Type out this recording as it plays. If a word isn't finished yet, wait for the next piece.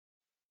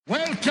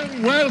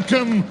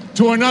Welcome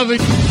to another...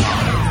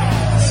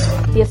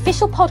 The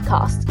official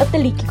podcast of The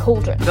Leaky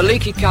Cauldron. The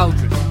Leaky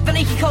Cauldron. The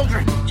Leaky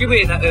Cauldron. Do you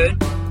hear that, Ern?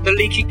 The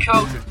Leaky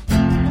Cauldron.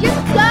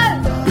 Just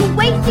go! You're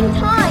wasting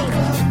time!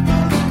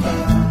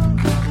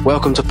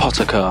 Welcome to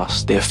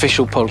Pottercast, the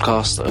official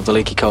podcast of The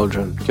Leaky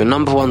Cauldron, your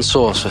number one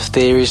source for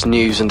theories,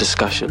 news and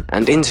discussion,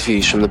 and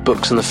interviews from the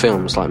books and the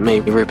films like me,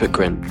 Rupert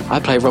Grint. I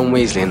play Ron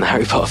Weasley in the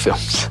Harry Potter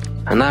films.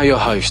 And now your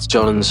hosts,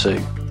 John and Sue.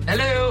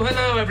 Hello,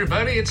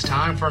 everybody. It's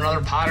time for another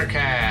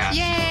Pottercast.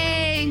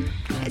 Yay!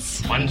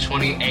 It's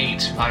 128.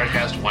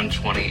 Pottercast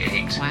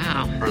 128.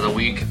 Wow. For the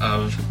week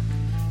of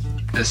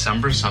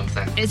December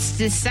something. It's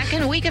the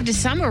second week of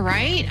December,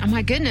 right? Oh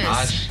my goodness.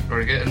 Gosh,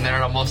 we're getting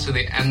there almost to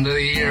the end of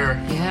the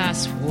year.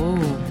 Yes. Whoa.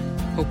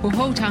 Ho, ho,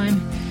 ho time.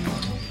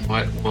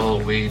 What will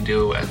we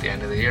do at the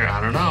end of the year?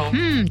 I don't know.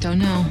 Don't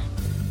know.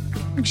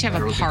 We should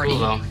have a party. Cool,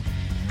 though.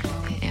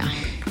 Yeah.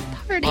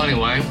 Party. Well,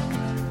 anyway,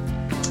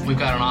 we've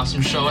got an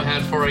awesome show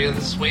ahead for you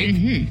this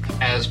week,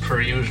 as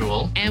per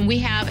usual. And we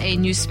have a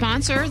new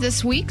sponsor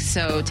this week,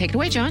 so take it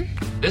away, John.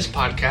 This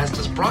podcast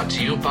is brought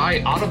to you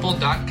by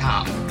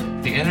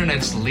Audible.com, the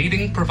internet's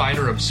leading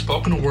provider of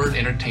spoken word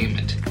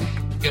entertainment.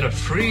 Get a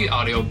free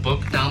audiobook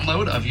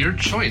download of your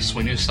choice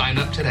when you sign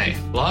up today.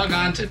 Log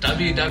on to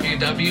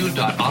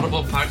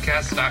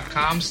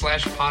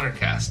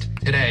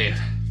www.audiblepodcast.com/Pottercast today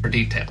for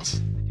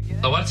details.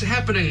 So what's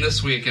happening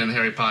this week in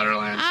Harry Potter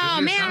land? Oh,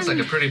 it man. Sounds like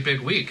a pretty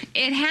big week.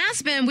 It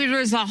has been.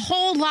 There's a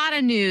whole lot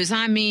of news.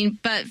 I mean,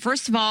 but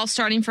first of all,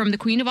 starting from the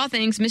queen of all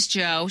things, Miss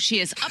Jo, she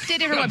has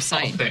updated her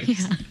website. All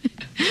things. Yeah.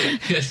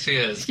 Yes, she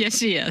is. Yes,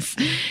 she is.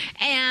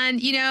 And,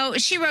 you know,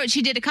 she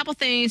did a couple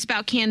things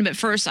about canon, but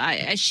first,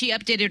 she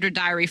updated her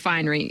diary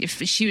finally, and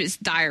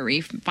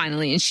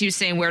she was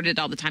saying, where did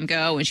all the time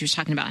go? And she was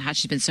talking about how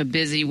she's been so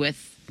busy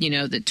with, you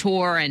know, the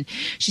tour. And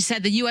she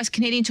said the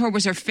U.S.-Canadian tour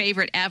was her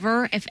favorite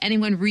ever. If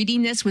anyone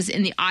reading this was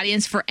in the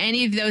audience for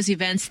any of those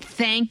events,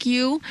 thank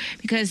you,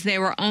 because they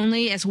were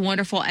only as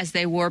wonderful as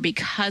they were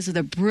because of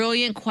the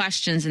brilliant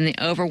questions and the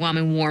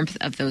overwhelming warmth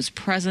of those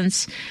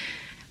presents.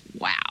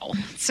 Wow.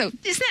 So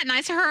isn't that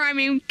nice of her? I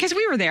mean, because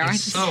we were there.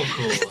 It's so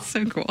cool. It's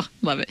so cool.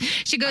 Love it.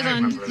 She goes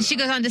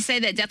on to say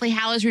that Deathly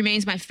Hallows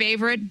remains my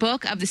favorite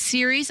book of the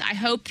series. I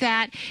hope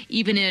that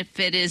even if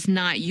it is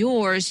not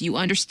yours, you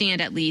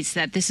understand at least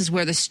that this is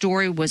where the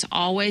story was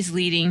always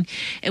leading.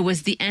 It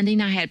was the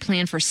ending I had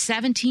planned for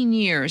 17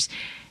 years.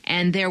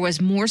 And there was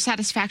more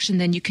satisfaction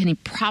than you can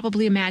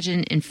probably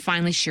imagine in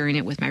finally sharing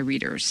it with my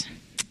readers.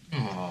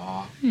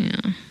 Aww.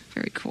 Yeah.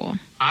 Very cool.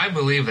 I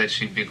believe that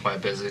she'd be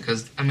quite busy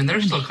because, I mean,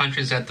 there's still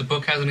countries that the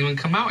book hasn't even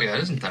come out yet,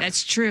 isn't there?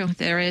 That's true.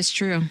 There is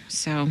true.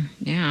 So,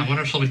 yeah. I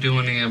wonder if she'll be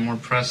doing any more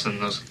press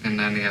in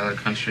any other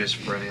countries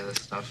for any of this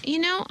stuff. You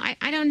know,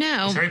 I don't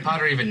know. Does Harry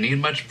Potter even need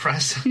much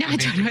press? No, I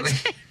don't know.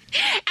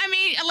 I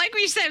mean, like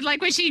we said,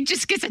 like when she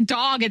just gets a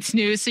dog, it's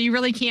news, so you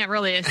really can't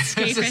really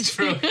escape This is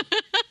true.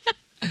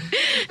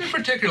 They're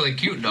particularly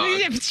cute dogs.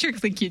 Yeah,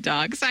 particularly cute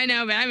dogs. I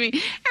know, but I mean,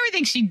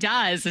 everything she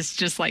does is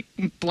just like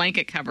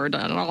blanket covered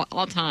at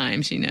all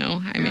times, you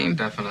know? I mean,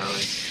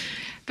 definitely.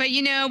 But,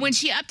 you know, when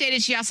she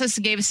updated, she also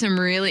gave us some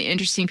really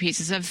interesting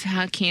pieces of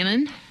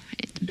canon.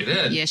 She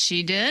did? Yes,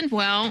 she did.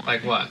 Well,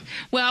 like what?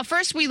 Well,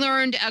 first we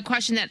learned a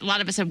question that a lot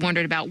of us have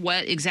wondered about: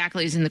 what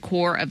exactly is in the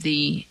core of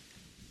the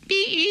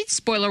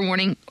spoiler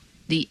warning?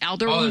 The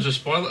Elder. Oh, there's a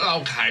spoiler.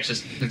 Oh, gosh,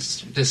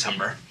 it's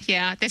December.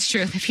 Yeah, that's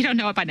true. If you don't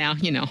know it by now,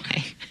 you know.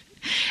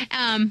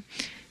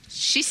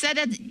 She said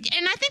that, and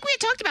I think we had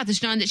talked about this,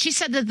 John. That she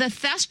said that the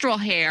Thestral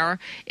hair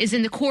is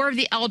in the core of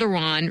the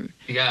Elderon.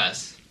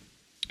 Yes.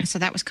 So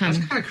that was kind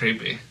of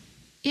creepy.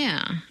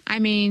 Yeah, I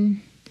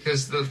mean,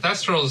 because the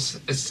Thestrals,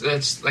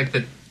 it's like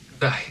the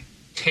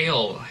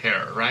tail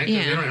hair, right?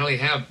 Yeah. They don't really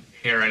have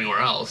hair anywhere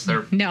else.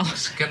 They're all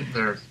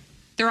skeletons.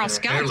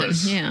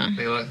 Hairless. Yeah,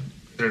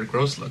 they're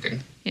gross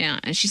looking.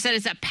 Yeah, and she said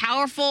it's a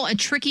powerful and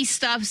tricky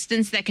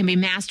substance that can be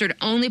mastered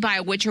only by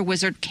a witch or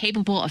wizard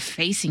capable of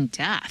facing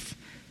death.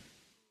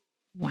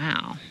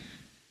 Wow.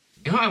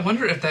 You know, I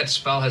wonder if that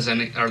spell has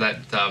any, or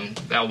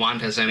that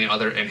wand has any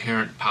other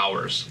inherent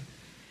powers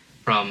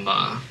from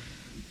the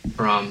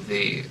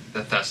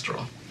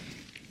Thestral.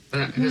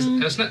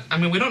 Isn't it? I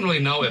mean, we don't really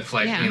know if,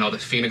 you know, the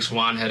Phoenix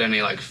wand had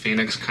any,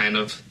 Phoenix kind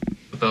of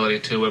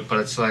ability to it, but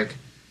it's like,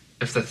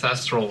 if the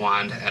Thestral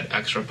wand had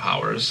extra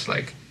powers,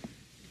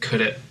 could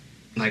it,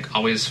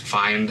 always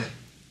find...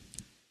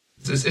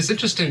 It's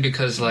interesting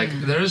because,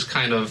 there is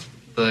kind of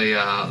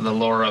the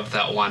lore of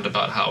that wand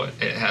about how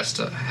it has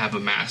to have a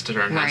master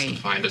and has to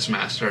find its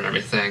master and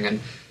everything, and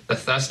the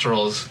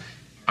Thestrals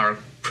are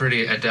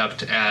pretty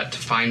adept at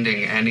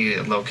finding any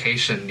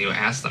location you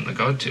ask them to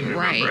go to.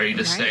 Remember, you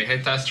just say, "Hey,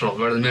 Thestral,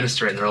 go to the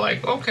ministry," and they're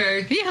like,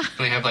 "Okay." Yeah. And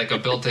they have a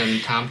built-in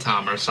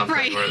TomTom or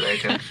something where they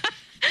can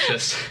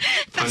just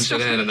punch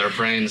it in their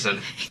brains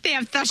and they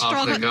have Thestral,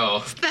 off they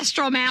go.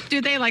 Thestral map,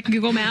 do they? Like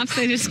Google Maps?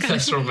 They just kind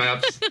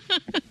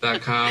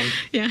Thestralmaps.com.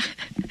 Yeah.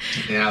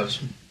 Yeah.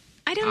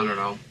 I don't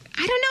know.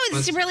 I don't know.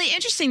 It's really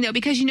interesting, though,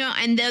 because,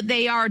 and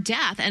they are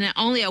death, and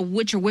only a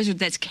witch or wizard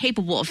that's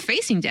capable of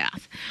facing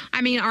death.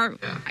 I mean, I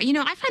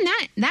find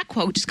that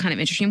quote just kind of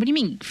interesting. What do you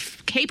mean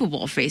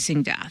capable of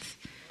facing death?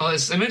 Well,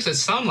 it makes it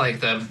sound like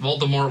that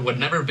Voldemort would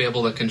never be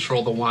able to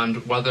control the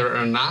wand whether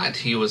or not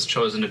he was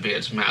chosen to be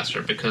its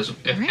master, because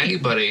if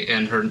anybody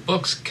in her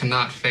books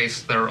cannot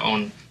face their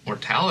own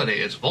mortality,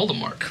 it's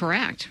Voldemort.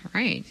 Correct,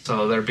 right.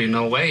 So there'd be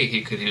no way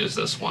he could use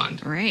this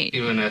wand. Right.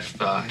 Even if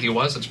he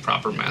was its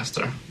proper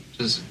master, which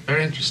is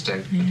very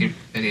interesting.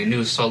 And he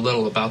knew so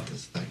little about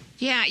this thing.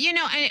 Yeah,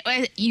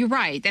 you're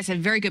right. That's a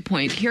very good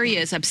point. Here he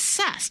is,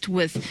 obsessed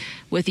with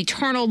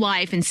eternal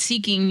life and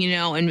seeking,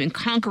 and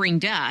conquering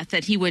death,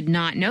 that he would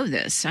not know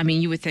this. I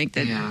mean, you would think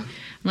that,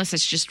 unless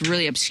it's just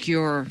really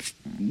obscure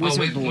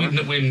wizard lore.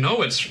 We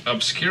know it's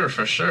obscure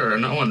for sure.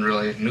 No one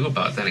really knew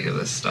about any of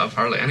this stuff,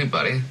 hardly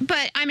anybody.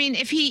 But, I mean,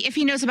 if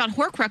he knows about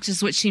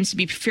Horcruxes, which seems to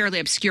be fairly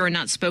obscure and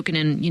not spoken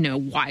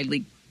in,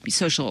 widely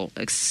social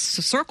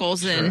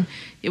circles, then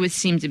it would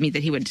seem to me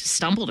that he would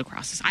stumbled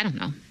across this. I don't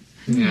know.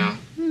 Yeah.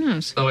 Who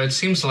knows? So it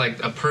seems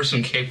like a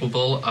person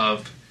capable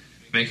of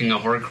making a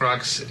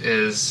Horcrux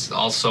is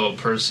also a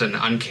person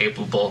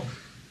incapable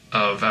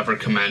of ever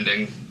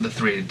commanding the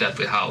 3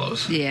 Deathly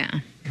Hallows. Yeah.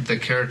 The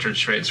character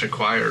traits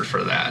required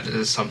for that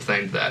is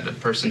something that a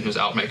person who's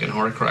out making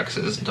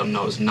Horcruxes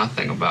knows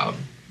nothing about.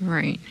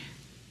 Right.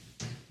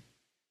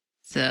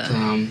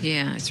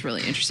 It's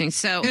really interesting.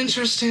 So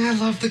interesting. I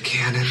love the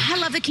canon. I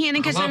love the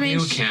canon because I love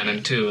new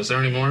canon too. Is there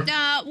any more?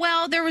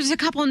 Well, there was a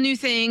couple of new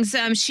things.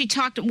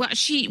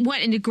 She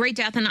went into great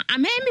depth, and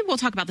maybe we'll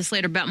talk about this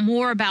later. But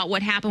more about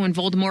what happened when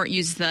Voldemort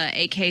used the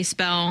AK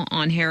spell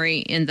on Harry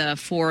in the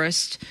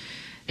forest.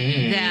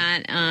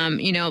 That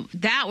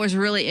that was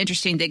really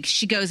interesting. That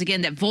she goes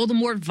again that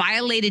Voldemort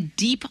violated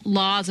deep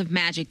laws of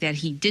magic that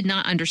he did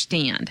not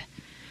understand.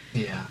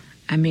 Yeah.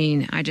 I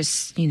mean,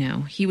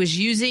 he was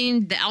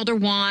using the Elder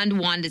Wand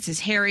that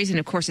says Harry's, and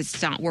of course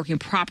it's not working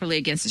properly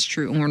against its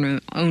true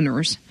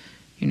owners.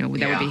 That would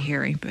be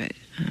Harry, but...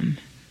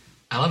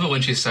 I love it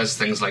when she says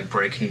things like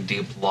breaking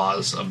deep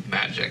laws of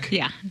magic.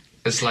 Yeah.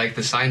 It's like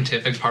the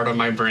scientific part of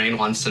my brain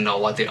wants to know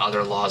what the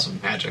other laws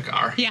of magic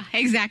are. Yeah,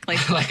 exactly.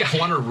 I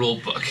want a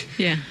rule book.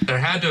 Yeah. There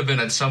had to have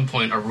been at some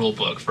point a rule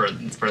book for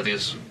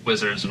these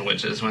wizards and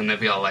witches when they'd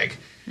be all like,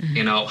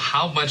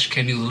 how much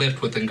can you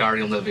lift with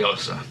Wingardium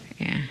Leviosa?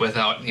 Yeah.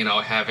 Without,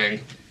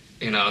 having,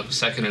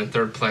 second and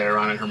third player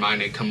Ron and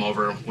Hermione come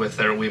over with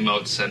their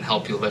Wiimotes and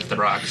help you lift the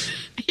rocks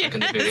like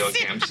in the video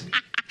games.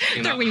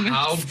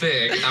 How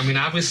big? I mean,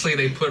 obviously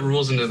they put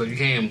rules into the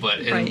game, but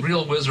in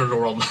real Wizard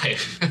World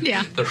life,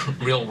 the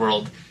real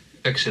world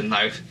fiction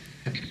life,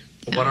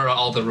 what are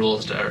all the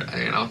rules there?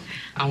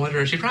 I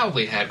wonder, she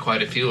probably had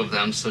quite a few of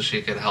them so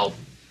she could help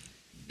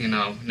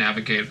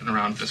navigate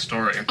around the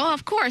story. Oh,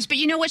 of course. But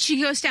you know what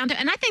she goes down to?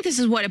 And I think this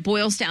is what it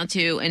boils down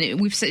to.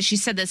 And she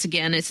said this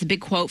again. It's the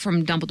big quote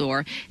from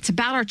Dumbledore. It's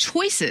about our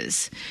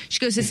choices. She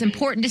goes, it's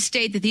important to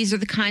state that these are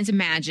the kinds of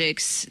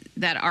magics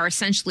that are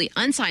essentially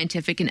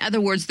unscientific. In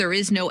other words, there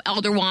is no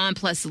Elder Wand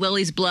plus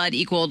Lily's blood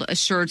equaled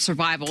assured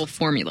survival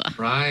formula.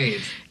 Right.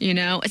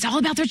 It's all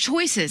about their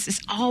choices.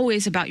 It's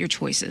always about your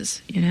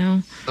choices,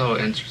 So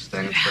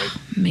interesting. It's like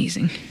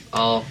amazing.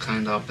 All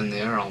kind of up in the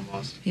air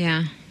almost.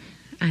 Yeah.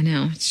 I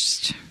know. It's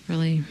just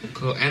really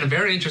cool. And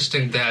very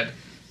interesting that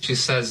she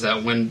says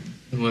that when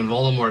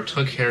Voldemort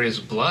took Harry's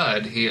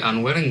blood, he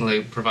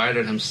unwittingly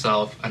provided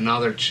himself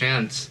another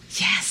chance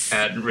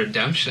at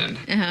redemption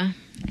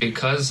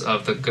because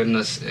of the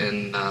goodness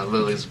in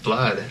Lily's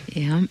blood.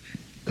 Yeah.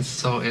 It's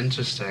so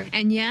interesting.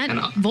 And yet,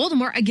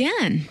 Voldemort,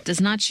 again, does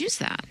not choose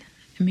that.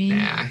 I mean...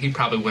 Yeah, he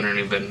probably wouldn't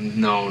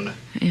even known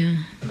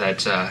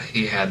that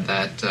he had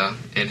that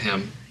in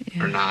him.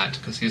 Or not,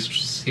 because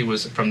he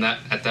was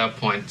at that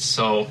point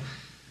so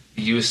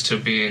used to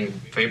being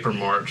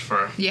Vapormort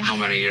for how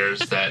many years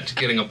that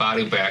getting a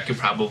body back, he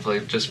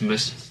probably just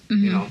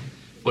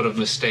would have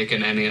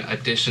mistaken any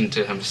addition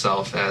to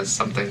himself as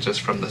something just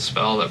from the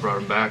spell that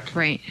brought him back.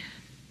 Right.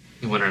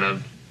 He wouldn't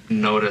have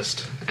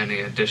noticed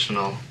any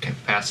additional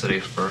capacity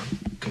for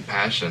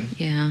compassion.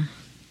 Yeah.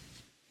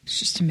 It's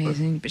just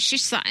amazing. But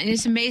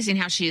it's amazing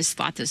how she has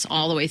thought this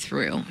all the way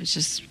through. It's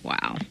just,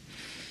 wow.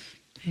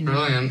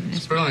 Brilliant.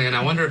 It's brilliant.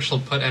 I wonder if she'll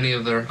put any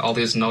of all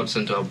these notes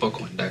into a book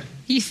one day.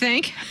 You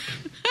think?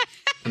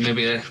 And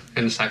maybe an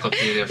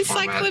encyclopedia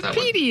format.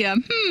 Encyclopedia.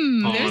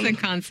 There's a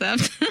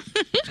concept.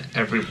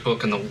 Every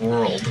book in the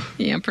world.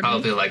 Yeah,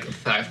 probably like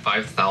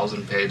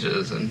 5,000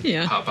 pages and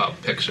pop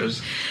out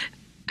pictures.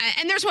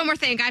 And there's one more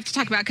thing I have to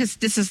talk about because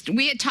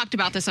we had talked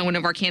about this on one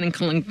of our canon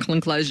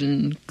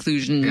conclusion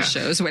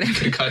shows, whatever.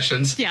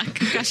 Concussions. Yeah,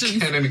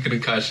 concussions. Canon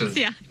concussions.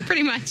 Yeah,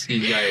 pretty much.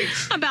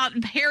 Yikes.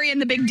 About Harry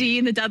and the Big D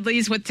and the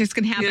Dudleys, what's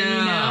going to happen.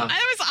 Yeah. And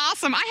it was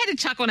awesome. I had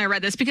to chuckle when I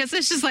read this because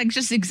it's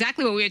just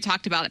exactly what we had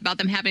talked about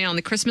them happening on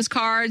the Christmas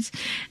cards.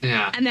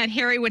 Yeah. And that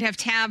Harry would have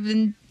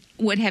taken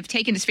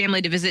his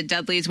family to visit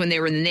Dudley's when they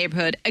were in the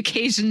neighborhood,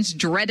 occasions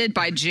dreaded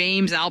by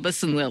James,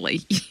 Albus, and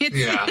Lily.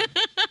 Yeah.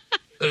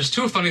 There's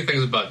two funny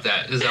things about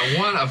that. Is that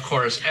one, of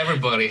course,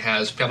 everybody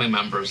has family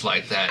members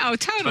like that. Oh,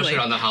 totally. Especially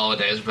around the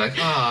holidays. We're like,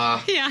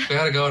 yeah, we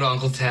gotta go to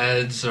Uncle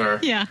Ted's or,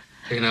 yeah,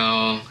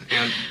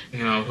 and,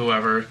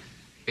 whoever.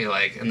 Be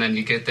like, and then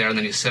you get there and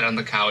then you sit on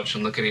the couch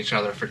and look at each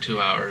other for 2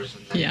 hours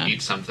and then you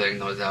eat something,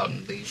 goes out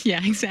and leave. Yeah,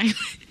 exactly.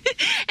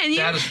 And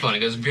that is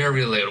funny. It's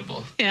very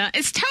relatable. Yeah, it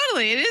is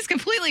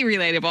completely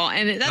relatable.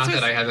 And that's not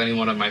that I have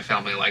anyone of my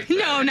family like that.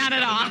 No, not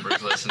at all.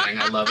 Members listening.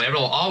 I love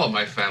all of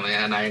my family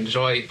and I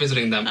enjoy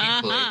visiting them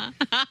equally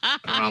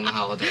around the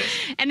holidays.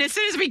 And as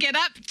soon as we get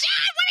up,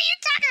 John, what are you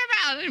talking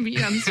about? And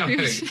we on the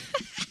screen.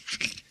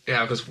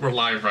 Yeah, because we're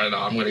live right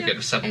now. I'm going to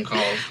get 7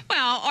 calls.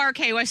 Well,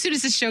 okay. Well, as soon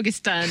as the show gets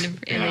done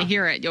and they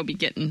hear it, you'll be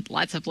getting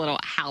lots of little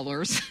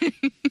howlers.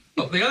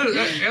 Well, the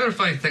other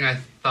funny thing I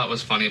thought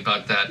was funny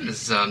about that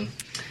is,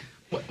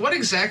 what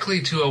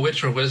exactly to a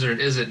witch or wizard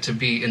is it to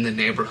be in the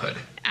neighborhood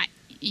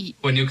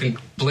when you can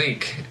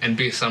blink and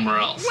be somewhere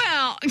else?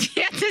 Well,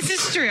 yeah, this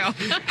is true.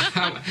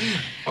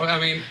 I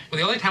mean,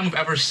 the only time we've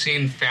ever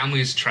seen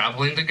families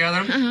traveling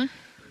together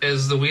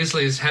is the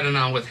Weasleys heading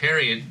out with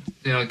Harry,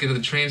 get to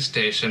the train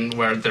station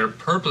where they're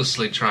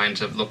purposely trying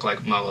to look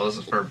like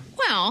muggles for,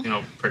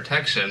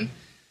 protection.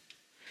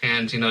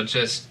 And,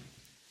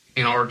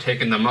 or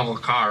taking the muggle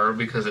car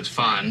because it's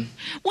fun.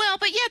 Well,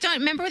 but don't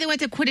remember they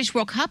went to Quidditch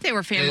World Cup? They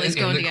were families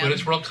going together.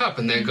 Quidditch World Cup,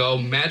 and they go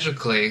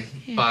magically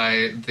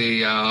by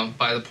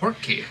the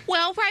port key.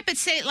 Well, right, but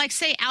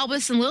say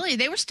Albus and Lily,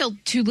 they were still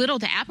too little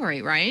to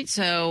apparate, right?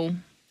 So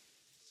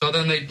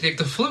then they take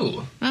the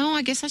flu. Oh,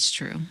 I guess that's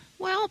true.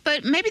 Well,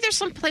 but maybe there's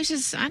some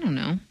places, I don't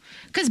know.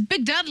 Because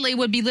Big Dudley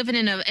would be living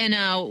in a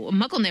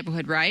Muggle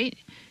neighborhood, right?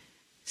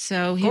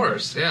 So of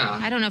course, yeah.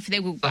 I don't know if they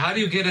would. So how do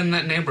you get in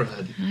that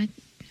neighborhood?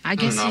 I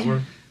guess I don't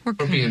know. We're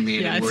being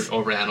mean and we're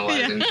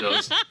overanalyzing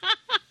Joe's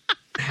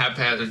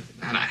haphazard,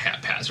 not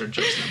haphazard,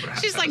 Joe's number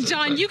haphazard. She's like,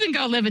 John, you can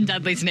go live in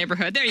Dudley's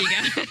neighborhood. There you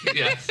go.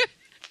 Yes.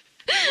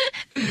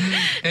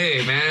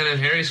 Hey, man, if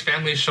Harry's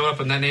family showed up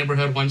in that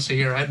neighborhood once a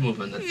year, I'd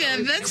move in that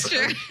that's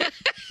true.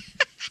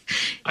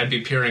 I'd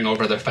be peering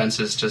over the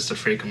fences just to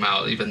freak them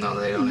out, even though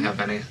they don't have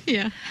any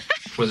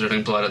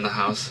wizarding blood in the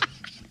house.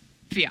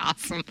 Be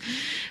awesome.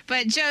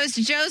 But Joe's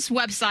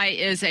website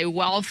is a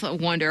wealth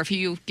of wonder. If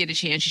you get a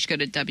chance, you should go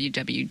to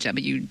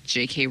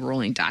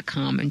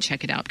www.jkrowling.com and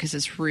check it out because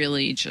it's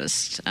really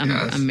just an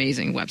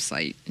amazing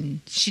website.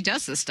 And she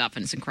does this stuff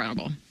and it's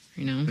incredible.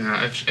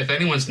 Yeah, if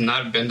anyone's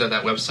not been to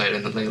that website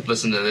and they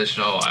listen to this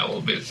show, I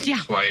will be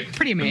quite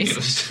pretty amazed.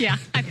 amused. Yeah,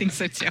 I think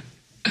so too.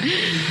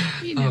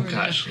 Oh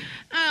gosh.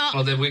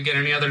 Well, did we get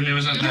any other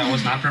news that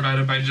was not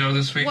provided by Joe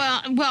this week?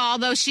 Well,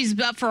 although she's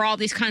up for all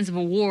these kinds of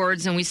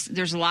awards, and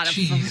there's a lot of.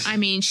 I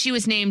mean, she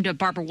was named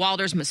Barbara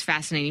Walters most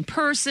fascinating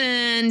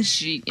person.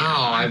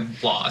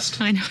 I've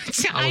lost. I know.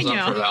 I was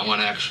up for that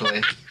one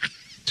actually.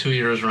 2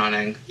 years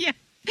running. Yeah.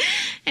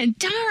 And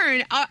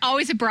darn,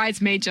 always a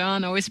bridesmaid,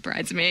 John. Always a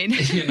bridesmaid.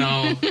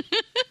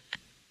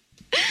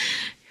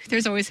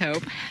 There's always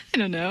hope. I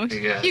don't know.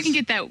 Yes. You can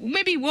get that.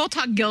 Maybe we'll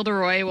talk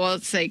Gilderoy. Well,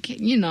 it's like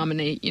you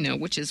nominate,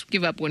 which is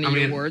give up one of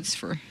your awards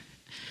for.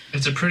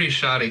 It's a pretty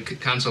shoddy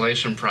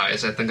consolation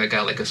prize. I think I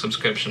got like a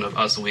subscription of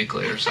Us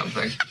Weekly or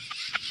something.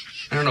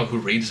 I don't know who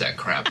reads that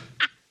crap.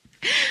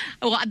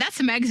 Well, that's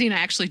a magazine I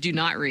actually do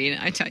not read.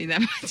 I tell you that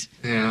much.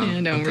 Yeah,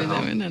 I don't read that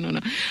one. I don't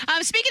know.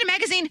 Speaking of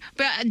magazine,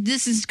 but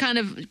this is kind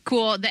of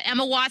cool. The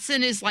Emma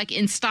Watson is like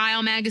in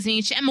Style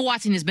magazine. Emma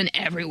Watson has been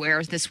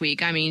everywhere this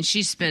week. I mean,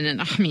 she's been.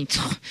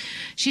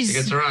 She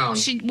gets around.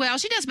 She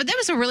does. But there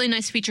was a really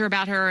nice feature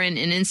about her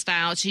in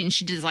Style.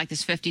 She did like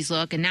this 50s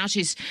look, and now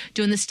she's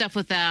doing this stuff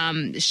with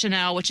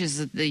Chanel, which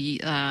is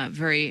the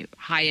very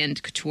high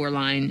end couture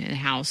line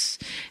house,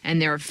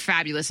 and they're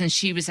fabulous. And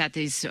she was at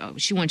these.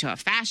 She went to a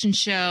fashion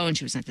show, and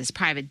she was at this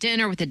private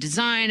dinner with a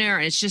designer,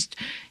 and it's just,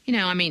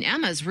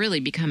 Emma's really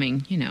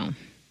becoming,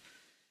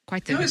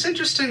 quite the... it's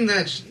interesting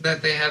that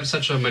they have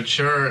such a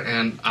mature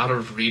and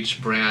out-of-reach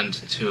brand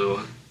to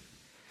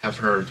have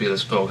her be the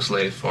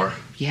spokeslady for.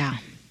 Yeah.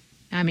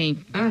 I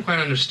mean... I don't quite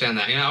understand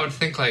that. I would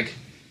think,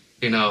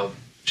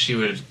 she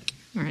would,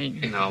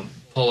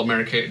 pull a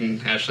Mary-Kate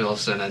and Ashley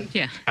Olsen and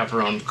have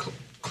her own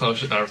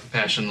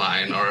fashion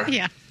line, or...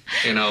 Yeah.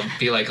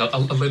 Be like a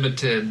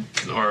limited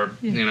or,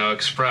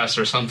 express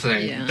or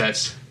something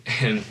that's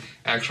in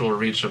actual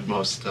reach of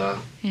most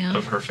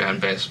of her fan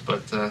base.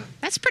 But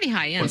that's pretty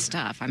high-end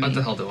stuff. I mean, what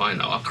the hell do I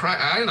know?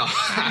 I know.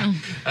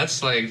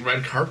 That's like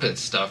red carpet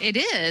stuff. It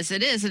is.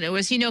 And it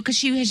was, because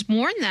she has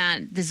worn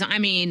that design. I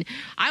mean,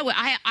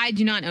 I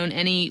do not own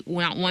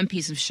not one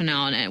piece of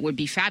Chanel, and it would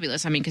be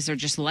fabulous. I mean, because they're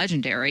just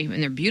legendary,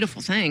 and they're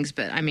beautiful things.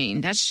 But, I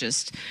mean, that's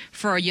just,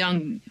 for a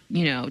young,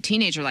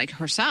 teenager like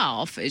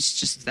herself,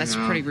 that's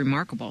pretty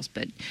remarkable.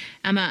 But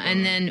Emma,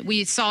 and then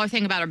we saw a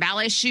thing about her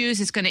ballet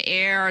shoes. It's going to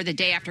air the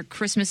day after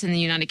Christmas in the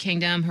United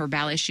Kingdom, her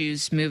ballet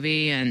shoes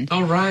movie. And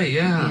oh, right,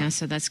 yeah,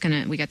 so that's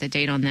we got the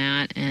date on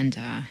that. And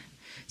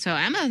so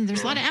Emma,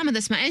 there's a lot of Emma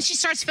this month. And she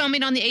starts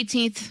filming on the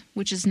 18th,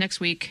 which is next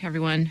week,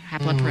 everyone.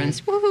 Half-Blood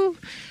Prince. Woohoo!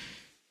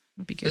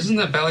 It'll be good. Isn't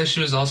that ballet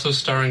shoes also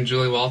starring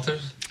Julie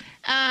Walters?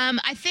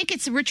 I think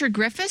it's Richard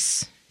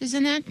Griffiths is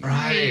in it.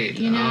 Right.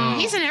 You know,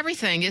 he's in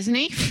everything, isn't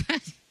he?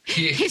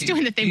 He's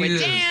doing the thing with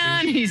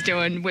Dan. He's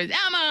doing with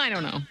Emma. I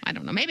don't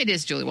know. Maybe it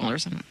is Julie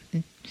Walters. I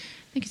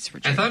think it's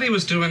Richard. I thought he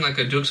was doing like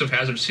a Dukes of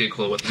Hazzard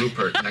sequel with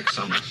Rupert next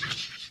summer.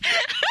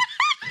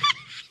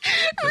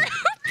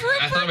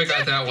 I thought we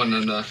got that one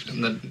in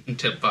the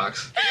tip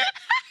box.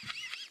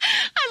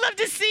 I love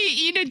to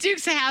see,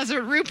 Dukes of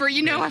Hazzard, Rupert.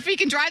 If he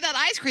can drive that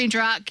ice cream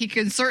truck, he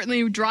can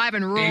certainly drive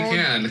in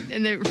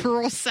the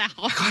rural South.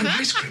 I got an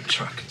ice cream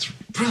truck. It's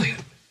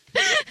brilliant.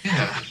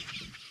 Yeah.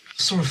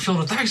 Sort of filled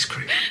with ice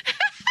cream.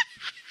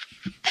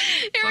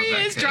 Here he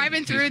is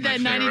driving through that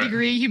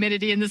 90-degree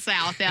humidity in the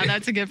South. Yeah,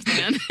 that's a good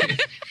plan.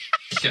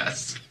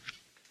 Yes.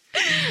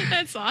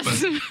 That's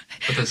awesome.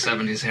 With a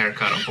 70s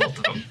haircut on both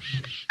of them.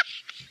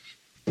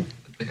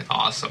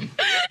 Awesome.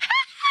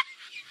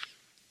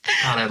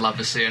 God, I'd love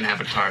to see an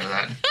avatar of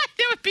that.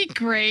 That would be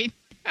great.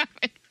 It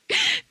would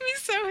be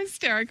so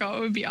hysterical. It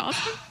would be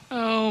awesome.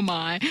 Oh,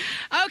 my.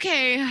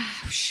 Okay.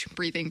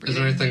 Breathing. Is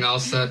there anything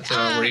else that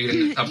we're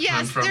eating up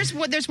time from? Yes,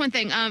 there's one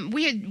thing.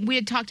 We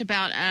had talked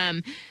about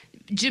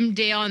Jim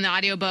Dale and the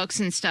audiobooks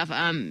and stuff.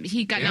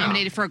 He got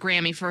nominated for a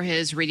Grammy for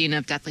his reading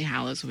of Deathly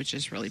Hallows, which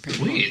is really pretty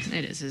Sweet. Cool.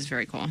 It is. It's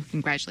very cool.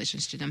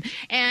 Congratulations to them.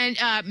 And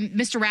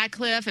Mr.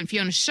 Radcliffe and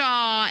Fiona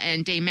Shaw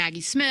and Dame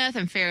Maggie Smith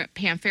and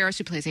Pam Ferris,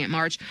 who plays Aunt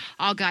March,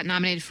 all got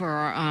nominated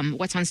for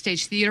What's on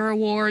Stage Theater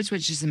Awards,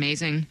 which is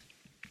amazing.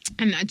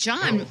 And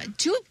John,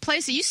 two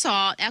plays that you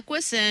saw,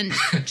 Equus and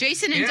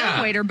Jason and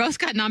Dumbwaiter, both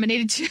got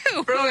nominated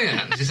too.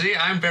 Brilliant. You see,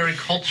 I'm very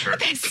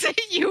cultured.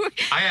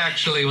 I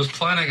actually was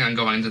planning on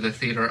going to the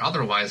theater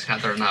otherwise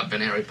had there not been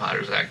Harry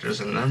Potter's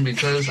actors in them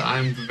because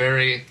I'm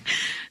very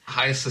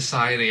high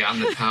society, on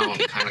the town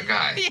kind of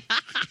guy. Yeah.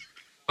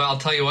 Well, I'll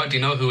tell you what. Do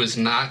you know who was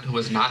not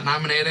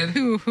nominated?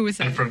 Who was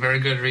that? And for very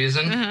good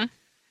reason.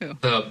 Who?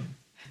 The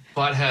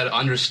butthead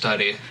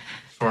understudy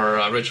for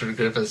Richard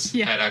Griffiths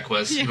at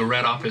Equus, who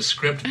read off his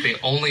script the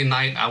only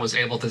night I was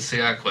able to see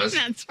Equus.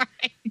 That's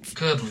right.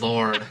 Good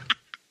Lord.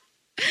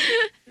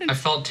 I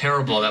felt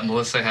terrible that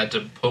Melissa had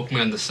to poke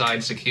me on the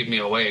sides to keep me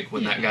awake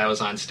when that guy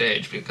was on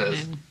stage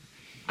because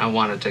I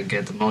wanted to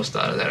get the most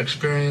out of that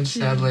experience,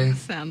 sadly.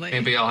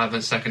 Maybe I'll have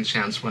a second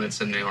chance when it's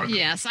in New York.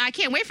 Yes, I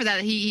can't wait for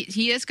that.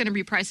 He is going to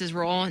reprise his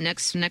role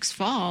next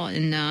fall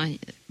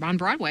on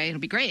Broadway.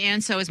 It'll be great.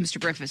 And so is Mr.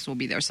 Griffiths will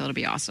be there, so it'll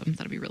be awesome.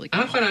 That'll be really cool.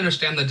 I don't quite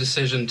understand the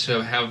decision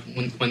to have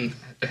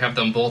to have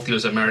them both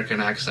use American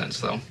accents,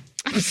 though.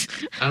 I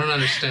don't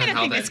understand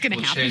how that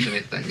will change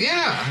anything.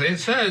 Yeah, they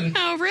said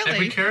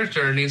every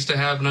character needs to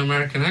have an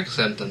American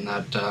accent in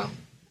that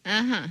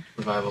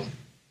revival.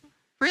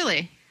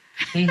 Really?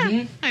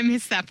 Mm-hmm. I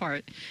missed that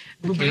part.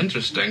 It'll be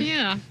interesting.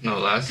 Yeah. No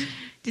less.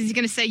 Is he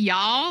going to say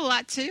y'all a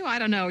lot too? I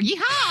don't know.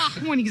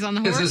 Yeehaw! When he's on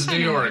the horse. This is New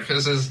York.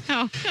 This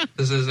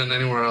isn't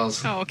anywhere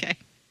else. Oh, okay.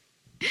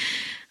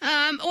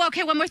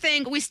 Okay, one more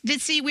thing. We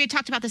had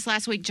talked about this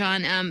last week,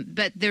 John,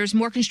 but there's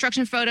more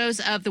construction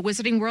photos of the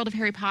Wizarding World of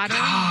Harry Potter.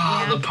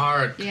 The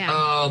park. Yeah.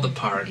 Oh, the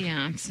park.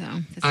 Yeah, so.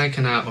 I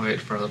cannot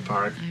wait for the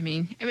park. I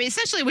mean,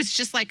 essentially it was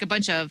just like a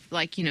bunch of,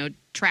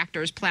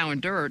 tractors plowing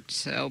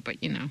dirt, but,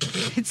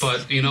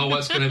 But you know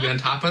what's going to be on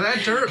top of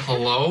that dirt?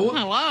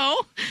 Hello?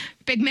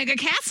 Big mega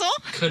castle.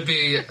 Could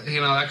be,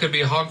 that could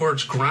be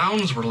Hogwarts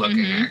grounds we're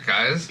looking at,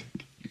 guys.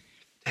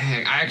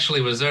 Dang, I actually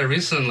was there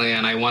recently,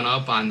 and I went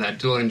up on that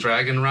Dueling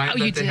Dragon ride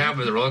that they have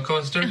with the roller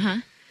coaster.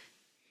 And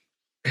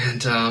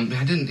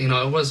I didn't,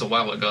 it was a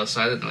while ago, so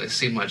I didn't really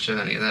see much of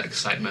any of that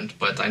excitement,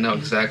 but I know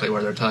exactly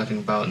what they're talking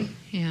about. And,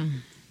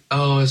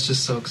 it's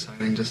just so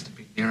exciting just to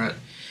be near it.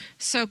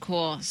 So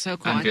cool.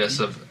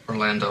 Envious of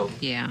Orlando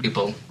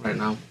people right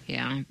now.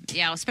 Yeah,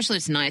 especially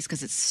it's nice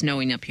because it's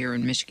snowing up here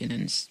in Michigan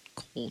and it's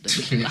cold.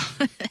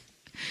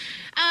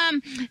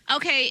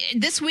 Okay,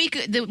 this week,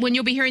 when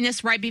you'll be hearing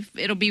this,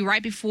 it'll be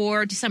right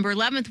before December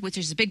 11th, which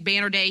is a big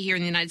banner day here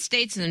in the United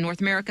States and in North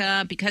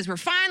America, because we're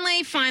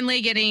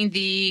finally getting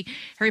the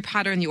Harry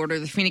Potter and the Order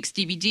of the Phoenix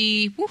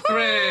DVD. Woohoo!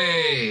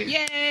 Hooray!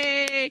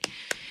 Yay!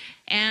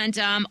 And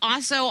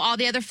also, all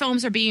the other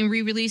films are being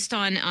re-released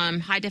on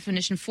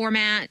high-definition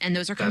format, and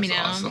those are coming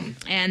out. Awesome.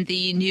 And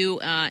the new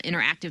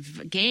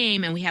interactive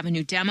game, and we have a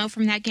new demo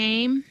from that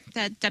game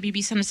that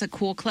WB sent us a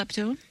cool clip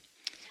to.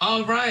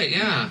 Oh, right,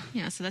 yeah.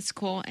 Yeah, so that's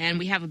cool. And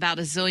we have about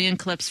a zillion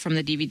clips from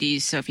the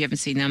DVDs, so if you haven't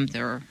seen them,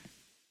 they're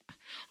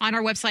on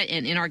our website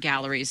and in our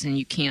galleries, and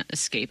you can't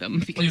escape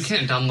them. Well, you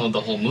can't download the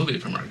whole movie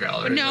from our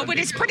gallery. No, but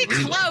it's pretty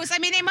close. I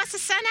mean, they must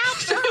have sent out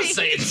 30. Don't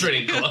say it's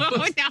pretty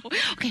close. No.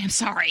 Okay, I'm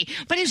sorry.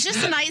 But it was just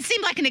it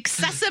seemed like an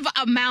excessive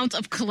amount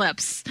of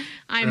clips.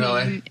 I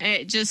mean,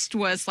 it just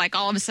was like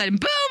all of a sudden,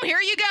 boom,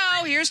 here you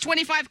go. Here's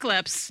 25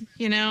 clips,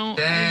 Dang.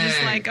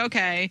 Just like,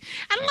 okay.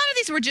 And a lot of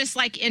these were just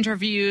like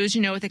interviews,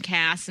 with the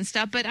cast and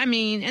stuff. But I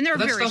mean, and they're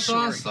very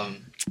short.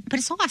 Awesome. But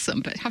it's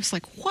awesome. But I was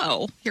like,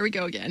 whoa, here we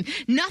go again.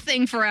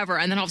 Nothing forever.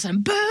 And then all of a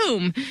sudden,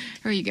 boom,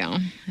 there you go.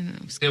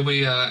 Did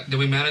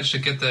we manage to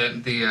get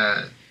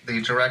the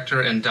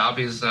director and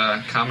Dobby's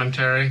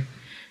commentary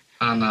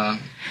on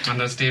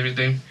this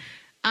DVD?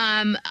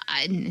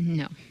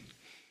 No.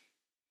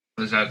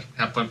 Was that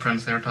Half-Blood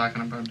Prince they were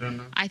talking about doing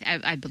that?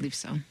 I believe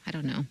so. I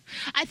don't know.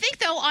 I think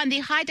though on the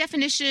high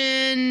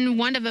definition,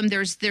 one of them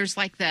there's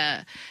like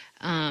the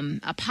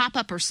a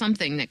pop-up or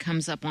something that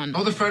comes up on.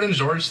 Oh, the Fred and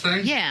George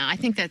thing. Yeah, I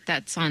think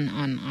that's on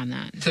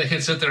that. They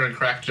can sit there and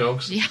crack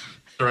jokes. Yeah.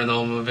 During the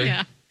whole movie.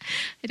 Yeah.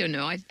 I don't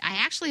know. I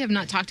actually have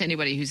not talked to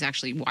anybody who's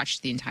actually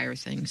watched the entire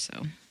thing.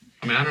 So.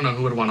 I mean, I don't know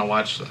who would want to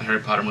watch a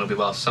Harry Potter movie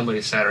while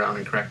somebody sat around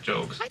and cracked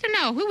jokes. I don't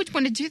know. Who would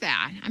want to do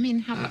that? I mean,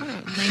 how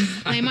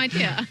lame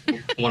idea.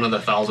 One of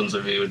the thousands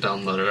of you who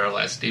downloaded our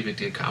last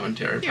DVD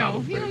commentary,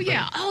 probably.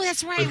 Yeah. Oh,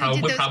 that's right.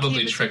 We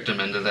probably tricked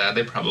them into that.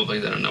 They probably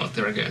didn't know what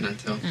they were getting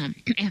into.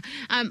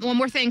 One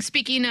more thing.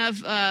 Speaking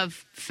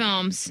of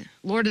films,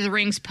 Lord of the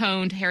Rings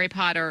pwned Harry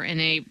Potter in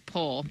a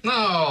poll.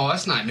 No,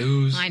 that's not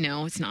news. I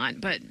know, it's not.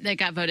 But they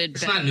got voted.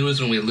 It's not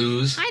news when we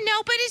lose. I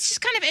know, but it's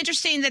just kind of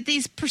interesting that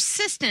these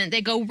persistent,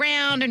 they go round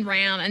and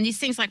round, and these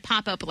things like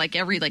pop up like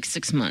every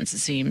 6 months, it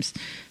seems.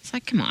 It's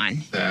like, come on.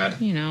 Bad.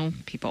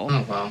 People.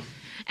 Oh, well.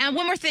 And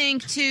one more thing,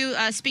 too,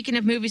 speaking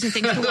of movies and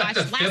things to watch.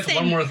 Last thing.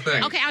 One more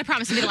thing. Okay, I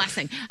promise. It'll be the last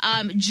thing.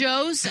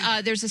 Joe's,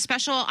 there's a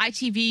special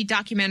ITV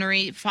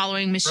documentary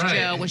following Miss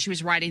Joe when she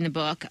was writing the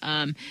book.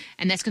 And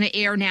that's going to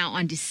air now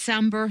on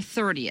December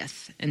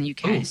 30th in the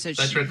UK. Ooh, so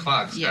that's your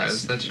clocks,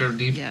 guys. That's your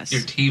your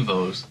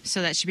TiVos.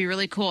 So that should be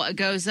really cool. It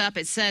goes up.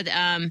 It said...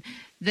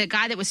 the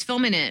guy that was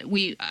filming it,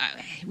 we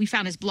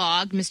found his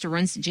blog, Mr.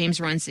 James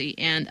Runcie,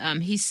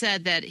 and he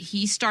said that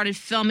he started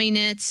filming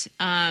it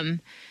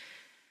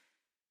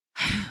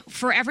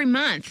for every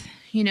month,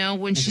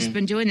 when she's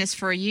been doing this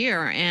for a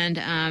year. And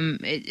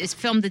it's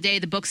filmed the day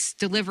the book's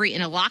delivery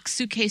in a locked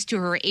suitcase to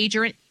her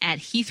agent at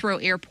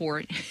Heathrow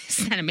Airport.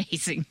 Isn't that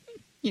amazing?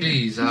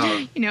 Jeez,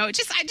 I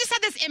just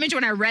had this image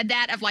when I read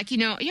that of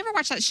you ever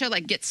watch that show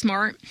Get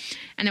Smart?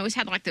 And they always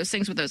had those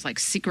things with those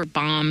secret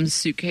bombs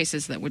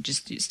suitcases that would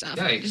just do stuff.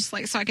 Right. Just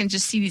so I can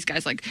just see these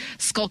guys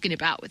skulking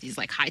about with these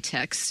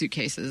high-tech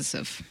suitcases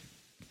of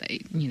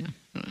It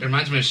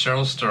reminds me of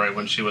Cheryl's story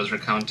when she was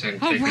recounting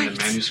taking the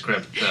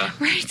manuscript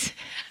right.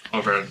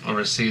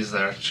 overseas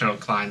there. Cheryl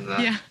Klein,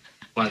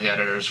 one of the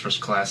editors for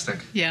Scholastic.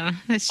 Yeah,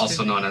 that's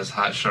also true. known as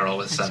Hot Cheryl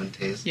with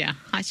 70s. Yeah,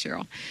 Hi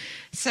Cheryl.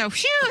 So,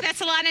 that's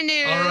a lot of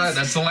news. All right,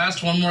 that's the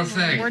last one more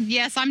thing.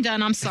 Yes, I'm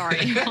done. I'm sorry.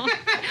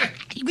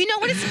 We know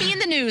what it's me in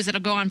the news. It'll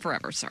go on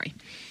forever. Sorry.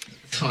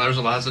 So there's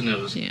lots of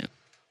news. Yeah.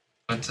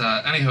 But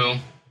anywho,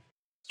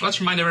 let's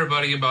remind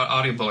everybody about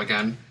Audible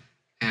again,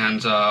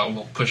 and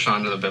we'll push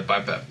on to the bit by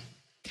bit.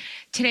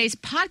 Today's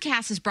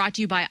podcast is brought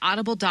to you by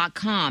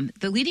Audible.com,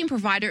 the leading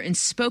provider in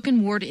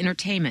spoken word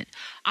entertainment.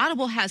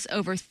 Audible has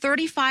over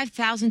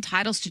 35,000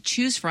 titles to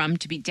choose from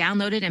to be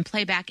downloaded and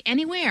playback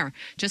anywhere,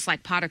 just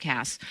like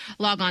Pottercast.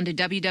 Log on to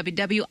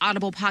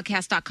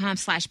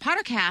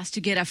www.audiblepodcast.com/Pottercast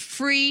to get a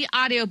free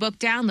audiobook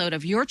download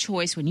of your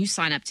choice when you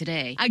sign up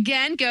today.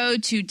 Again, go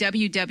to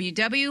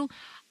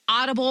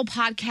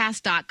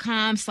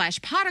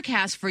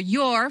www.audiblepodcast.com/Pottercast for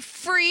your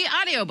free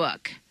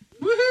audiobook.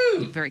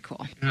 Woohoo! Very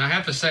cool. And I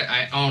have to say,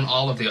 I own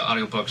all of the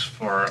audiobooks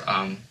for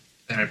the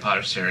Harry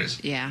Potter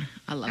series. Yeah,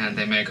 I love it. And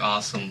they make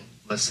awesome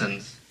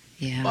listens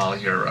while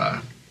you're,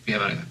 if you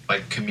have a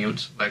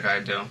commute like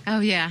I do. Oh,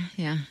 yeah.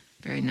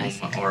 Very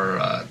nice.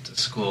 Or to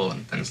school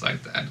and things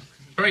like that.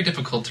 Very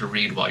difficult to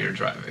read while you're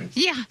driving.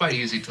 Yeah. Quite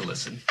easy to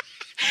listen.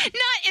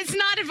 It's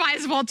not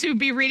advisable to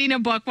be reading a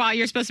book while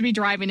you're supposed to be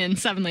driving in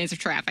 7 lanes of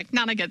traffic.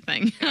 Not a good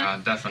thing.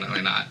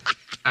 Definitely not.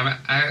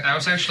 I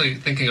was actually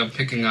thinking of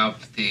picking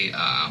up the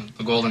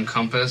Golden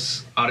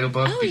Compass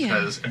audiobook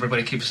because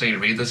everybody keeps saying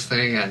read this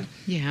thing, and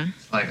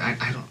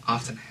I don't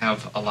often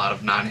have a lot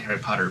of non-Harry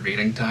Potter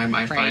reading time,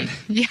 I find.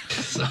 Yeah.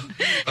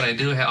 But I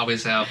do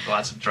always have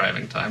lots of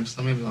driving time,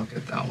 so maybe I'll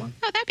get that one.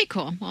 Oh, that'd be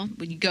cool. Well,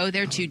 you go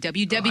there to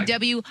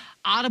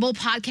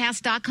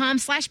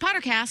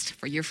www.audiblepodcast.com/Pottercast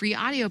for your free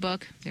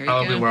audiobook. There you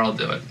go. Probably where I'll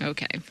do it.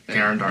 Okay.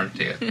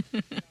 Guarantee it.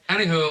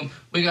 Anywho,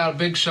 we got a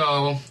big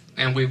show,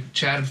 and we've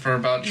chatted for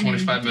about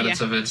 25 minutes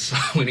of it, so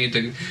we need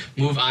to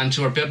move on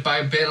to our bit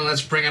by bit, and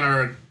let's bring in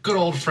our good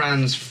old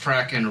friends,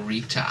 Frack and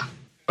Rita.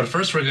 But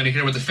first, we're going to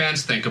hear what the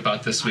fans think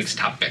about this week's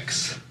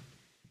topics.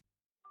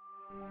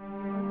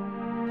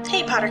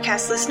 Hey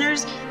Pottercast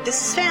listeners,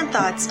 this is Fan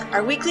Thoughts,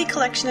 our weekly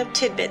collection of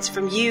tidbits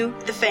from you,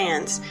 the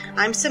fans.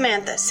 I'm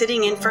Samantha,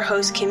 sitting in for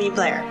host Kimmy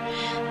Blair.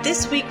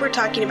 This week we're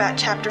talking about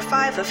Chapter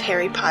 5 of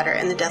Harry Potter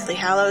and the Deathly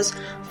Hallows,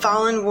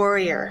 Fallen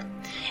Warrior.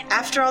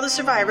 After all the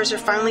survivors are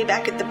finally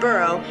back at the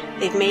Burrow,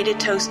 they've made a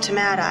toast to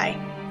Mad-Eye.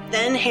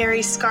 Then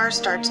Harry's scar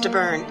starts to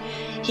burn.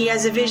 He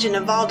has a vision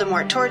of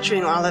Voldemort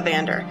torturing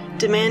Ollivander,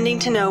 demanding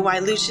to know why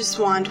Lucius'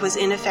 wand was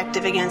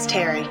ineffective against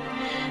Harry.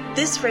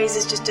 This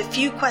raises just a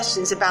few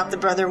questions about the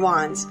Brother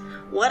Wands.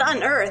 What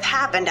on earth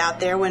happened out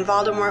there when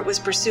Voldemort was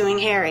pursuing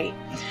Harry?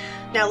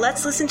 Now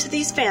let's listen to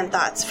these fan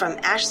thoughts from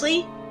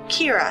Ashley,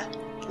 Kira,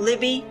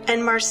 Libby,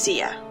 and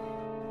Marcia.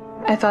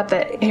 I thought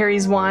that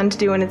Harry's wand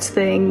doing its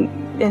thing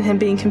and him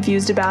being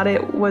confused about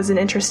it was an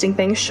interesting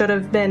thing. Should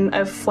have been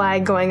a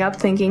flag going up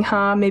thinking,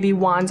 maybe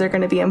wands are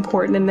going to be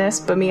important in this.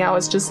 But me, I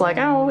was just like,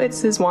 oh,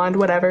 it's his wand,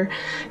 whatever.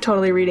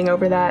 Totally reading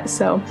over that.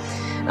 So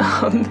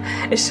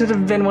it should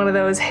have been one of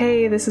those,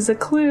 hey, this is a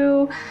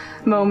clue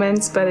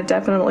moments, but it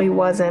definitely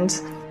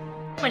wasn't.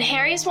 When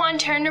Harry's wand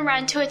turned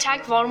around to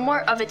attack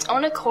Voldemort of its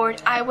own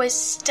accord, I was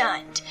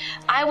stunned.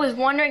 I was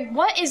wondering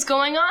what is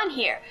going on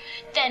here.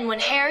 Then when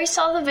Harry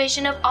saw the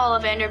vision of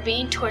Ollivander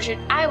being tortured,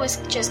 I was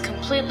just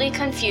completely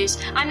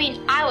confused. I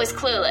mean, I was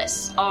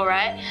clueless,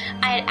 alright?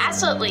 I had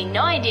absolutely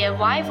no idea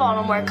why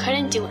Voldemort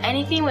couldn't do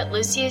anything with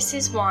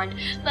Lucius's wand,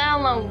 let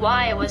alone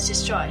why it was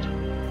destroyed.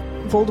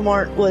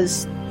 Voldemort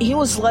was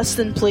less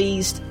than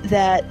pleased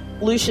that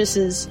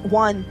Lucius's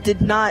wand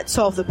did not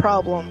solve the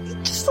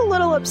problem. Just a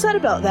little upset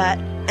about that.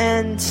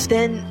 And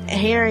then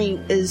Harry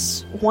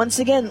is once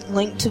again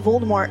linked to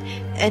Voldemort,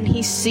 and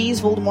he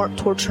sees Voldemort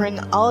torturing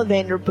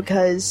Ollivander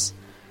because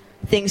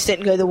things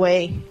didn't go the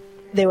way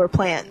they were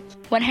planned.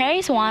 When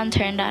Harry's wand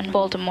turned on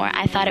Voldemort,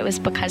 I thought it was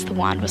because the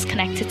wand was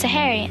connected to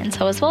Harry, and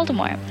so was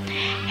Voldemort.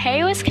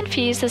 Harry was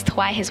confused as to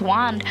why his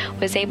wand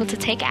was able to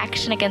take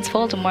action against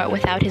Voldemort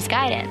without his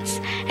guidance,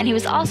 and he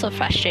was also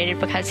frustrated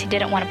because he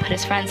didn't want to put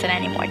his friends in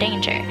any more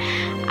danger.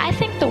 I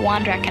think the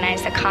wand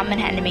recognized a common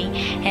enemy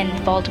in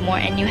Voldemort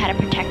and knew how to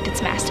protect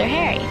its master,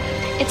 Harry.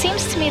 It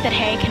seems to me that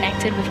Harry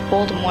connected with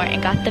Voldemort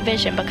and got the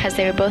vision because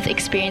they were both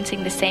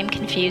experiencing the same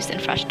confused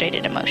and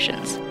frustrated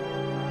emotions.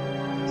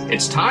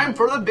 It's time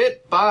for the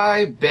Bit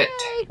by Bit.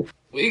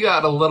 We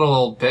got a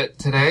little bit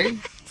today.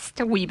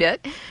 Just a wee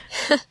bit.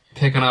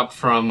 Picking up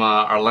from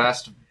our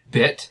last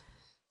bit,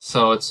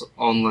 so it's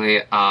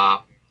only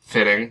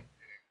fitting.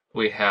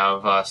 We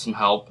have some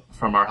help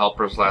from our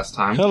helpers last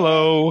time.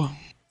 Hello.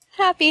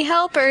 Happy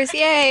helpers,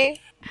 yay.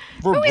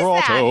 Who is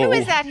that? Who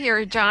is that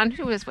here, John?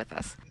 Who is with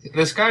us?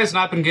 This guy's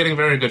not been getting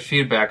very good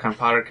feedback on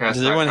Pottercast.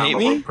 Does everyone hate but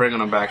me? We're bringing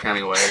him back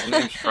anyway. His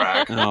name's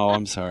Frack. Oh,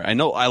 I'm sorry. I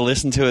know I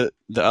listened to it,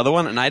 the other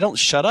one, and I don't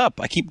shut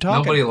up. I keep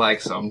talking. Nobody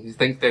likes him.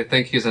 They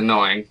think he's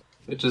annoying,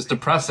 which is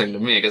depressing to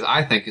me because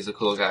I think he's a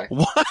cool guy.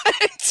 What?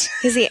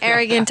 He's the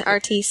arrogant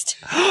artiste.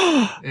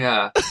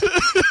 Yeah.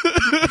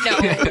 No.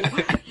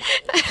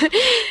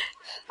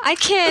 I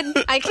kid.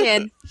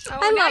 Oh,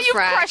 I love you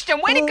Frack. crushed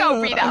him. Way to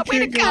go, Rita. Way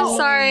to go.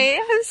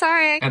 I'm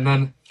sorry. And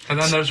then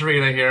there's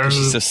Rita here.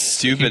 She's so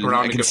stupid.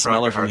 I can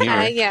smell her from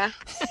here. Yeah.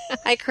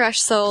 I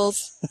crush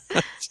souls.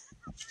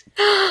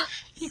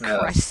 You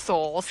crush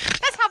souls.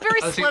 That's how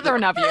very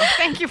Slytherin of you.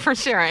 Thank you for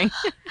sharing.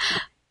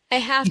 I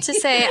have to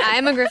say,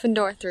 I'm a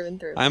Gryffindor through and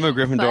through. I'm a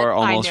Gryffindor,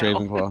 almost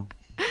Ravenclaw.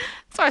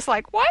 So I was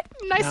like, what?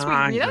 Nice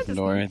sweet Rita.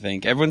 Gryffindor, I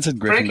think. Everyone said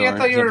Gryffindor. Frankie, I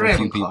thought you were except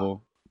for a few Ravenclaw.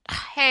 people.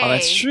 Hey, oh,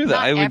 that's true. That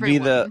I would be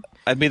the.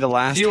 I'd be the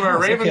last. If you were a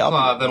house. Okay,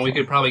 Ravenclaw, then we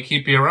could probably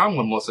keep you around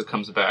when Melissa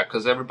comes back,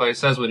 because everybody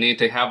says we need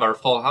to have our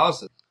full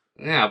houses.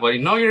 Yeah, but you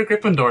know you're a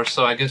Gryffindor,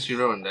 so I guess you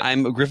ruined it.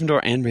 I'm a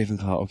Gryffindor and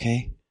Ravenclaw,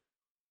 okay?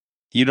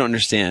 You don't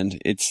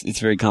understand. It's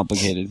very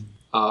complicated.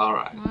 All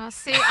right. Well,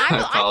 see,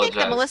 I think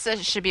that Melissa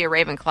should be a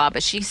Ravenclaw,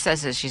 but she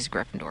says that she's a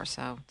Gryffindor,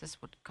 so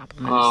this would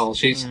compliment us. Oh,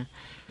 she's,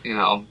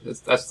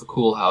 that's the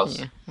cool house.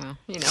 Yeah, well,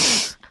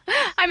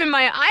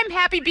 I'm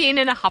happy being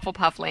in a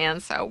Hufflepuff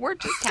land, so we're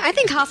just happy. I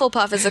think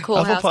Hufflepuff is a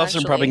cool house, Hufflepuffs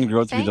actually. are probably going to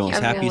grow to be the most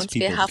Everyone happiest wants to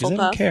be a people. Because they Hufflepuff.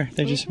 don't care.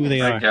 They're just who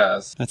they are. I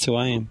guess. That's who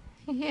I am.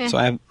 Yeah. So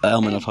I have an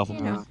element of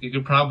Hufflepuff. You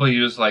could probably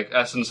use,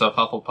 essence of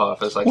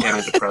Hufflepuff as,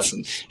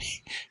 antidepressants.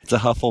 It's a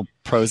Huffle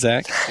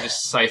Prozac.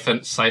 Just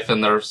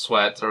siphon their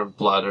sweat or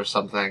blood or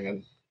something,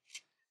 and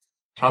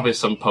probably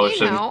some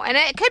potion. And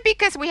it could be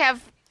because we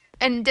have...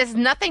 And there's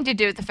nothing to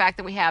do with the fact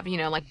that we have,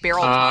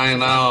 barrel I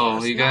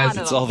know. You guys,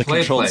 it's all the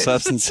controlled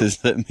substances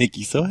that make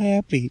you so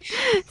happy.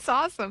 It's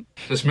awesome.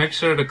 Just make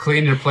sure to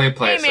clean your play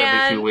place Hey,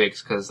 every few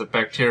weeks, because the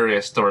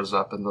bacteria stores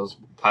up in those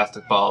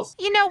plastic balls.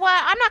 You know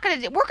what?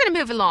 We're going to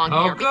move along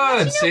Oh, here.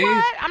 good. Because you know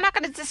what? I'm not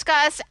going to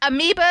discuss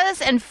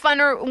amoebas and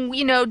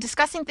funner,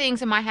 discussing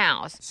things in my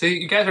house. See,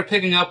 you guys are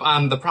picking up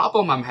on the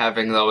problem I'm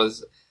having, though,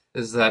 is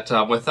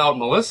that without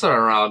Melissa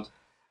around,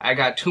 I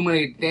got too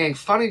many dang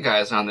funny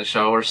guys on the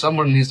show, or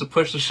someone needs to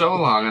push the show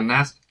along, and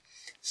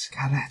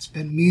it's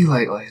been me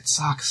lately. It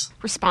sucks.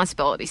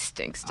 Responsibility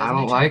stinks, doesn't I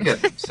don't it? like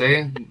it.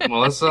 See?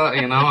 Melissa,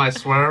 I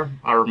swear,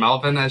 or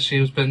Melvin, as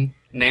she's been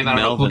named. I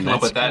don't know who came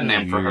up with that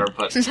name for her,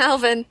 but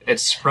Melvin.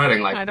 It's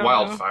spreading like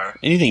wildfire.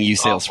 Anything you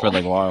say will spread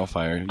like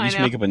wildfire. You I just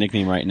know. make up a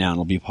nickname right now, and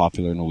it'll be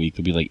popular in a week.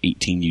 There'll be like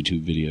 18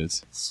 YouTube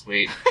videos.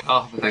 Sweet.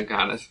 Oh, thank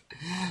goodness.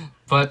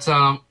 But,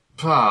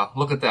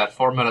 look at that.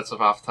 4 minutes of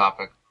off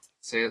topic.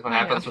 See what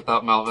happens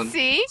without Melvin?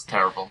 See? It's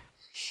terrible.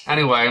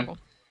 Anyway,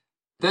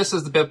 this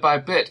is the Bit by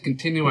Bit,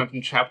 continuing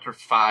from Chapter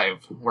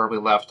 5, where we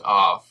left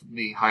off.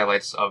 The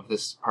highlights of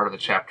this part of the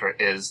chapter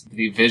is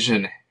the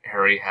vision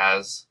Harry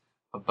has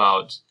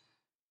about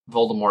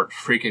Voldemort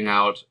freaking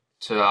out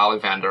to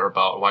Ollivander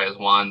about why his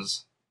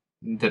wands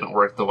didn't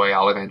work the way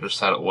Ollivander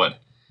said it would,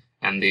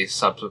 and the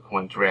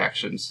subsequent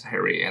reactions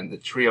Harry and the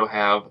trio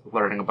have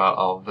learning about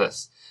all of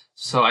this.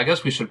 So I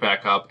guess we should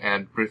back up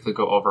and briefly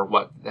go over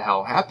what the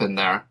hell happened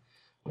there.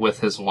 with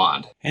his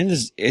wand. And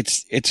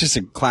it's just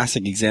a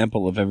classic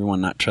example of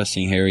everyone not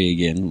trusting Harry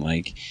again.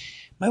 Like,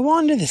 my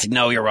wand did this.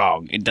 No, you're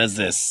wrong. It does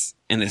this.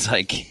 And it's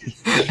like,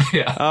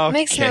 yeah. Okay.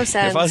 Makes no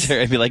sense. If I was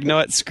Harry, I'd be like, no,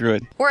 what? Screw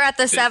it. We're at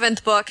the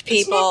 7th book,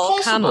 people.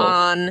 Come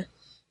on.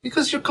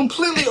 Because you're a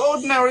completely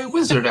ordinary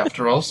wizard,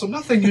 after all, so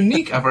nothing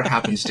unique ever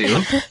happens to you.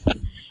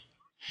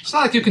 It's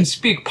not like you can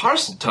speak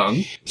parcel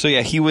tongue. So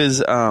yeah, he was,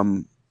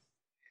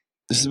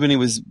 this is when he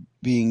was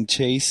being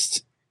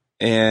chased,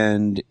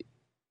 and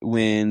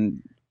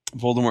when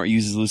Voldemort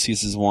uses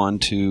Lucius's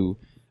wand to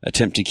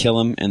attempt to kill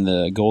him, and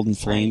the golden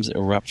flames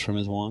erupt from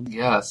his wand.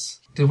 Yes.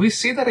 Did we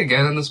see that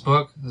again in this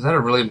book? Is that a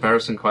really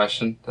embarrassing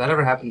question? Did that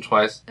ever happen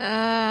twice?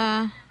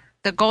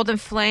 The golden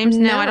flames?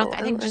 No, I don't.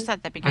 I think just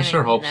at the beginning. I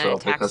sure hope so,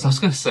 because I was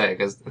going to say,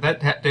 because if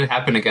that did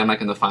happen again,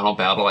 like in the final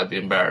battle, I'd be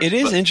embarrassed. It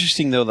is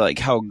interesting, though, like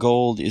how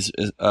gold is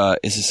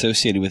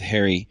associated with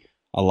Harry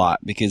a lot,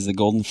 because the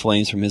golden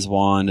flames from his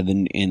wand, and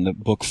then in the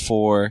book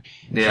 4,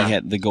 he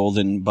had the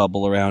golden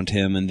bubble around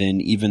him, and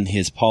then even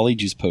his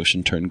Polyjuice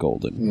potion turned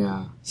golden.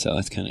 Yeah. So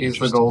that's kind of He's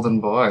interesting. the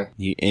golden boy.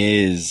 He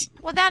is.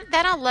 Well,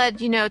 that all led,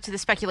 to the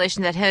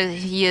speculation that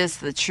he is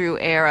the true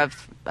heir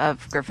of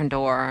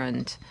Gryffindor,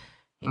 and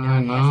he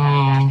has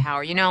that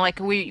power. Like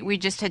we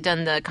just had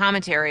done the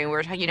commentary, and we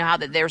were talking, how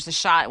that there's a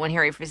shot when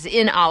Harry is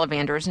in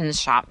Ollivander's in his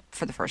shop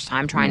for the first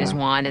time trying his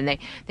wand, and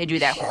they do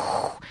that.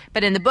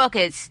 But in the book,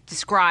 it's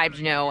described,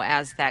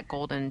 as that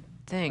golden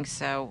thing.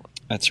 So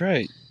that's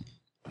right.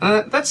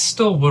 That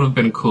still would have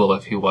been cool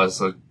if he was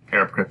the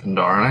heir of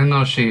Gryffindor, and I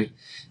know she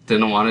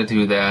didn't want to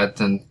do that,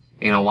 and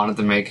wanted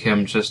to make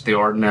him just the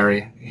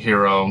ordinary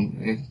hero.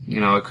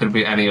 It could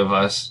be any of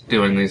us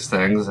doing these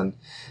things, and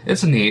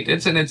it's neat.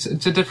 It's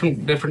a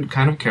different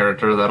kind of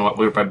character than what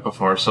we've read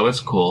before, so it's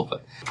cool.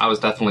 But I was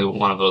definitely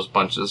one of those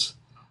bunches,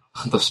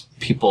 those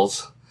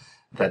peoples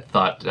that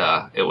thought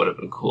it would have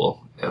been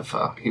cool if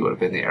he would have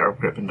been the heir of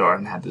Gryffindor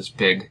and had this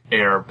big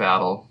air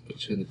battle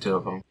between the two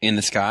of them. In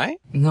the sky?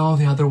 No,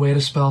 the other way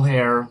to spell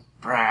hair.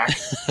 Brack.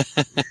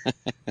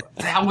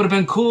 That would have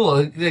been cool.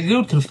 The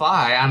dude can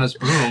fly on his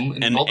broom.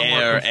 And an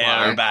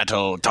air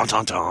battle. Dun,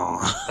 dun,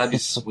 dun. That'd be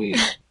sweet.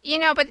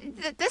 But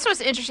this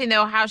was interesting,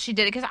 though, how she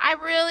did it, because I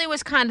really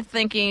was kind of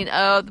thinking,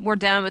 oh, we're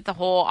done with the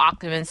whole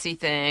occupancy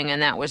thing,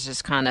 and that was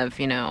just kind of,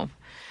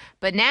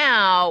 But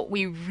now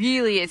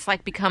it's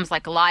like becomes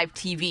like live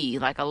TV,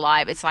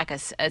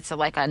 it's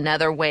like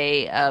another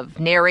way of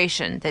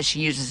narration that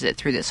she uses it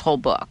through this whole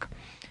book.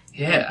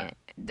 Yeah.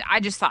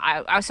 I just thought,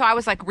 I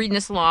was like reading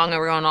this along, and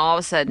we're going, all of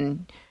a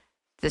sudden,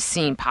 this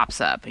scene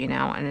pops up,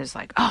 and it's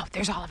like, oh,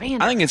 there's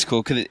Ollivander. I think it's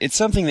cool because it's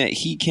something that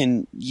he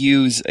can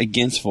use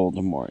against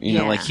Voldemort.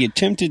 Like he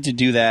attempted to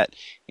do that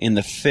in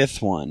the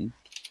 5th one,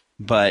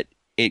 but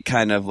it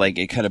kind of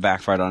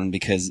backfired on him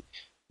because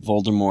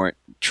Voldemort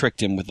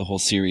tricked him with the whole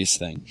Sirius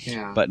thing.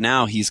 Yeah. But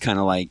now he's kind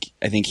of I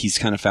think he's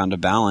kind of found a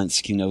balance.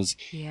 He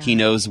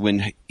knows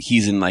when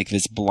he's in like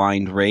this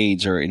blind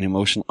rage or an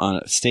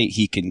emotional state,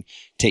 he can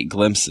take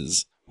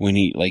glimpses when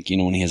he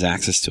when he has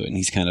access to it, and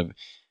he's kind of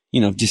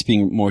just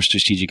being more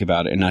strategic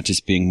about it and not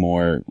just being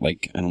more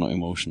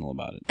emotional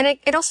about it. And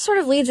it also sort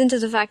of leads into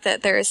the fact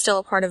that there is still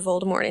a part of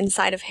Voldemort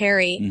inside of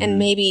Harry, and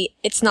maybe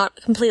it's not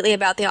completely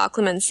about the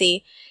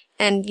occlumency.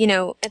 And,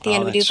 at the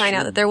end we do find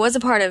out that there was a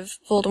part of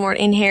Voldemort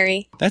in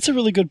Harry. That's a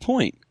really good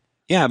point.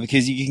 Yeah,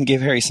 because you can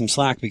give Harry some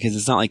slack, because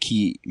it's not like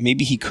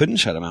maybe he couldn't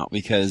shut him out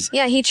because...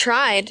 Yeah, he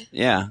tried.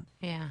 Yeah.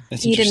 Yeah.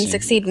 He didn't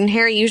succeed, and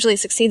Harry usually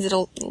succeeds at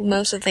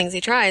most of the things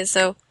he tries,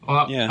 so...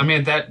 Well, yeah. I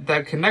mean,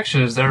 that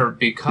connection is there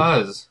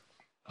because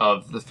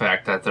of the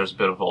fact that there's a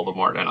bit of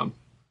Voldemort in him.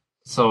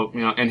 So,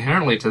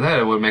 inherently to that,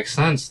 it would make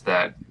sense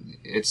that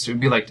it would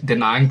be like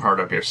denying part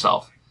of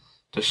yourself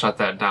to shut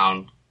that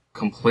down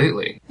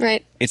completely.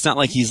 Right. It's not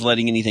like he's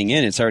letting anything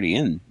in. It's already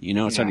in.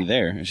 It's already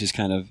there. It's just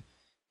kind of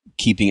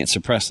keeping it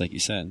suppressed, like you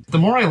said. The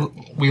more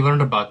we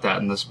learned about that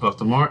in this book,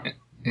 the more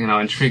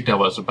intrigued I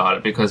was about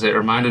it, because it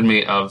reminded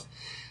me of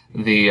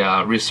the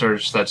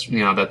research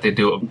that they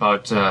do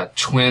about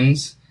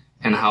twins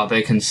and how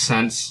they can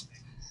sense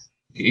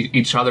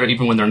each other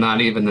even when they're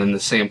not even in the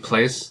same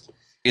place.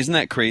 Isn't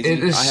that crazy?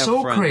 It is I have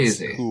so friends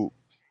crazy. Who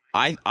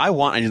I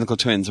want identical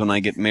twins when I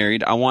get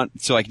married. I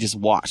want so I can just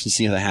watch and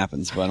see how that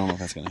happens, but I don't know if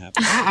that's going to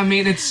happen. I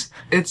mean, it's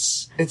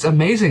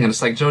amazing, and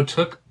it's like Jo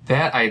took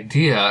that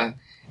idea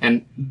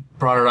and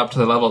brought it up to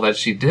the level that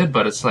she did.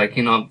 But it's like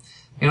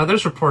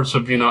there's reports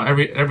of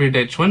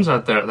everyday twins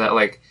out there that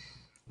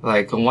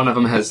like one of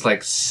them has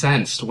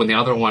sensed when the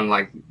other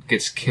one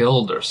gets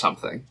killed or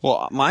something.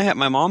 Well, my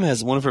mom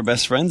has one of her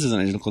best friends is an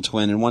identical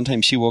twin, and one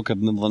time she woke up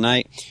in the middle of the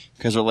night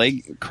because her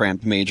leg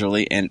cramped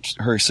majorly, and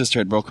her sister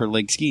had broke her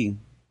leg skiing.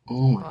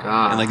 Oh my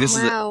God!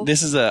 And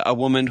this is a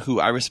woman who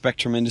I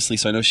respect tremendously,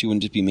 so I know she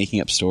wouldn't just be making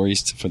up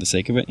stories for the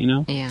sake of it,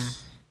 Yeah.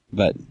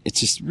 But it's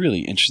just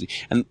really interesting,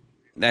 and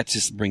that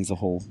just brings the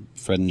whole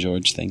Fred and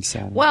George thing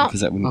sad. Well, because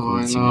that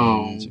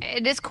wouldn't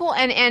it is cool,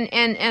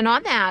 and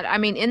on that, I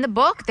mean, in the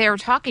book they were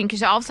talking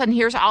because all of a sudden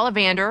here's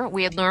Ollivander.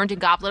 We had learned in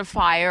Goblet of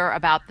Fire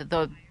about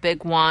the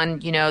big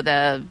one,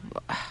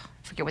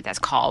 forget what that's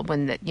called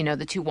when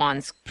the two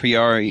wands.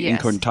 Priori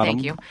Yes, incarnatum.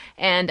 thank you.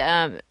 And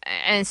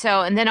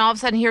then all of a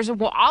sudden here's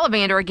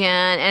Ollivander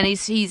again, and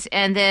he's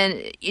and then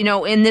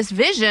in this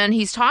vision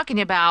he's talking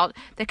about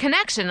the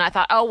connection. And I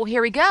thought, oh well,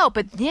 here we go.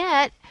 But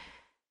yet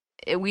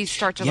we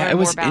start to learn more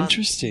about. Yeah, it was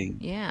interesting.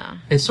 Yeah,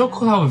 it's so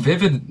cool how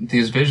vivid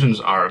these visions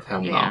are of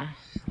him, though.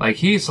 Like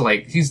he's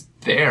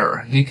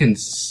there. He can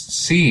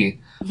see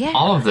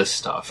all of this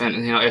stuff, and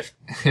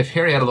if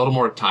Harry had a little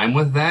more time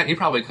with that, he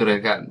probably could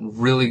have gotten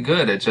really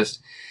good at just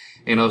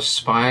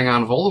spying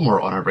on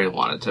Voldemort whenever he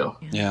wanted to.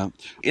 Yeah.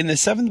 In the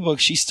 7th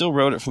book, she still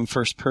wrote it from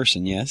first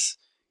person. Yes.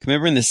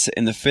 Remember in the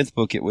 5th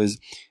book, it was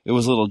a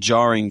little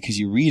jarring because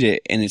you read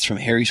it and it's from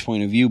Harry's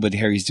point of view, but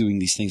Harry's doing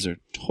these things that are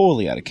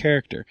totally out of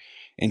character,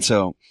 and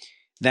so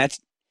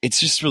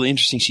it's just really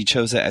interesting. She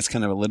chose that as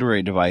kind of a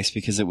literary device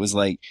because it was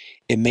like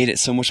it made it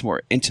so much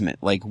more intimate.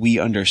 Like we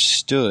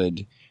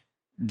understood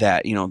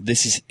that,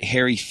 this is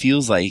Harry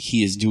feels like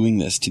he is doing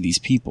this to these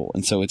people.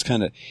 And so it's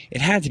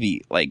it had to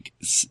be like,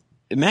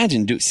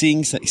 imagine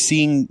doing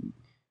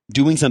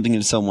something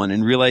to someone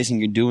and realizing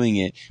you're doing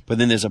it, but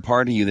then there's a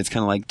part of you that's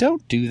kind of like,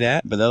 don't do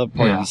that. But the other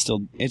part of you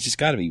still, it's just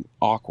got to be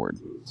awkward.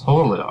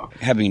 Totally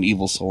awkward. Having an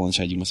evil soul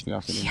inside you must be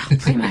awkward. Yeah,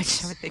 pretty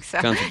much. I would think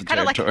so. Kind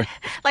of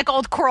like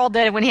old Quirrell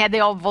did when he had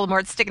the old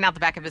Voldemort sticking out the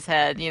back of his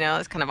head.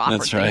 It's kind of awkward.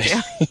 That's right.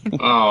 Thing too.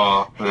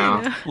 Oh,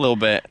 yeah. A little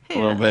bit. A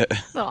little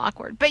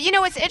awkward. But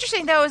what's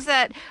interesting though is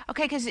that,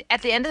 because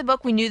at the end of the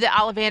book we knew that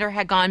Ollivander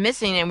had gone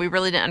missing and we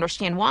really didn't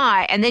understand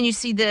why. And then you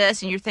see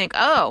this and you think,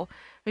 oh,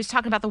 he was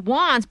talking about the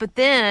wands, but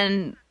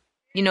then,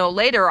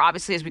 later,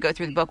 obviously, as we go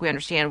through the book, we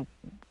understand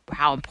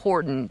how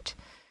important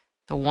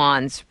the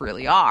wands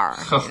really are.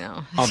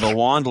 Oh, the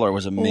Wand Lore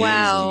was amazing.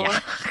 Wow.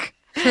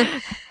 Yeah.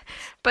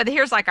 But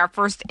here's like our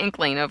first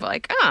inkling of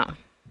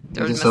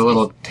just a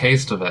little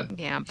taste of it.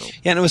 Yeah.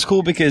 Yeah, and it was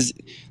cool because,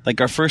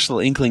 like, our first little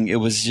inkling, it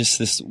was just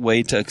this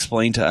way to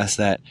explain to us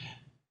that,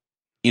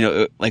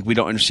 like, we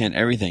don't understand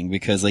everything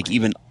because, like,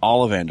 even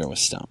Ollivander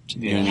was stumped.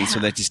 You know what I mean? So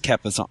that just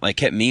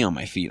kept me on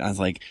my feet. I was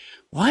like,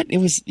 what? It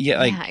was,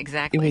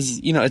 exactly. It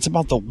was, it's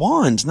about the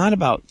wands, not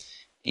about,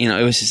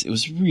 it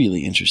was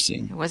really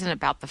interesting. It wasn't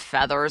about the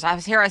feathers. I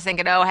was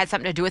thinking, it had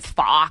something to do with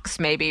Fox,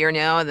 maybe, or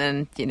no.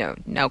 Then,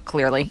 no,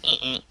 clearly,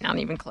 not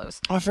even close.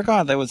 Oh, I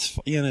forgot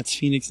that's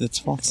Phoenix, that's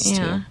Fox's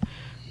too.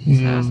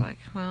 So I was like,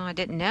 well, I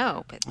didn't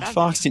know. But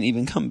Fox didn't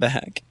even come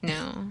back.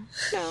 No.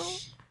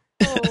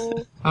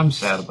 Oh. I'm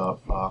sad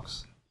about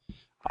Fox.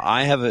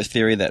 I have a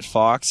theory that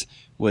Fox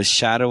was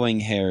shadowing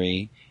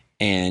Harry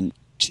and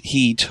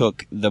he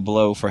took the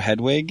blow for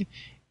Hedwig,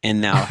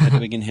 and now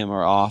Hedwig and him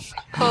are off.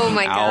 Oh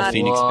my Owl God.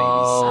 Phoenix babies.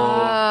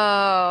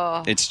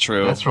 Oh. It's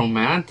true. That's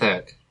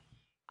romantic.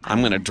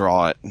 I'm going to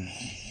draw it.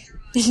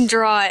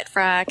 Draw it,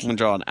 Frack. I'm going to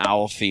draw an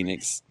Owl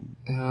Phoenix.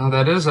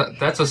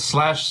 That's a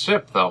slash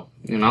ship, though.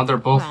 They're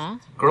both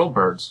girl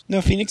birds.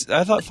 No, Phoenix,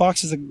 I thought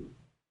Fox is a...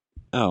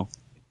 Oh.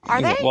 Are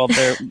they? Well,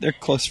 they're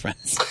close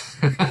friends.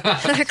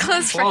 They're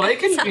close friends. Well, they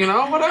can,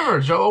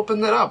 whatever. Joe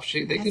opened it up.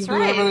 They can do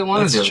whatever they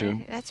want to do. That's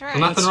true. That's right. There's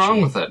nothing wrong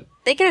with it.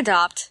 They can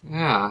adopt.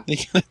 Yeah. They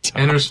can adopt.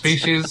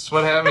 Interspecies,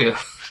 what have you.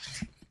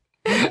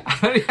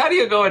 How do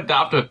you go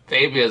adopt a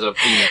baby as a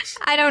phoenix?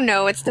 I don't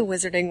know. It's the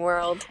wizarding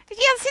world. Yeah,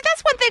 see,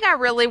 that's one thing I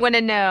really want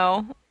to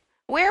know.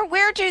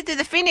 Where do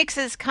the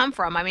phoenixes come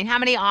from? I mean, how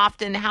many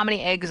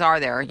eggs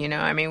are there?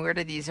 Where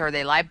do are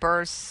they live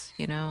births?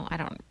 I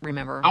don't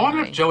remember. I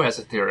wonder if Joe has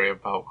a theory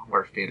about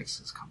where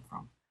phoenixes come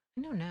from.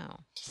 I don't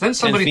know. Then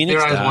somebody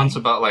theorized once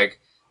about,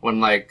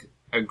 when,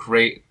 a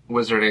great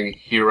wizarding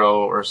hero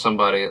or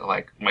somebody,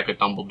 like a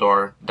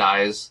Dumbledore,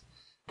 dies,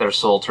 their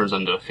soul turns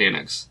into a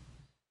phoenix.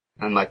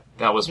 And,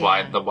 that was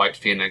why the white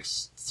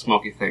phoenix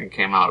smoky thing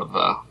came out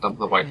of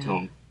the white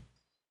tomb.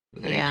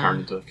 Then he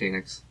turned into a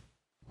phoenix.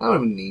 That would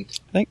have been neat.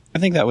 I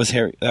think that was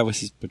Harry. That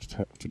was his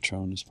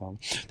Patronus, probably.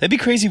 That'd be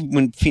crazy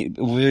when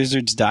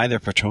wizards die. Their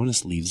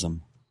Patronus leaves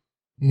them.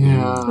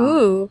 Yeah.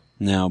 Ooh.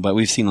 No, but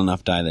we've seen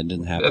enough die that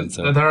didn't happen.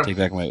 So take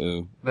back my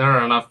ooh. There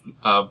are enough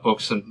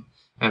books and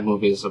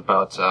movies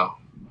about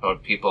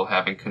people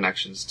having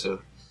connections to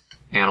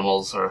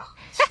animals or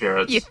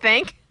spirits. You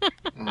think?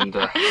 And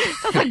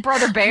that's like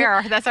Brother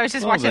Bear. That's what I was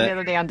just watching the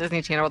other day on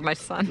Disney Channel with my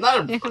son.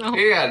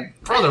 Yeah,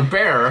 Brother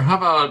Bear. How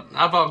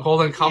about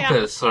Golden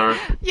Compass or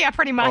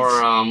pretty much.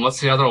 Or what's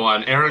the other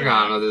one?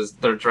 Aragon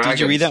with their dragons. Did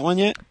you read that one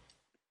yet?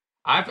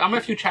 I'm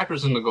a few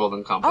chapters in the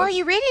Golden Compass. Oh, are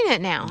you reading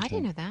it now? Okay. I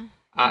didn't know that.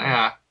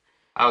 Yeah,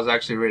 I was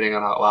actually reading it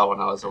out loud when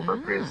I was over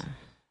at Priest.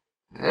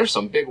 There's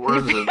some big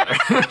words in there.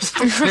 There's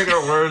some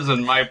bigger words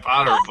in my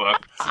Potter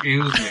book.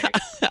 Excuse me.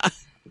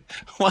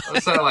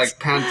 It's not like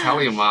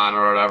Pantaleimon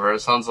or whatever.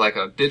 It sounds like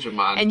a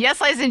Digimon. And yes,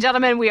 ladies and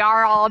gentlemen, we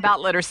are all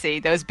about literacy.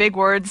 Those big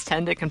words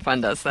tend to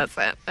confound us. That's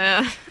it.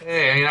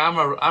 Hey, I'm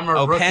a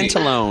rookie.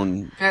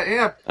 Pantalone.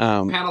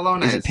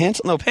 Pantalone. Is it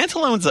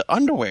Pantalone's an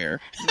underwear.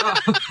 No.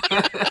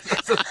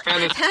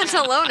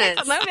 Pantalones.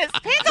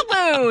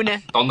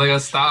 Pantaloon. ¿Dónde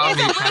está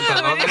mi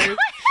pantalone?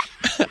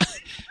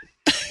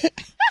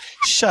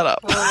 Shut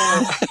up.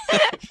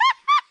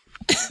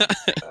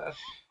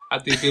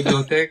 At the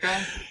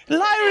biblioteca?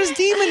 Lyra's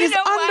demon is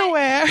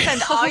underwear.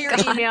 Send all your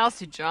emails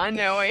to John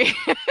Noe.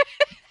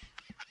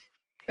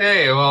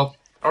 Hey, well,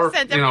 or,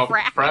 Send to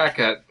frack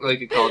at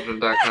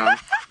LakeyCauldron.com.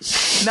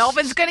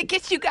 Melvin's going to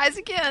get you guys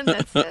again.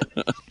 That's it.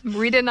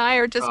 Rita and I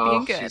are just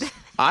being good.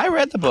 I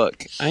read the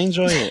book. I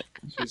enjoy it.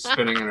 She's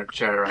spinning in her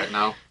chair right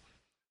now.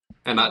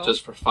 And not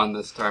just for fun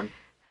this time.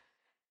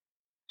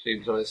 She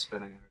enjoys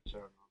spinning in her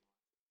chair.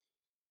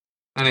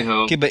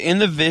 Anywho. Okay, but in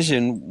the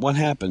vision, what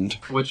happened?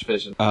 Which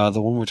vision? The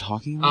one we're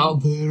talking about?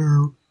 Out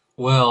there.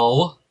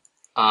 Well,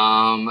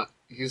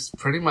 he's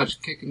pretty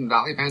much kicking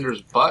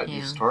Ollivander's butt.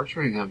 Yeah. He's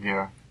torturing him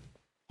here.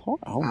 Poor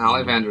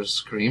Ollivander's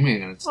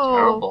screaming, and it's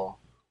terrible.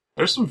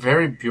 There's some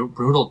very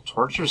brutal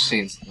torture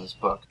scenes in this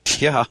book.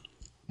 Yeah.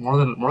 More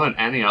than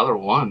any other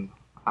one,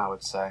 I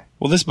would say.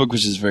 Well, this book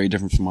was just very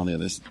different from all the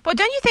others. Well,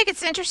 don't you think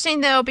it's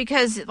interesting, though,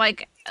 because,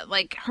 like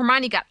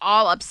Hermione got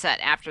all upset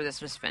after this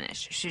was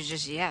finished. She was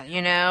just, Yeah.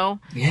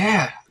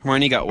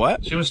 Hermione got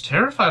what? She was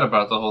terrified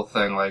about the whole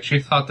thing. Like, she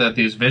thought that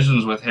these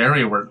visions with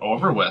Harry were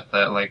over with,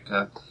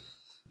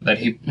 that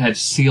he had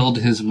sealed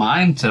his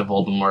mind to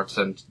Voldemort,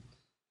 and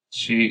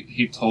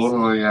he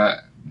totally,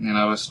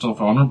 is still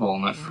vulnerable,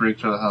 and that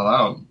freaked her the hell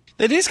out.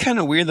 It is kind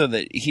of weird, though,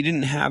 that he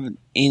didn't have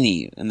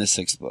any in the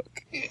 6th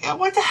book. Yeah,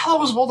 what the hell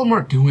was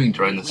Voldemort doing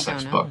during the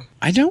 6th book?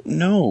 I don't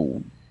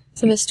know.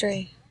 It's a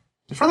mystery.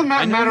 For the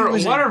matter,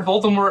 what are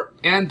Voldemort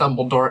and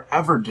Dumbledore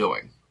ever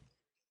doing?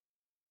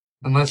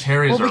 Unless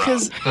Harry's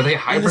around. Do they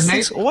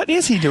hibernate? What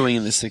is he doing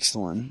in the 6th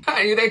one?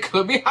 They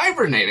could be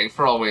hibernating,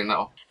 for all we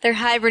know. They're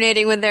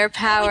hibernating with their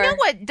power. You know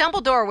what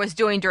Dumbledore was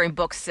doing during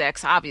book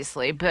 6,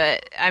 obviously,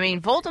 but, I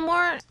mean,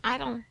 Voldemort, I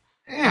don't...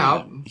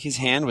 Yeah. His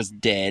hand was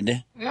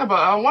dead. Yeah,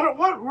 but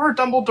what were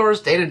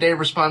Dumbledore's day-to-day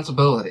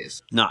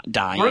responsibilities? Not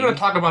dying. We're going to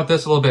talk about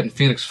this a little bit in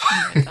Phoenix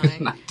Files.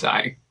 Not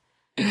dying.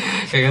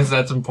 I guess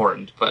that's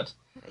important, but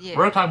we're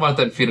going to talk about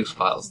that in Phoenix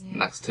Files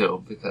next,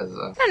 too, because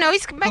I don't know,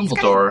 he's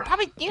Dumbledore...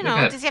 probably,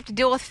 does he have to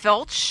deal with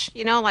Filch?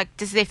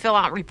 Does they fill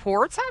out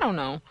reports? I don't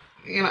know.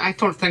 I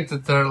don't think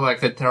that they're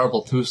like the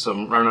terrible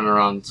twosome running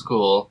around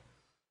school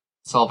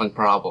solving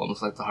problems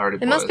like the Hardy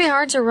Boys. It must be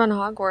hard to run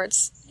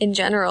Hogwarts in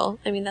general.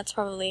 I mean, that's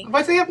probably...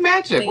 But they have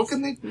magic. What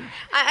can they do?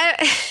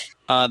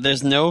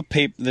 There's no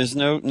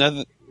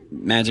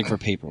magic for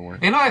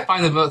paperwork. I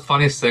find the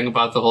funniest thing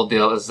about the whole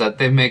deal is that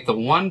they make the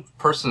one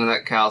person in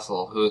that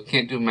castle who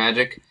can't do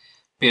magic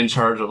be in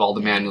charge of all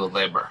the manual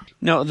labor.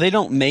 No, they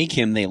don't make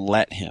him, they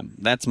let him.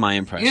 That's my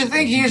impression. You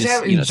think he's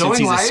enjoying since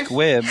he's life? A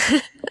squib...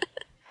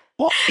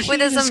 Well,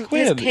 he's a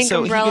squib,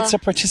 so umbrella. He gets to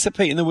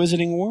participate in the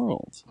wizarding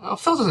world. Oh,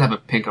 Phil doesn't have a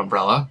pink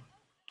umbrella.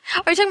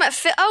 Are you talking about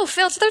Phil? Oh,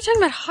 Phil. So they're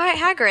talking about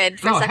Hagrid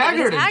for a second.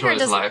 Hagrid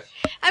enjoys life.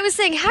 I was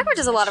saying Hagrid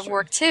does a lot of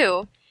work,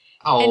 too.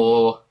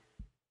 Oh,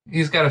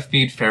 he's got to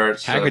feed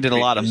ferrets. Hagrid did a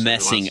lot of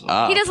messing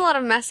up. He does a lot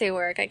of messy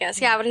work, I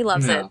guess. Yeah, but he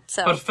loves it.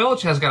 So. But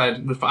Filch has got to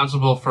be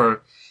responsible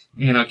for...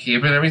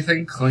 keeping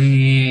everything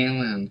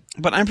clean.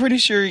 But I'm pretty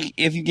sure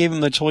if you gave him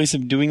the choice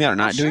of doing that or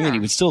not doing it, he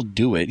would still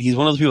do it. He's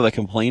one of those people that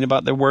complain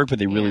about their work, but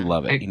they really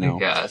love it, I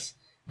guess.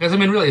 Because,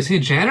 really, is he a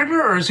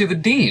janitor or is he the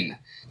dean?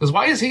 Because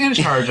why is he in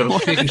charge of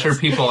making sure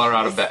people are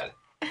out of bed?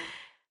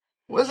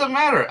 What does it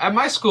matter? At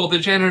my school, the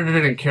janitor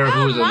didn't care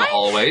who was in the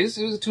hallways.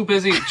 He was too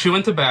busy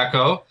chewing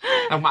tobacco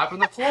and wiping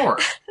the floor.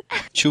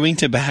 Chewing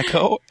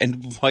tobacco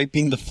and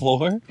wiping the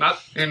floor? I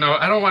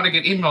don't want to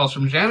get emails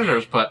from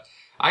janitors, but...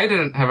 I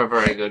didn't have a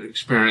very good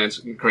experience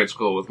in grade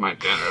school with my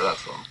janitor,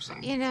 that's all I'm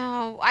saying.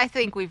 I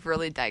think we've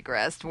really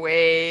digressed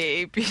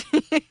way just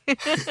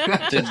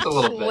a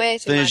little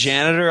bit. The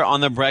janitor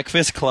on the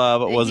Breakfast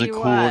Club was a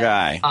cool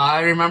guy.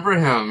 I remember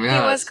him,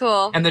 yeah. He was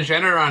cool. And the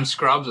janitor on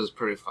Scrubs is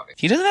pretty funny.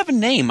 He doesn't have a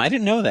name. I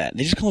didn't know that.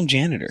 They just call him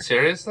janitor.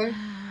 Seriously?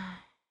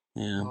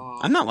 Yeah.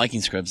 I'm not liking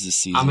Scrubs this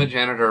season. I'm a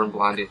janitor and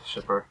Blondie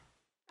shipper.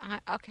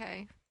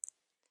 Okay.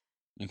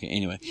 Okay,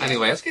 anyway.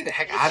 Anyway, let's get the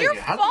heck out of here.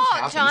 It's your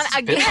fault, John.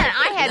 Again,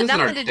 I had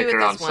nothing to do with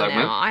this one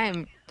now. I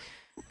am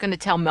going to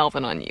tell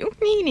Melvin on you.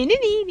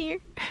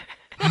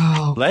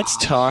 Let's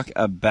talk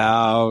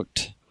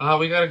about...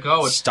 we got to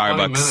go. It's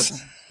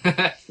Starbucks. 20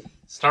 minutes.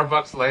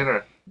 Starbucks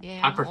later.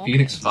 Yeah, I'm for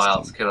Phoenix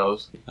Files,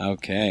 kiddos.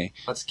 Okay.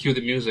 Let's cue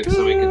the music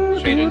so we can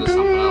change into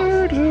something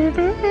else.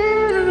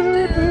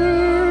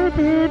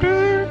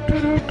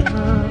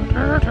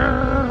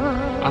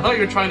 I thought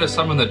you were trying to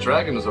summon the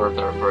Dragonzord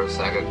there for a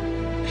second.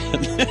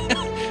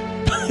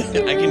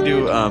 I can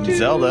do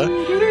Zelda. Oh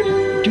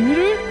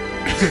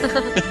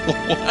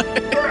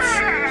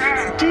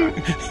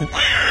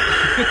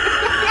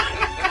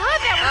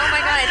my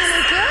god, it's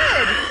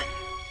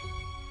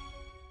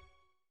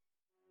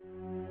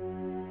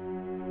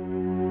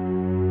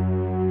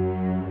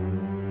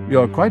good.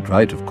 You're quite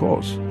right, of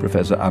course,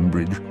 Professor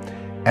Umbridge.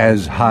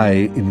 As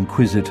High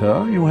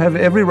Inquisitor, you have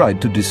every right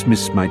to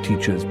dismiss my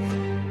teachers.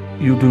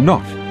 You do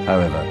not,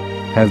 however,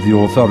 have the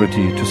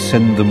authority to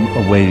send them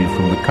away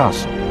from the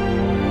castle.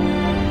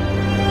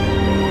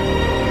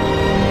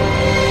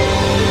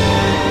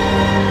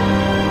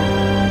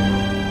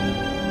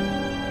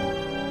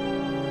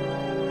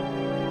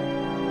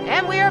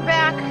 And we are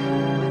back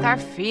with our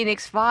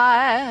Phoenix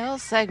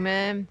Files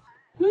segment.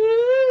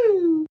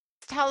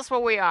 Tell us where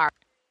we are.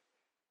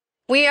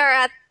 We are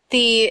at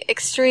the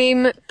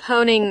extreme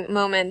poning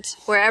moment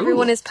where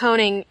everyone is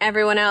poning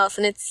everyone else,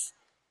 and it's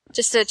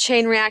just a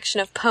chain reaction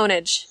of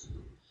ponage.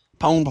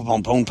 Pone,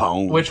 pone, pone,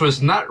 pone. Which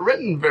was not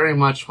written very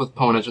much with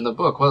ponage in the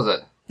book, was it?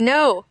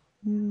 No.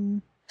 I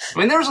mean,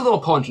 there was a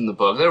little ponage in the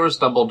book. There was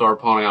Dumbledore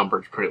poning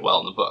Umbridge pretty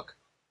well in the book.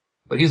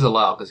 But he's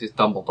allowed because he's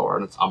Dumbledore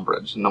and it's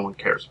Umbridge, and no one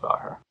cares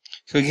about her.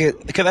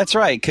 Because that's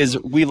right, because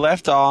we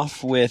left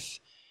off with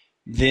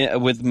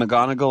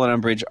McGonagall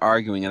and Umbridge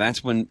arguing, and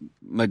that's when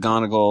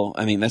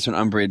that's when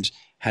Umbridge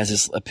has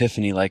this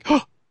epiphany, like,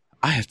 oh,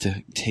 I have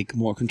to take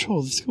more control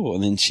of the school,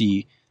 and then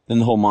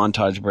the whole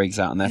montage breaks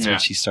out, and that's when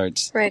she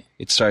starts. Right.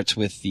 It starts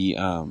with the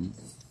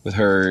with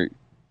her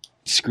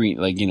screen,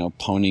 like,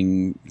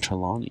 poning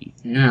Trelawney.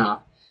 Yeah,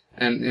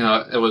 and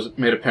it was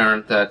made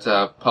apparent that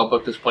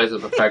public displays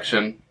of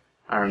affection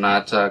are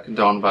not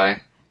condoned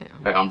by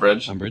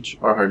Umbridge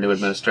or her new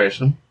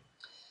administration.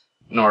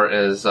 Nor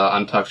is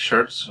untucked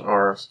shirts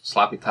or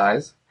sloppy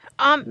ties.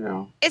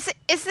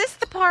 Is this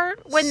the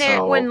part when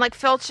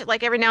Filch,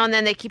 like, every now and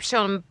then they keep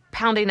showing him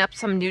pounding up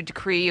some new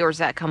decree, or does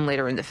that come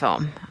later in the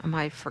film? Am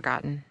I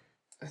forgotten?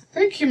 I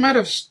think he might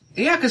have.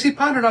 Yeah, because he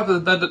pounded up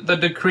the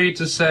decree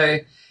to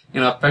say,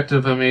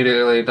 effective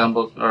immediately,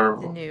 Dumbledore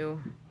or the new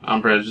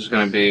Umbridge is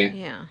going to be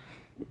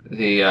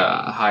the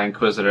High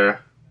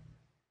Inquisitor.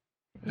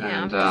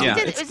 And,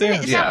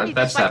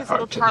 that's that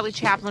part. Little Charlie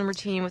Chaplin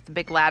routine with the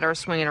big ladder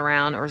swinging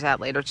around, or is that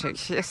later too?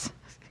 I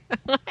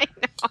know.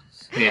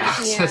 Yeah,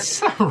 it's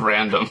so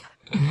random.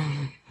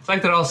 It's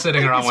like they're all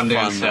sitting around one day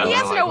and said, he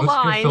has no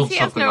lines. He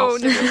has no.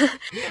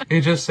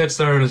 He just sits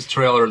there in his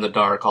trailer in the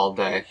dark all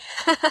day.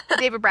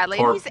 David Bradley.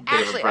 He's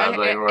actually,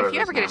 if you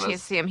ever get a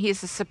chance to see him,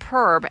 he's a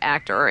superb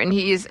actor, and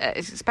he's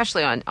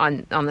especially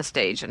on the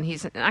stage, and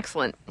he's an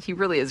excellent. He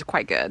really is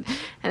quite good,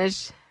 and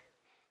it's.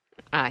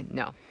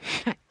 No.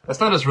 That's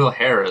not his real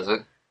hair, is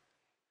it?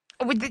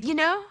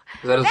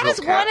 That is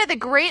one of the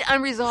great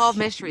unresolved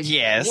mysteries.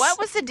 Yes. What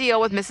was the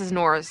deal with Mrs.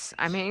 Norris?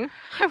 I mean,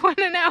 I want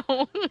to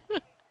know.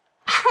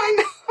 I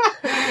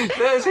know.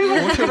 There's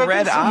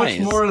red so eyes.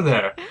 much more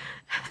there.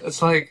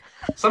 It's like,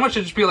 someone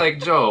should just be like,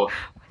 Joe,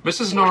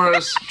 Mrs.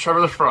 Norris,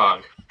 Trevor the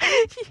Frog.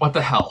 What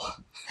the hell?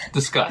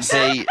 Discuss.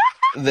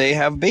 They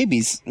have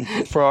babies.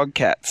 Frog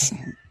cats.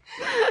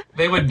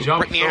 They would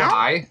jump so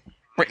high.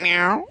 Oh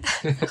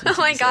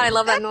my god, I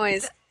love that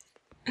noise.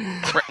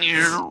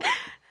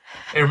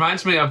 It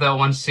reminds me of that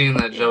one scene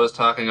that Joe was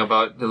talking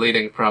about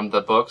deleting from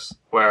the books,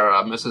 where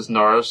Mrs.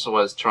 Norris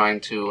was trying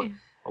to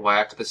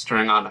whack the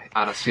string on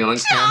a ceiling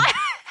fan,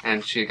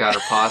 and she got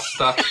her paws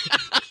stuck.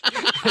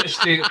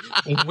 She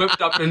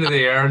whipped up into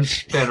the air and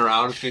spun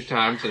around a few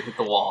times and hit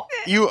the wall.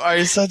 You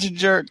are such a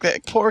jerk.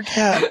 That poor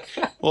cat.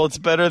 Well, it's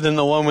better than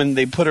the one when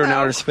they put her in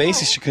outer space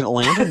and she couldn't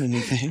land on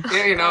anything.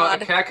 Yeah, a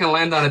cat can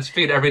land on its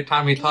feet every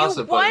time he tosses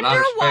it, but in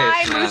outer space,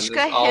 why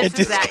Mushka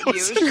hisses at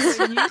you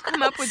when you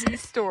come up with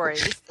these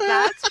stories.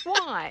 That's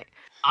why.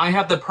 I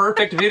have the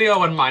perfect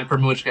video in mind for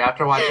Mushka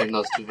after watching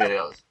those two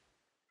videos.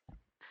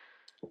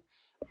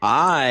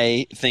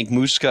 I think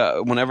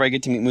Mushka, whenever I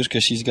get to meet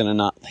Mushka, she's going to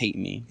not hate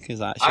me.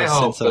 I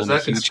hope, because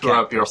that can screw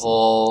up your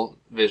whole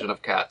vision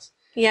of cats.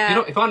 Yeah.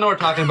 If you want to know what we're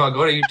talking about,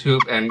 go to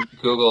YouTube and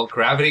Google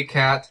Gravity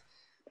Cat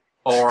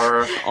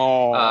or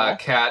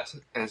cat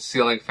and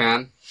ceiling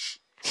fan.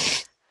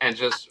 And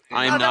just...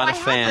 I'm not a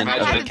fan of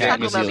the cat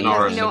and ceiling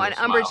fan. And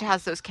Umbridge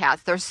has those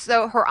cats.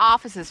 Her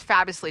office is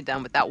fabulously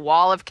done with that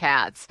wall of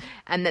cats.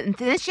 And then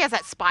she has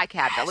that spy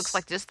cat that looks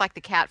just like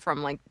the cat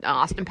from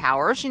Austin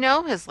Powers,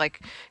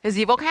 his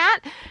evil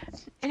cat.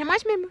 And it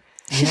reminds me of...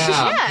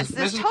 Yeah. Yes,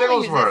 there's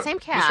totally that same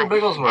cat. Mr.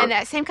 Bigglesworth. And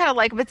that same kind of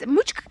but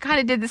Mushka kind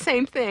of did the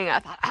same thing. I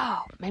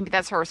thought, maybe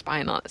that's her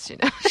spying on us,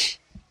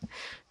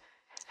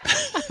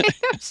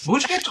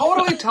 Mushka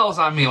totally tells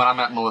on me when I'm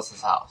at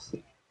Melissa's house.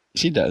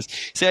 She does.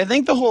 See, I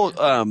think the whole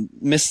the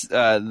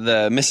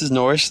Mrs.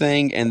 Norris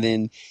thing, and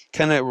then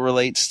kind of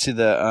relates to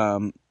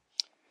the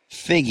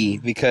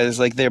Figgy, because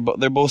they're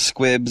both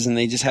squibs and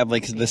they just have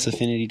this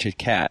affinity to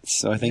cats.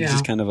 So I think it's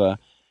just kind of a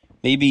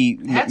maybe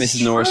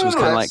Mrs. Norris was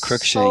kind of like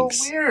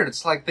Crookshanks. So weird.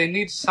 It's like they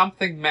need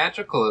something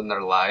magical in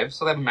their lives,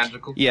 so they have a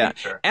magical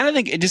creature. And I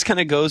think it just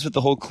kind of goes with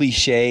the whole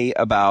cliche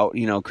about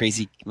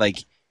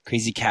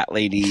crazy cat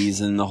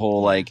ladies and the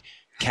whole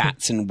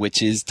cats and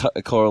witches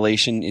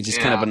correlation. It's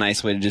just kind of a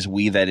nice way to just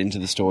weave that into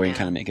the story and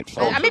kind of make it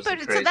fun.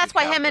 So that's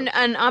why him and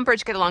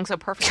Umbridge get along so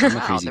perfectly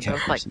well. They're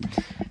both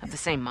of the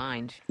same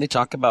mind. They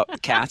talk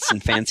about cats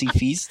and Fancy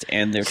Feast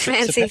and their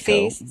trips Fancy to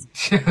Feast.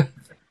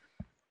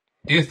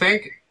 Do you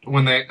think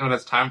when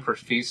it's time for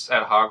feasts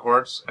at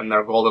Hogwarts and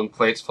their golden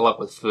plates fill up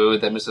with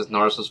food, that Mrs.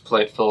 Norris's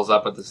plate fills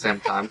up at the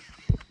same time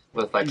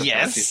with a Fancy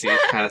Feast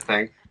kind of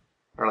thing,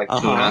 or tuna?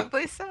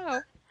 Probably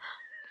so.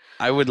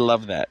 I would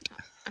love that.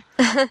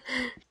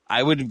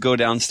 I would go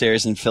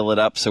downstairs and fill it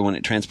up so when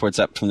it transports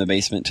up from the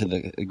basement to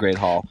the Great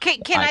Hall.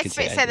 Can I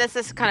say this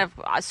is kind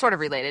of sort of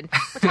related?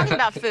 We're talking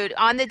about food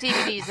on the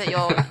DVDs that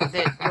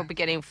you'll be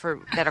getting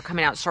that are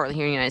coming out shortly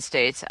here in the United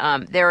States.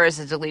 There is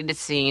a deleted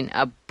scene,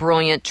 a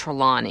brilliant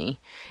Trelawney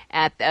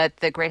at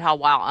the Great Hall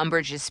while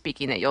Umbridge is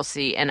speaking that you'll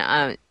see,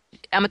 and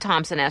Emma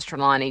Thompson as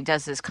Trelawney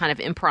does this kind of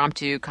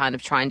impromptu kind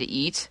of trying to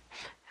eat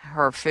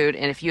her food,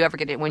 and if you ever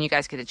when you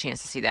guys get a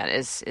chance to see that,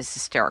 is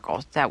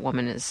hysterical. That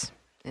woman is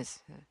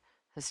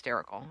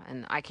hysterical,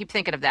 and I keep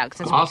thinking of that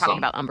since we're talking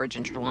about Umbridge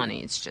and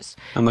Trelawney. It's just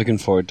I'm looking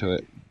forward to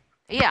it.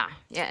 Yeah,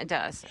 it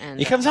does. And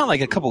it comes out in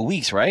like a couple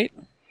weeks, right?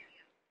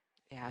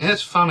 Yeah,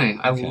 it's funny.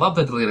 I love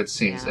the deleted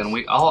scenes, and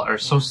we all are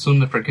so soon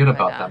to forget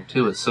about them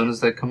too. As soon as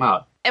they come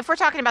out. If we're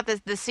talking about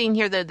the scene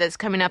here that's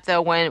coming up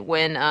though,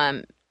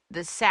 when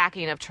the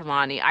sacking of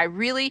Trelawney, I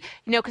really,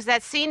 because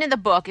that scene in the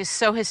book is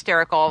so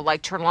hysterical,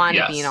 like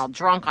Trelawney being all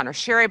drunk on her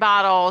sherry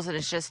bottles, and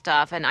it's just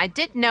stuff. And I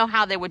didn't know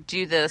how they would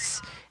do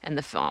this in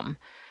the film,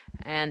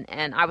 and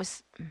I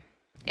was,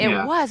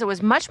 it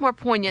was much more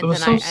poignant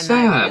than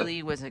I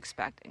really was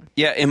expecting.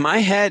 Yeah, in my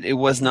head, it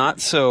was not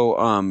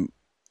so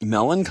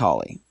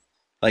melancholy.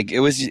 Like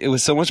it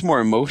was so much more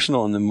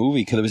emotional in the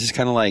movie because it was just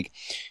kind of like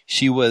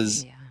she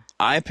was. Yeah.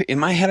 In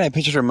my head, I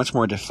pictured her much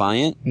more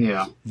defiant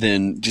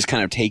than just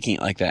kind of taking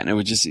it like that. And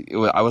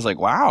I was like,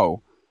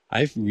 wow,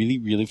 I really,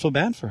 really feel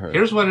bad for her.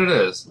 Here's what it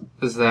is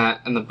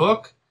that in the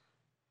book,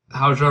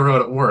 how Joe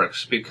wrote it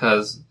works,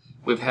 because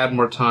we've had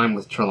more time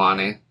with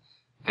Trelawney,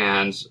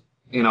 and,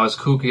 as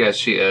kooky as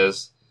she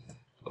is,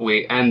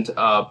 we end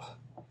up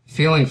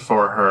feeling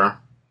for her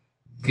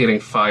getting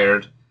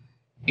fired,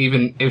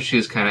 even if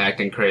she's kind of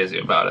acting crazy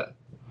about it.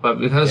 But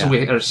because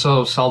we are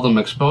so seldom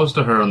exposed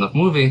to her in the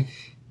movie,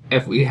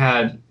 if we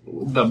had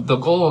the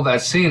goal of that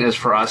scene is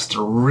for us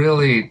to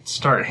really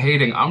start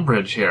hating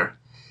Umbridge here.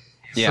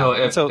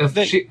 Yeah. So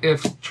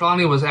if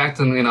Trelawney was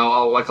acting,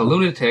 like a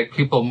lunatic,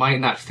 people might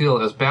not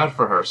feel as bad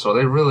for her. So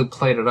they really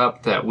played it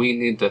up that we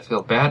need to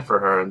feel bad for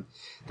her, and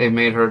they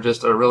made her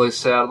just a really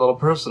sad little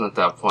person at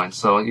that point.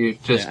 So you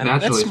just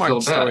naturally feel bad.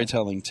 That's smart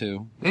storytelling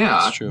too.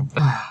 Yeah, that's true.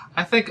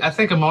 I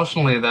think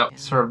emotionally that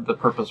served the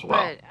purpose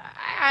well. But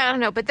I don't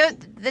know, but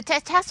the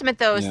testament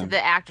though is to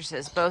the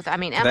actresses. Both,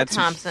 Emma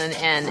Thompson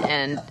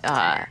and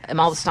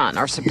Imelda Staunton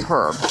are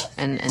superb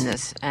in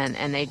this,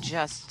 and they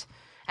just,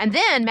 and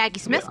then Maggie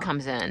Smith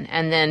comes in,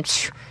 and then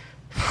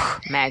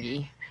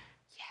Maggie,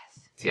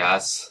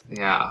 yes,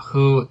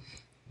 who,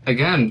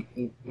 again,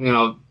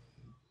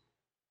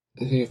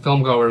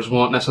 filmgoers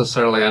won't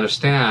necessarily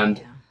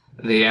understand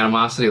the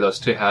animosity those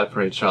two had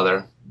for each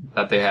other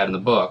that they had in the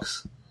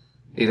books.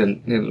 You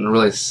didn't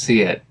really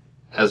see it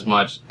as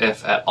much,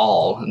 if at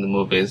all, in the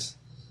movies.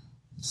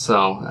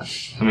 So,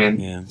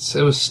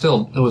 it was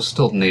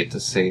still neat to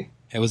see.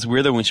 It was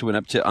weirder when she went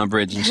up to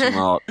Umbridge and she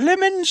went,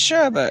 lemon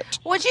sherbet.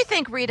 What'd you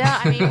think,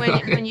 Rita?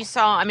 When you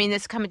saw,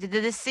 this coming, did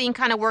this scene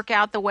kind of work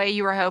out the way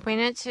you were hoping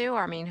it to?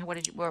 Or,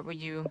 what were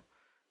you?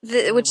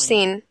 Which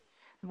scene?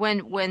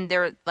 When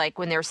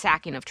they're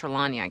sacking of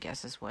Trelawney, I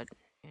guess is what,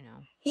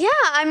 Yeah,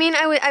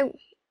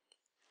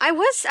 I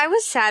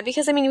was sad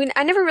because I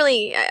never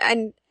really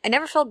I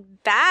never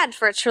felt bad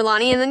for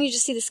Trelawney, and then you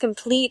just see this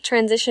complete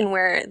transition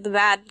where the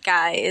bad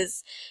guy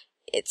is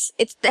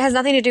it has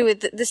nothing to do with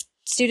the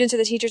students or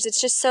the teachers.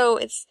 It's just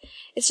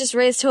it's just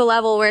raised to a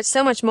level where it's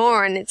so much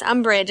more, and it's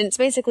Umbridge, and it's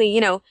basically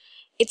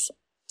it's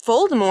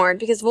Voldemort,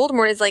 because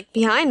Voldemort is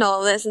behind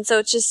all of this, and so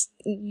it's just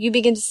you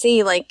begin to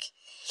see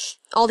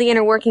all the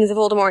inner workings of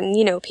Voldemort,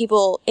 and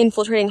people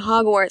infiltrating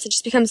Hogwarts. It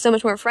just becomes so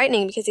much more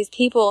frightening because these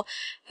people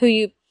who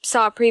you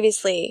saw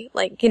previously,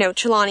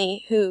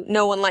 Trelawney, who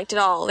no one liked at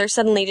all, they're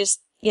suddenly just,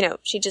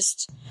 she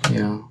just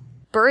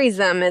buries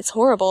them. It's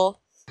horrible.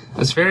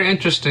 It's very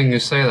interesting you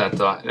say that,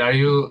 though. Are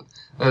you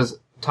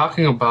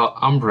talking about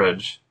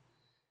Umbridge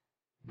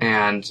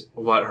and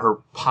what her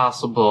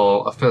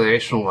possible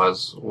affiliation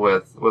was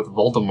with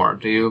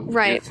Voldemort? Do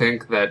you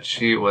think that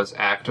she was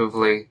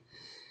actively,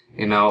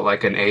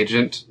 like an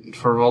agent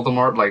for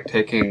Voldemort, like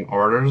taking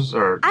orders,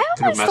 or I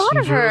always thought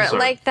of her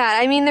like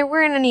that. There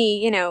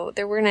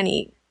weren't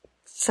any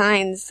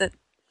signs that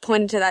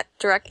pointed to that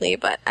directly,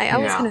 but I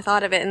always kind of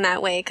thought of it in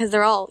that way, because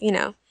they're all,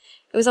 it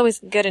was always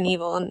good and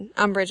evil, and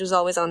Umbridge was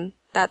always on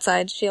that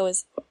side. She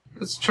always...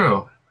 It's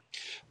true.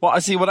 Well, I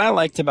see, what I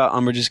liked about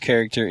Umbridge's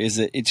character is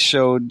that it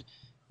showed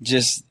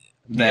just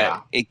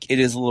that it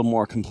is a little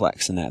more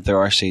complex than that. There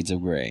are shades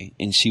of gray,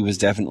 and she was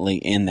definitely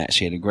in that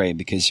shade of gray,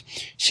 because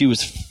she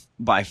was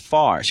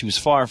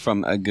far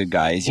from a good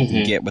guy as you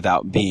can get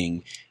without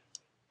being,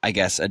 I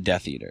guess, a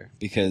Death Eater,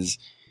 because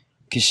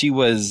she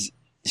was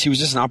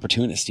just an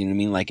opportunist,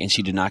 and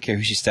she did not care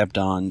who she stepped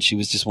on. She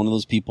was just one of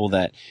those people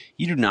that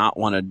you do not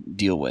want to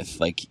deal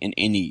with, in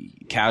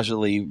any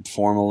casually,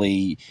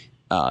 formally,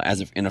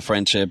 in a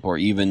friendship, or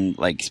even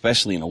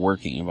especially in a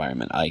working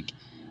environment.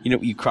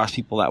 You cross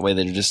people that way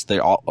that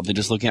they're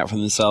just looking out for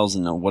themselves,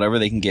 and whatever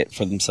they can get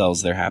for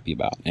themselves, they're happy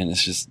about. And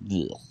it's just,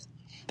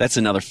 that's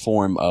another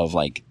form of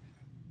I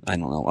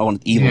don't know.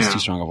 Evil is too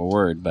strong of a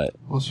word, but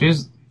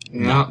she's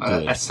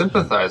a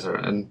sympathizer,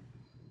 and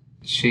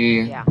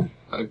she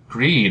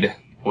agreed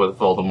with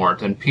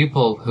Voldemort, and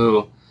people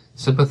who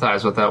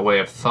sympathize with that way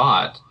of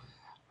thought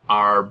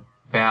are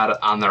bad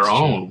on their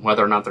own,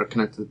 whether or not they're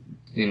connected,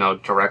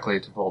 directly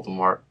to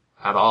Voldemort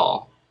at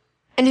all.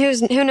 And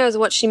who knows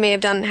what she may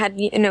have done had,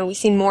 we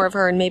seen more of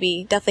her in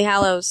maybe Deathly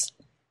Hallows.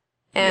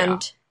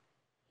 And,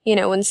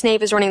 when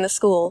Snape is running the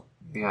school.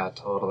 Yeah,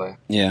 totally.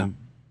 Yeah.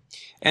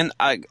 And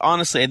I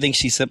think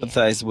she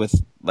sympathized with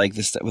with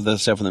the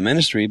stuff in the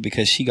Ministry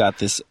because she got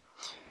this,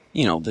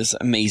 this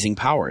amazing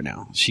power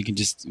now. She can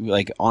just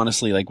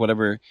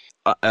whatever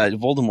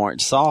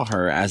Voldemort saw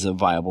her as a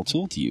viable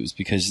tool to use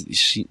because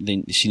she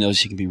knows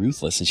she can be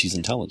ruthless and she's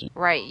intelligent.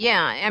 Right.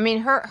 Yeah. I mean,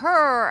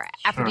 her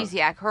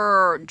aphrodisiac,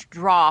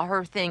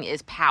 her thing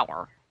is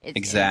power. It's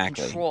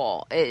exactly.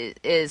 Control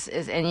is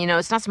and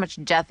it's not so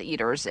much Death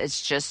Eaters.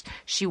 It's just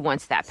she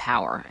wants that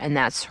power, and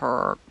that's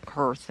her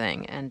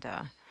thing. And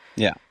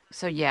yeah.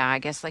 So yeah, I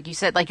guess like you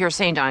said, like you were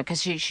saying, Don,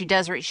 because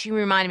she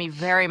reminded me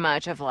very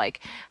much of and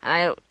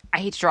I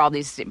hate to draw all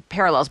these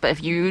parallels, but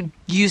if you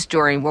used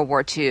during World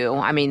War II,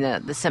 I mean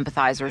the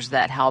sympathizers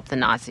that helped the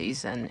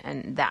Nazis,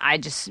 and that I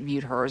just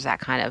viewed her as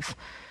that kind of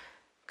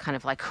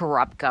like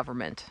corrupt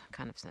government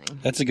kind of thing.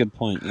 That's a good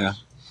point. Yeah.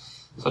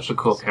 Such a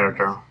cool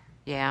character.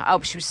 Yeah. Oh,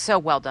 she was so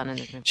well done in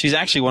this movie. She's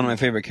actually one of my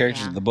favorite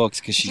characters in the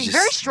books because she's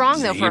very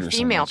strong though for a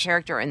female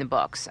character in the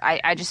books.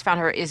 I just found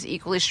her is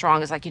equally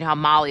strong as how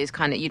Molly is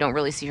kind of, you don't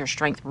really see her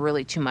strength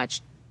really too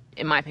much,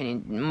 in my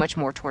opinion, much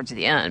more towards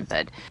the end.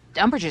 But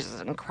Umbridge is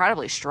an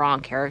incredibly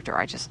strong character.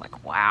 I just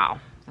wow,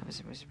 it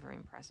was very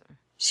impressive.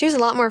 She was a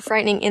lot more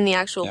frightening in the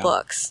actual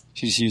books.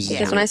 She just uses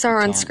because when I saw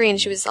her on screen,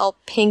 she was all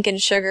pink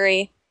and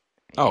sugary.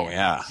 Oh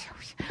yeah.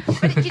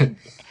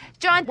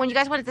 John, when you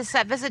guys went to the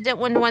set visit,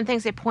 one of the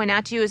things they point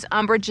out to you is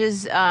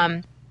Umbridge's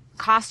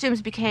costumes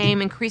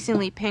became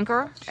increasingly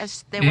pinker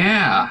as they went.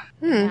 Yeah.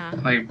 Yeah.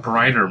 Like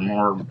brighter,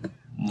 more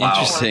loud.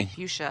 Interesting. More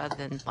fuchsia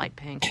than light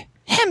pink.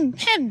 Him.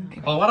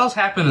 Well, what else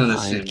happened in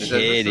this scene? I'm Because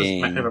this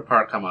is my favorite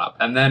part coming up.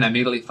 And then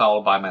immediately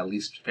followed by my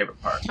least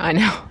favorite part. I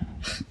know.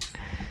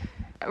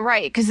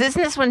 Right, because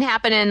isn't this one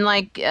happening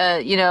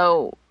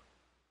Umbridge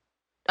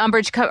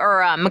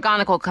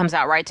McGonagall comes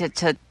out, right,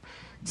 to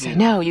say,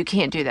 no, you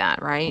can't do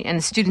that, right? And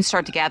the students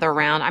start to gather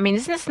around. I mean,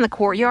 isn't this in the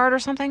courtyard or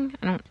something?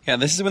 Yeah,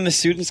 this is when the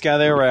students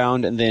gather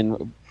around, and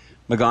then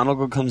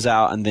McGonagall comes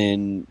out, and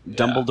then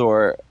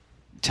Dumbledore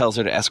tells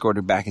her to escort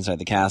her back inside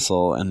the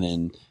castle, and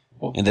then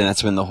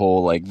that's when the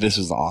whole, this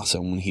is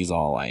awesome, when he's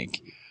all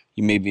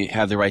you maybe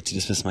have the right to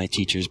dismiss my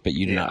teachers, but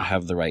you do not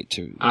have the right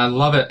to I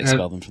love it.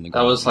 expel them from the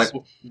That was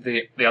gardens.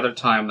 the other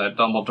time that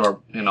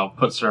Dumbledore,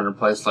 puts her in a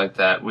place like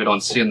that. We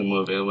don't see in the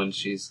movie when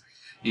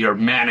you're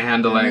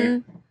manhandling.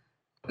 Mm-hmm.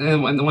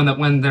 And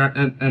when they're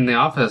in the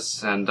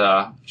office and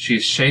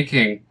she's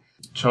shaking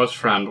Cho's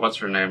friend, what's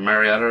her name,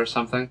 Marietta or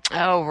something?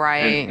 Oh,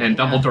 right. And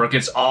Dumbledore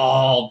gets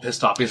all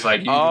pissed off. He's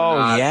like, "You do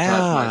not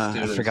touch my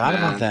students, I forgot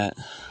man. about that.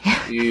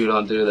 You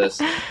don't do this."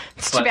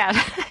 It's too bad.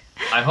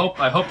 I hope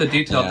the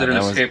detail didn't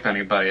escape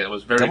anybody. It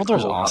was very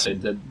Dumbledore's cool awesome.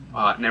 how they did,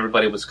 and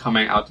everybody was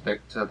coming out to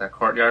the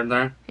courtyard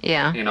there.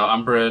 Yeah.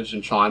 Umbridge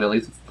and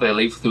Trelawney, they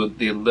leave through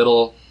the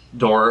little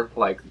door,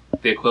 like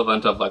the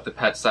equivalent of the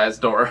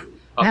pet-sized door.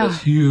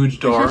 This huge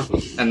door,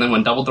 and then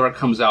when Dumbledore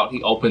comes out,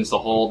 he opens the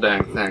whole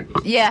dang thing.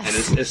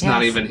 Yes, and it's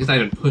not even he's not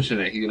even pushing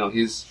it.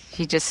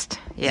 He just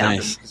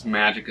Nice. His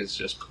magic is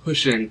just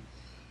pushing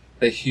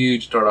the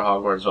huge door to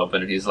Hogwarts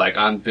open, and he's like,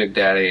 "I'm Big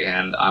Daddy,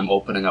 and I'm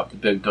opening up the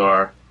big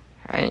door,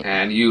 right?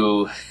 And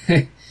you,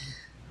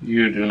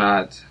 you do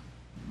not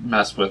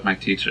mess with my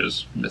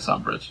teachers, Miss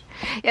Umbridge."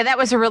 Yeah, that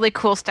was a really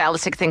cool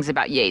stylistic things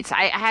about Yates.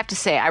 I have to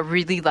say, I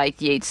really liked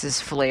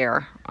Yates's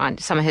flair on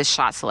some of his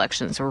shot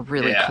selections were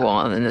really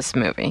cool in this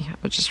movie,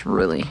 which is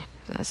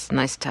that's a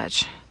nice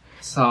touch.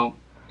 So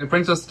it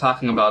brings us to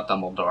talking about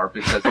Dumbledore,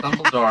 because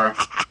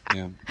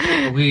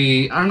Dumbledore,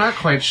 we are not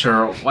quite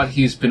sure what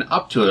he's been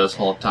up to this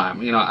whole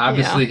time.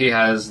 Obviously he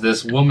has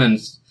this woman,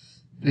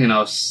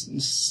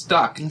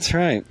 stuck. That's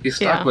right. He's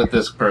stuck with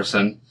this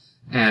person,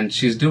 and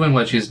she's doing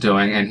what she's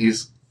doing, and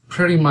he's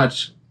pretty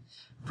much,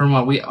 from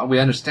what we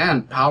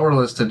understand,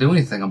 powerless to do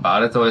anything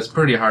about it, though it's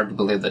pretty hard to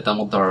believe that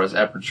Dumbledore was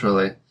ever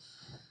truly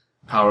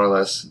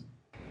powerless.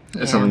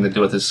 It's something to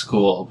do with his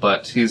school,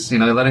 but he's,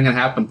 letting it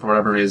happen for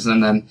whatever reason,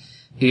 and then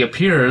he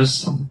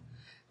appears,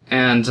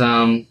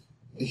 and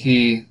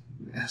he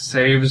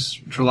saves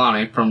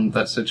Trelawney from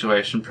that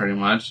situation, pretty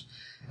much,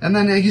 and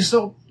then he's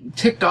so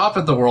ticked off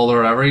at the world or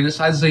whatever, he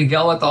decides to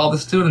yell at all the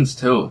students,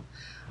 too,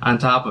 on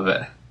top of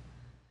it.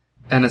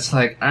 And it's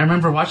I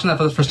remember watching that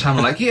for the first time,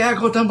 I'm like, yeah,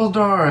 go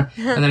Dumbledore!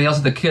 And then he yells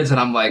at the kids, and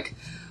I'm like,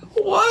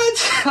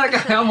 what?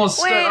 I almost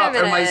stood up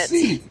in my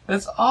seat.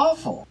 It's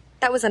awful.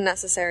 That was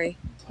unnecessary.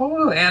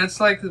 Totally. And it's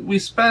we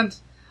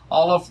spent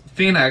all of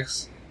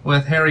Phoenix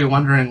with Harry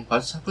wondering,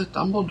 what's up with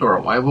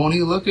Dumbledore? Why won't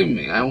he look at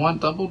me? I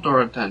want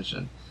Dumbledore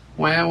attention.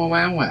 Wah, wah,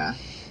 wah, wah.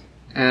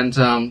 And,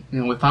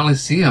 we finally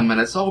see him,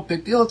 and it's,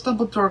 big deal, it's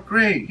Dumbledore,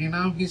 great,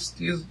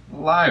 he's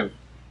alive.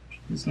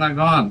 He's not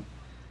gone.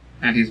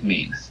 And he's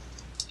mean.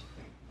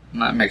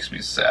 And that makes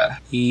me sad.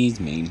 He's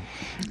mean.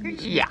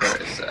 Yeah.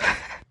 Very sad.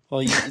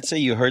 Well, you'd say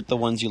you hurt the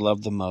ones you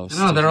love the most.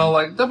 No, they're all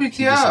like, WTF!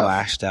 You just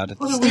lashed out at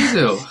what did we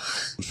do?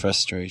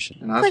 Frustration.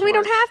 Like, we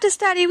don't have to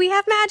study, we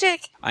have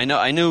magic. I know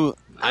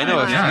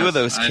a few of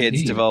those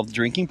kids developed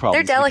drinking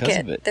problems. They're because of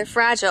delicate. it. They're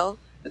fragile.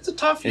 It's a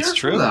tough year It's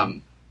true. for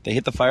them. They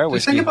hit the fire Just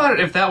whiskey. think about it,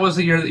 if that was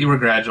the year that you were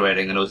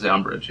graduating and it was the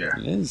Umbridge year.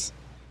 It is.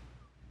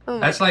 Oh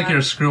That's like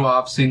your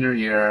screw-off senior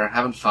year,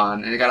 having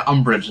fun, and you got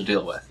Umbridge to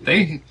deal with.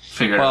 They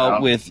figured it out.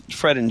 Well, with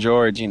Fred and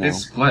George, you know. They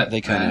split.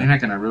 They kind You're of. not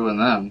going to ruin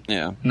them.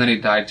 Yeah. And then he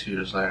died 2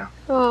 years later.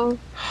 Oh.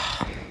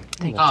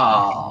 You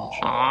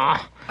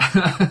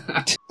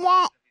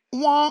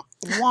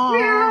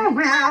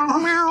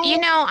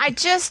know, I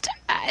just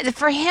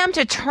for him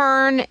to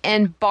turn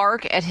and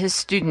bark at his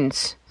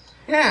students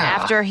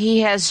after he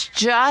has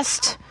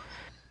just,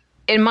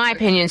 in my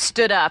opinion,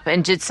 stood up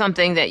and did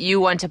something that you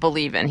want to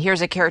believe in.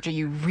 Here's a character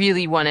you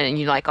really wanted, and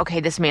you're like, okay,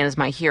 this man is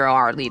my hero,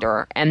 our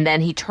leader, and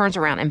then he turns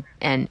around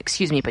and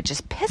excuse me, but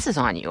just pisses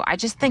on you. I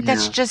just think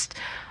that's just.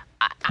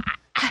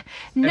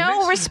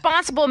 No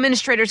responsible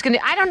administrator is going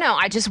to... I don't know.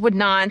 I just would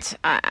not...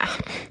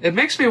 It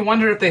makes me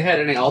wonder if they had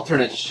any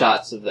alternate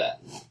shots of that.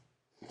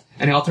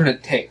 Any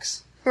alternate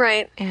takes.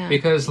 Right. Yeah.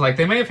 Because, like,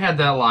 they may have had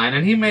that line,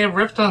 and he may have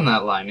riffed on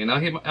that line, you know?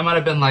 It might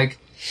have been like,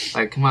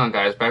 come on,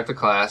 guys, back to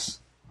class.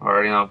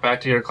 Or, you know,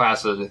 back to your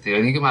classes with you.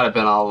 And he might have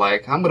been all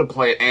like, I'm going to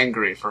play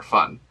angry for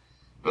fun.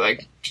 But,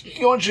 like,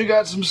 don't you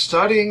got some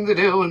studying to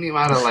do? And he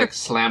might have, like,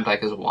 slammed,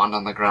 like, his wand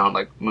on the ground,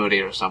 like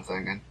Moody or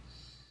something, and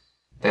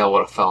they all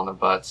would have fell in their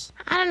butts.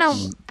 I don't know,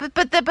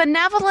 but the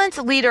benevolent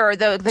leader,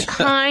 the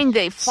kind,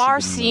 the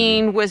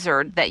far-seeing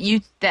wizard that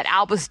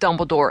Albus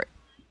Dumbledore,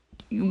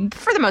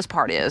 for the most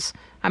part, is.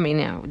 I mean,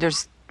 you know,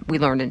 we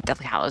learned in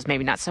Deathly Hallows,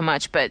 maybe not so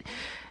much, but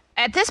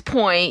at this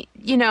point,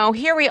 you know,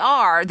 here we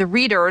are, the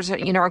readers,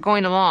 you know, are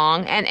going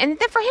along, and then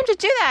for him to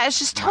do that is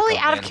just totally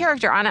out of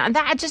character. And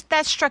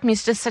that struck me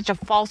as just such a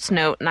false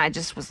note, and I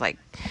just was like,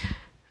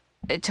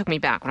 it took me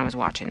back when I was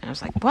watching. I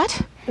was like,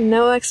 what?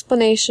 No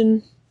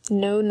explanation.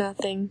 No,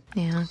 nothing.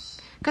 Yeah.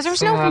 Because there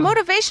was no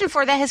motivation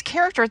for his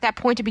character at that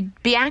point to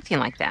be acting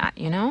like that,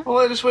 you know? Well,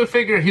 I just would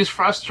figure he's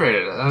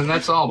frustrated, and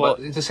that's all. But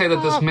to say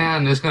that this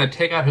man is going to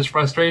take out his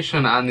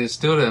frustration on these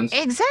students...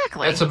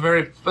 Exactly. That's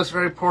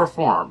very poor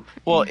form.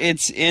 Well,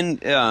 it's in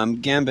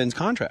Gambon's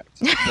contract.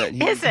 That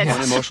he Is it? has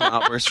an emotional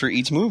outburst for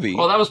each movie.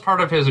 Well, that was part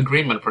of his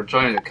agreement for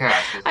joining the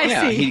cast.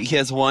 I see. He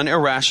has one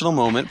irrational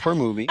moment per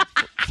movie.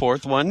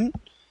 Fourth one,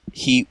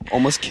 he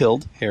almost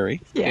killed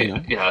Harry. Yeah. You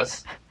know?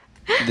 Yes.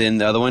 Then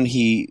the other one,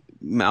 he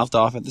mouthed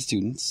off at the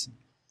students.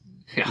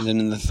 Yeah. And then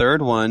in the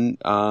third one,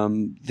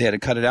 they had to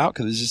cut it out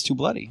because it was just too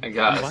bloody. I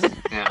guess.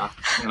 Yeah.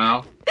 You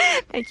know?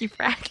 Thank you,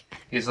 Frank.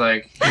 He's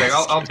like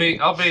I'll be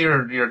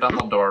your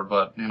Dumbledore,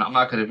 but you know, I'm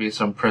not going to be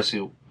some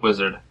prissy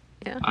wizard.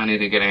 Yeah. I need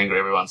to get angry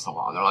every once in a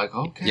while. And they're like,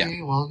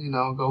 okay, well, you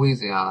know, go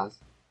easy on us.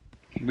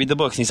 Read the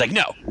books. And he's like,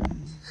 no.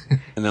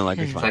 And then, like,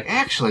 it's He's fine. like,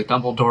 actually,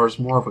 Dumbledore's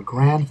more of a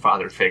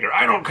grandfather figure.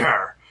 I don't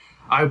care.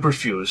 I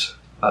refuse.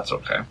 That's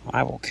okay.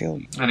 I will kill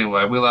you.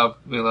 Anyway, we love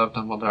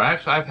Dumbledore.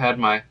 Actually, I've had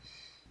my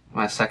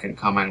second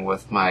coming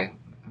with my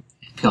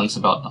feelings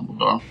about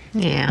Dumbledore.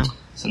 Yeah.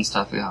 Since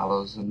Deathly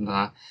Hallows, and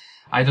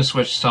I just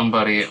wish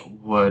somebody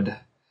would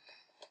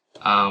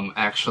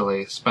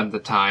actually spend the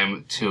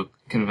time to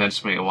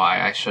convince me why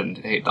I shouldn't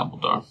hate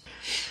Dumbledore.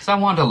 Because I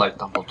want to like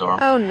Dumbledore.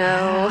 Oh,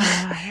 no.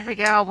 Here we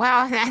go.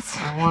 Well,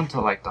 I want to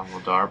like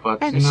Dumbledore,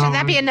 but, should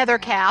that be another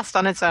cast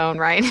on its own,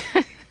 right?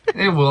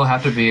 It will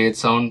have to be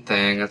its own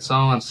thing, its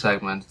own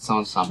segment, its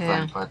own something,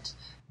 Yeah. but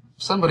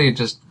somebody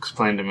just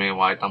explain to me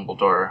why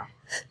Dumbledore,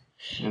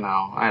 you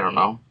know, I don't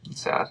know.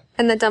 It's sad.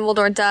 And that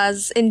Dumbledore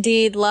does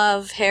indeed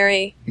love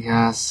Harry.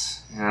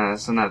 Yes,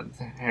 and that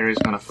Harry's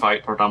going to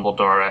fight for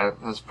Dumbledore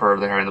as per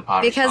the Harry and the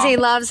Potter Because song. he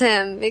loves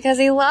him. Because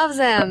he loves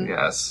him.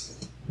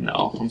 Yes.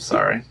 No, I'm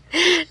sorry.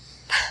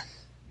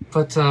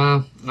 But,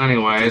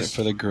 anyways.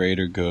 For the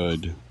greater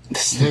good.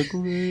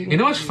 You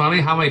know what's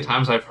funny? How many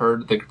times I've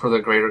heard for the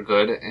greater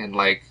good in,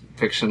 like,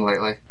 fiction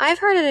lately? I've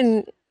heard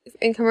it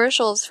in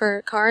commercials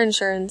for car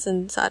insurance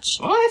and such.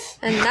 What?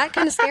 And that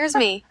kind of scares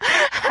me.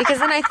 Because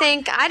then I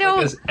think, I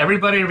don't... Is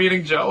everybody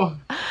reading Joe?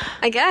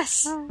 I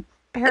guess.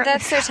 But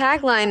that's their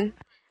tagline.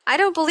 I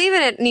don't believe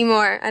in it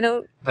anymore. I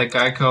don't... That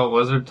Geico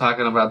wizard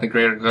talking about the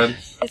greater good?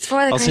 It's for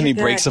the All of a sudden he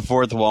greater breaks good. the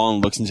fourth wall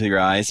and looks into your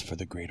eyes for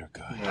the greater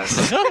good.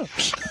 Yes.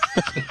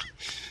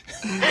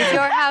 If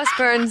your house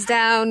burns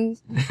down,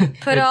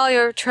 put all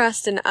your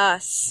trust in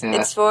us. Yeah.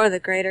 It's for the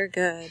greater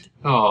good.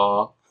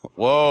 Aw.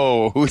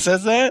 Whoa, who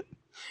says that?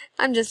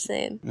 I'm just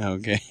saying.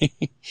 Okay.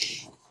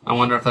 I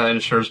wonder if that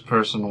insurance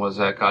person was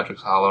at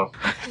Godric's Hollow.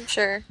 I'm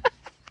sure.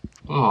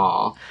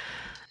 Aw.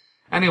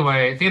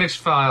 Anyway, Phoenix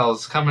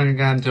Files coming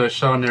again to a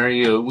show near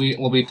you. We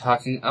will be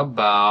talking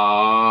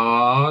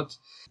about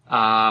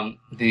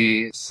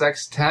the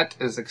sextet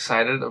is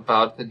excited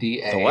about the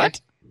DA. The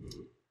what?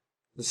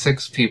 The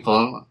 6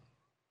 people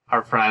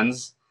are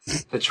friends.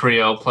 The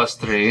trio plus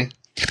 3.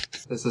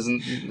 This is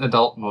an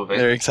adult movie.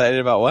 They're excited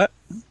about what?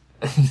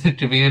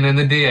 To be in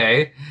the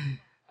DA.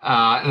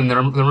 And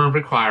their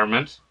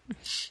requirement.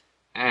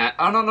 And,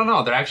 oh,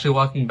 no. They're actually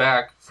walking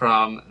back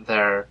from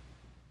their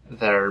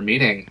their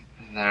meeting,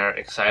 and they're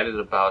excited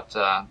about,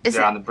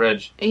 they're on the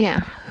bridge.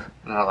 Yeah.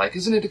 And they're like,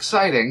 isn't it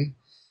exciting?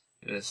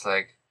 And it's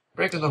like,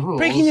 breaking the rules.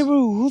 Breaking the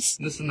rules.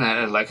 This and that.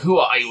 And like, who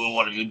are you and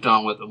what have you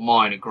done with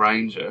Hermione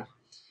Granger?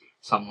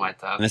 Something like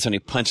that. And that's when he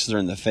punches her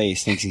in the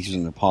face, thinks he's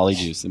using her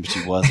polyjuice, but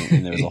she wasn't.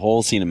 And there was a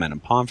whole scene of Madame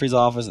Pomfrey's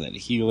office, and they had to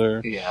heal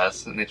her.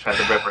 Yes, and they tried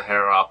to rip her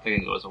hair off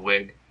thinking it was a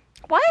wig.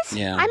 What?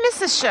 Yeah. I missed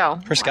this show.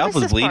 Her scalp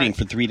was bleeding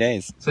for 3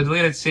 days. So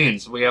deleted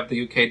scenes. We have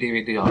the UK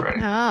DVD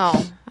already.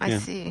 Oh, I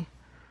see.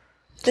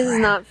 This is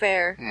not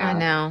fair. Yeah. I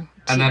know.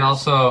 And then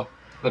also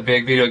the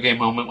big video game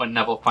moment when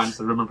Neville finds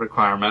the room of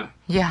requirement.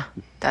 Yeah,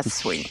 that's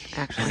sweet,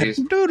 actually. He's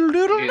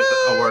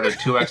awarded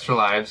 2 extra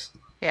lives.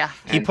 Yeah.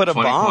 He put a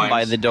 20 bomb points.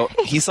 by the door.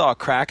 He saw a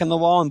crack in the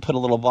wall and put a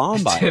little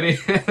bomb by Did it.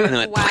 he? And then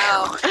went,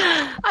 Wow.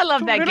 I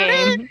love that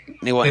game.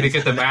 Did he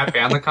get the map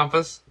and the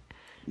compass?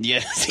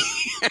 Yes.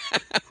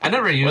 I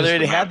never used Well, they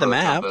the had the or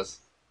map. compass.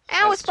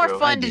 And it was more true.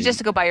 fun to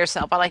just go by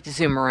yourself. I like to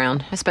zoom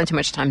around. I spend too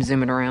much time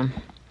zooming around.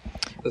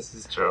 This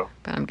is true.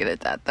 But I'm good at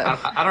that, though.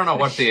 I don't know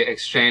what the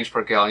exchange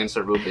for galleons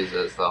of rubies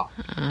is, though.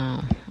 Oh,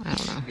 I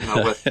don't know. You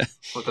know,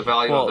 with the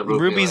value well, of the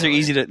rupee. rubies are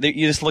easy to.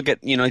 You just look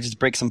at, just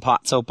break some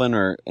pots open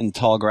or in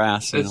tall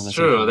grass. It's that's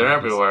true. what They're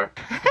rubies. everywhere.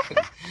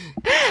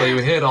 So you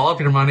hid all of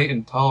your money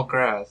in tall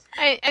grass.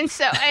 And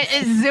so,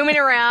 zooming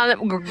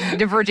around,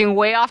 diverging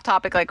way off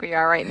topic like we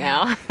are right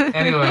now.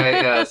 Anyway,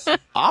 yes.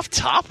 Off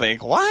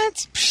topic?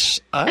 What? Psh,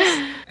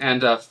 us?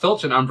 And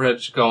Filch and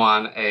Umbridge go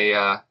on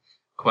a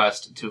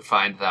quest to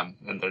find them.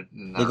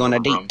 They go on a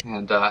room. date.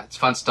 And it's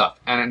fun stuff.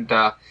 And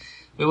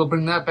we will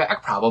bring that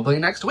back probably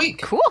next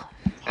week. Cool.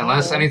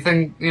 Unless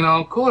anything,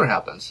 cooler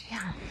happens.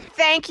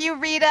 Thank you,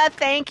 Rita.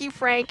 Thank you,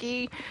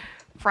 Frankie.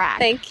 Frack.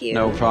 Thank you.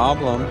 No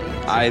problem.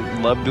 I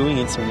love doing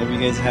it, so whenever you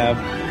guys have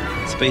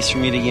space for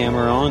me to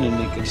yammer on and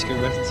make obscure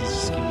references,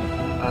 just give me a call.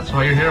 That's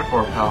what you're here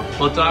for, pal.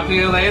 We'll talk to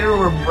you later.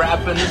 We're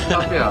wrapping this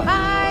puppy up.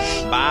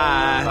 Bye.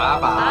 Bye.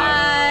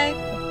 Bye-bye.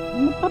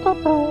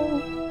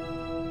 Bye.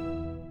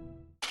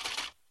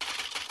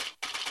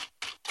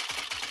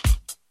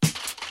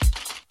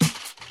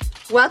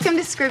 Welcome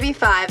to Scribby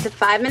 5, the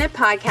 5-minute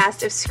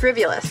podcast of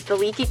Scribulous, the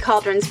Leaky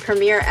Cauldron's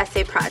premier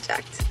essay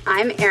project.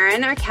 I'm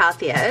Erin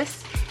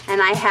Arkalthios,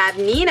 and I have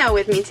Nina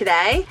with me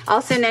today,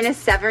 also known as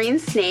Severine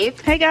Snape.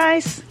 Hey,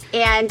 guys.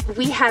 And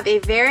we have a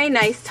very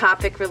nice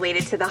topic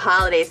related to the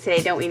holidays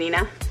today, don't we,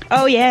 Nina?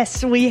 Oh,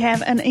 yes, we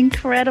have an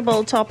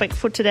incredible topic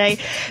for today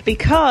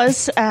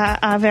because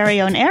our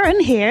very own Erin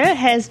here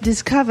has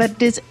discovered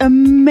this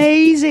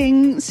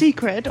amazing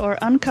secret, or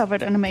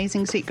uncovered an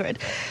amazing secret,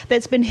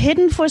 that's been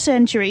hidden for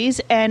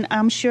centuries, and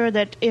I'm sure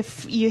that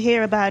if you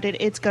hear about it,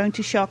 it's going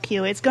to shock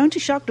you. It's going to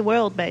shock the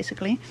world,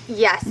 basically.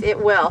 Yes,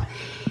 it will.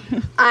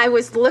 I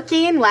was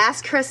looking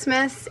last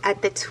Christmas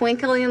at the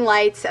twinkling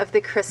lights of the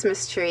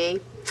Christmas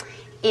tree,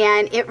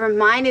 and it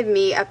reminded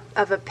me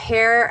of a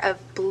pair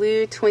of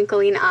blue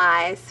twinkling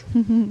eyes.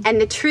 And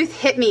the truth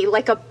hit me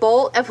like a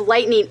bolt of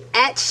lightning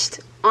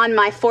etched on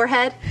my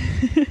forehead.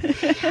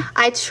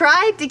 I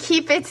tried to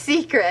keep it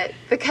secret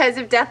because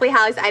of Deathly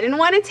Hallows. I didn't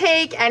want to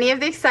take any of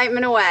the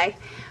excitement away,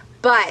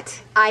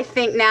 but I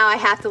think now I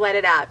have to let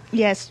it out.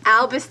 Yes.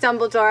 Albus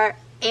Dumbledore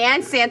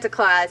and Santa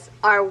Claus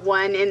are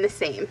one and the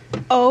same.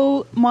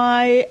 Oh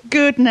my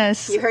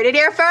goodness. You heard it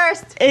here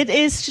first. It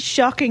is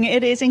shocking.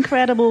 It is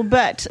incredible.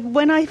 But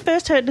when I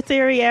first heard the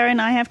theory,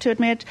 Erin, I have to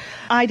admit,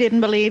 I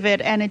didn't believe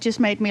it, and it just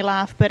made me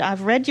laugh. But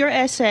I've read your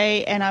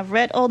essay, and I've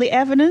read all the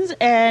evidence,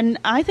 and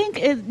I think,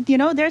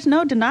 there's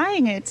no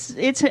denying it.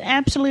 It's an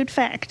absolute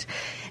fact.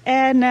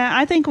 And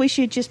I think we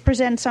should just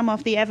present some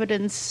of the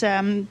evidence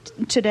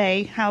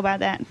today. How about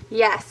that?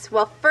 Yes.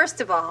 Well,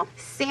 first of all,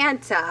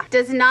 Santa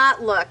does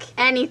not look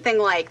anything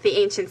like the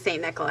ancient St.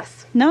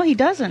 Nicholas. No, he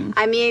doesn't.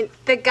 I mean,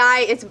 the guy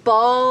is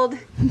bald.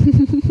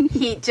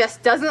 He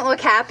just doesn't look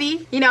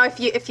happy.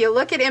 If you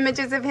look at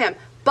images of him.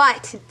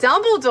 But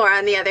Dumbledore,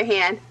 on the other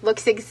hand,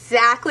 looks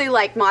exactly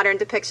like modern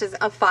depictions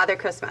of Father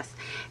Christmas.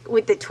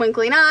 With the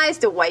twinkling eyes,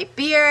 the white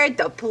beard,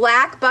 the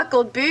black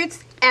buckled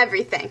boots,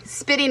 everything.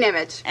 Spitting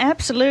image.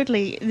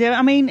 Absolutely.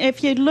 I mean,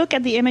 if you look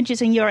at the images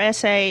in your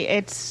essay,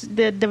 it's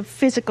the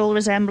physical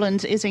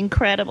resemblance is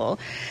incredible.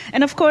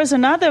 And of course,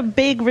 another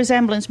big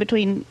resemblance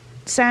between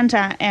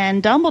Santa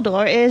and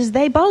Dumbledore is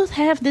they both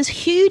have this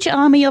huge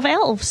army of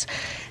elves.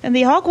 And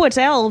the Hogwarts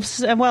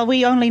elves,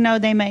 we only know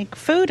they make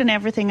food and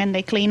everything and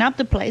they clean up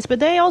the place,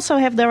 but they also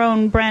have their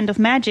own brand of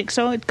magic.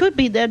 So it could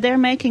be that they're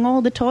making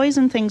all the toys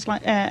and things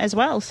as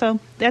well. So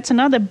that's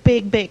another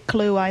big, big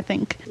clue, I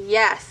think.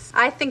 Yes,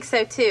 I think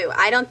so too.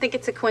 I don't think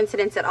it's a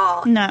coincidence at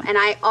all. No. And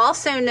I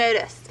also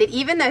noticed that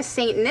even though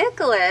St.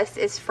 Nicholas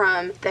is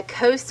from the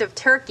coast of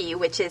Turkey,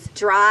 which is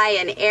dry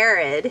and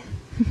arid,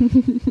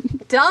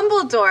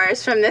 Dumbledore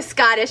is from the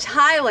Scottish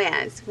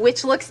Highlands,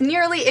 which looks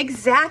nearly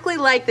exactly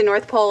like the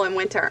North Pole in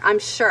winter, I'm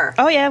sure.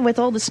 Oh, yeah, with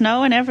all the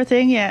snow and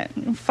everything, yeah.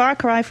 Far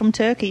cry from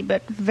Turkey,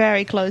 but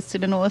very close to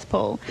the North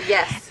Pole.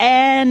 Yes.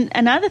 And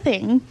another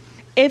thing,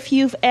 if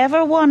you've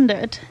ever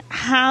wondered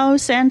how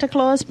Santa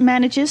Claus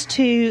manages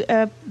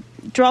to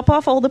drop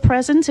off all the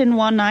presents in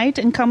one night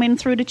and come in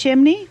through the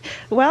chimney?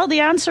 Well, the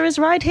answer is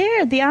right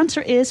here. The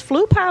answer is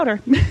flu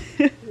powder.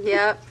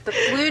 Yep, the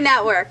Flu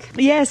Network.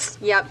 Yes.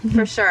 Yep,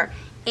 for sure.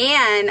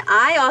 And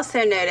I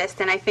also noticed,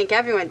 and I think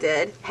everyone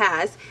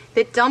has,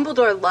 that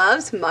Dumbledore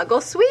loves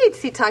Muggle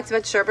sweets. He talks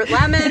about sherbet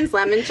lemons,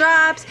 lemon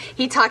drops.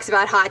 He talks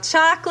about hot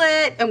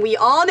chocolate. And we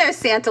all know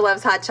Santa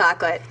loves hot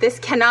chocolate. This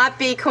cannot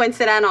be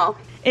coincidental.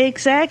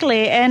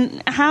 Exactly.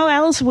 And how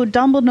else would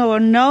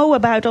Dumbledore know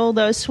about all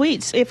those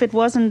sweets if it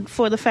wasn't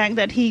for the fact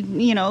that he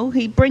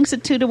brings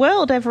it to the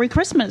world every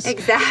Christmas?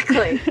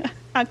 Exactly.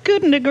 I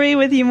couldn't agree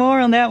with you more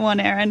on that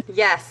one, Erin.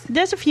 Yes.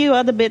 There's a few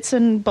other bits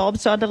and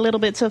bobs, other little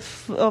bits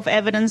of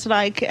evidence,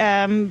 like,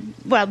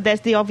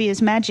 there's the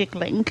obvious magic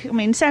link. I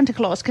mean, Santa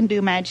Claus can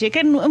do magic,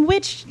 and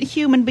which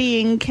human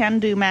being can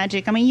do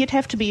magic? I mean, you'd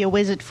have to be a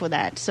wizard for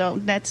that, so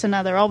that's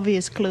another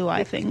obvious clue,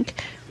 I think.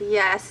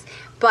 Yes,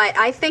 but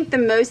I think the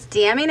most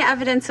damning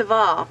evidence of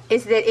all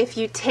is that if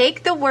you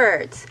take the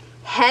words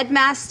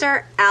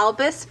Headmaster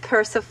Albus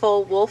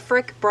Percival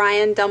Wulfric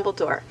Brian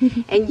Dumbledore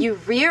and you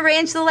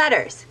rearrange the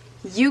letters,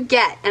 you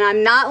get, and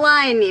I'm not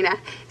lying, Nina,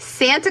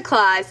 Santa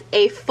Claus,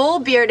 a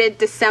full-bearded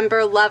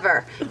December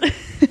lover.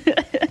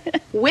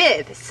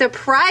 With,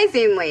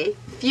 surprisingly,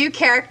 few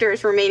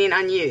characters remaining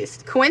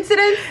unused.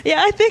 Coincidence?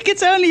 Yeah, I think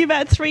it's only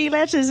about 3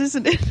 letters,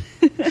 isn't it?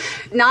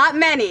 Not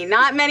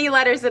many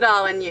letters at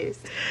all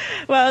unused.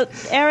 Well,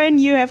 Erin,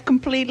 you have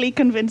completely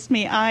convinced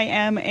me. I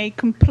am a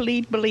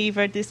complete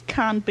believer. This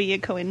can't be a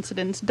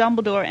coincidence.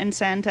 Dumbledore and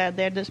Santa,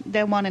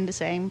 they're one and the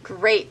same.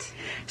 Great.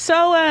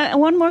 So,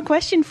 one more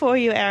question for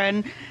you,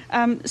 Erin.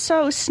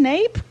 So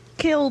Snape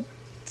killed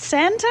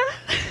Santa?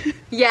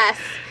 Yes.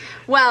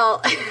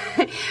 Well,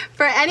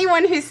 for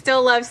anyone who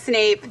still loves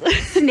Snape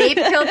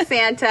killed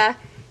Santa.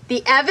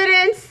 The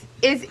evidence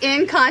is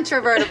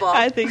incontrovertible.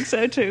 I think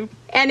so, too.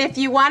 And if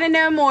you want to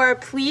know more,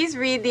 please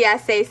read the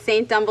essay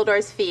St.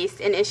 Dumbledore's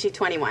Feast in issue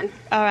 21.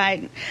 All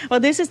right.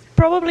 Well, this is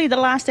probably the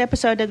last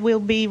episode that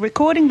we'll be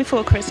recording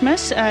before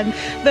Christmas,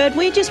 but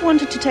we just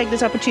wanted to take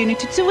this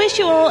opportunity to wish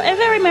you all a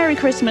very Merry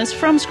Christmas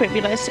from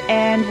Scribulus,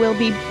 and we'll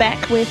be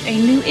back with a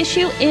new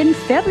issue in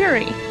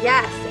February.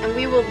 Yes, and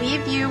we will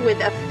leave you with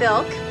a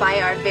filk by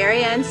our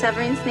very own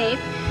Severine Snape,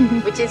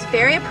 which is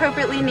very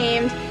appropriately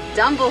named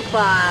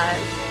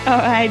Dumbleclaws. All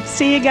right.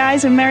 See you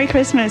guys, and Merry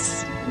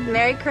Christmas.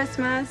 Merry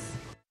Christmas.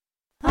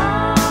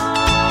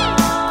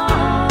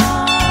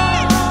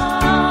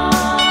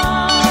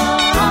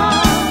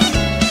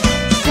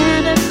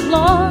 Santa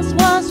Claus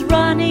was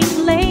running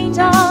late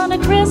on a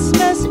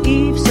Christmas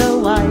Eve so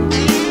white.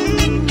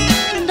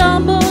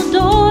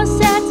 Dumbledore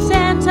said,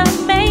 Santa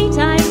mate,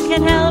 I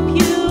can help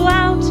you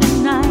out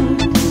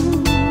tonight.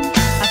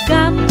 I've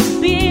got the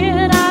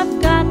beard,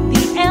 I've got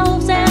the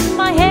elves, and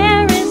my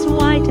hair is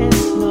white as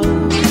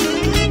snow.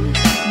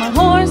 My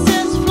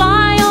horses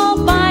fly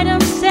all by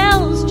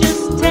themselves,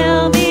 just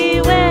tell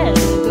me where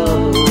to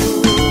go.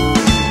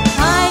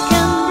 I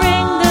can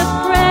bring the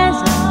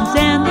presents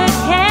and the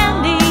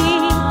candy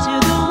to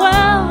the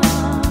world.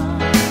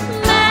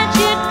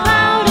 Magic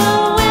powder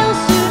will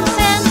soon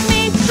send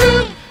me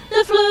through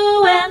the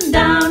flu and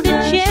down the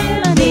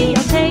chimney.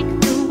 I'll take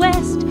the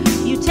west,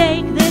 you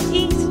take the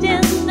east,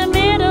 in the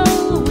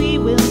middle we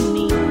will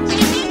meet.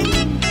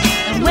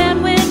 And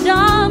when we're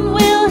done,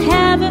 we'll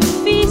have a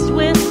feast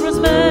with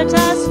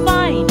Rosberta's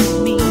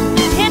finest meat.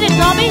 Hit it,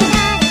 Tommy!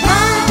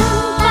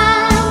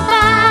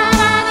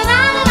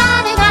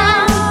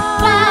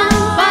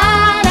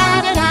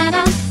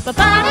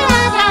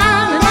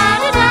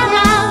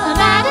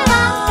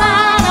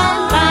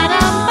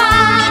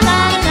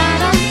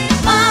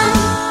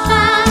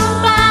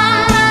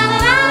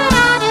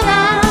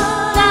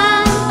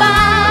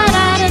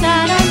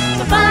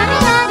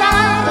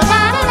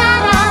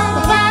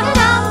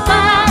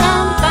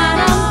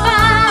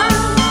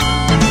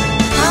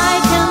 I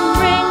can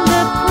bring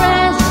the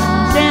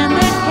presents and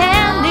the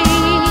candy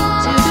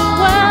to the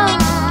world.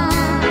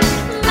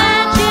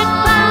 Magic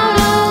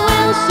powder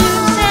will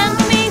soon send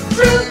me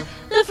through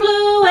the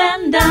flu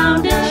and down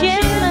the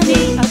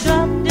chimney. I'll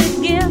drop the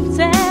gifts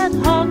at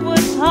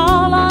Hogwarts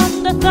Hall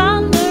on the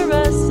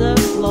thunderous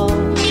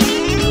applause.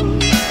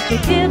 The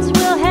kids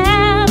will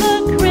have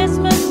a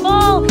Christmas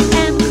ball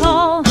and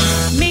call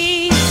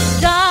me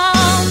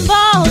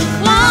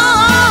Dumbleclaws.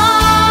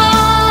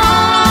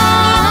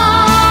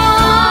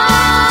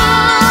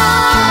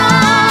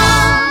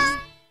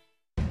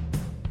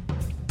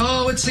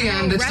 Oh, it's the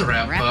end. It's the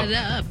wrap up. it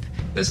up.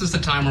 This is the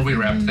time where we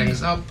wrap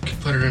things up,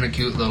 put it in a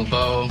cute little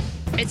bow.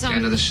 It's the on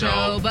end of the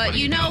show. But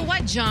you know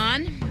what,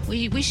 John?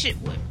 We should.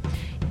 We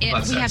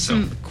have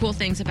some cool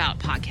things about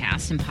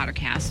podcasts and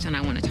Pottercast, and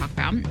I want to talk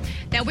about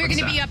that. We're going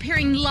to be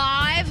appearing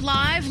live,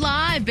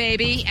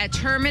 baby, at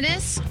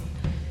Terminus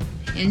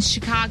in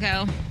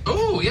Chicago.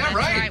 Oh, yeah, That's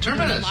right. We're doing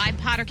Terminus. a live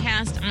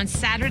Pottercast on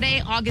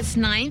Saturday, August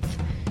 9th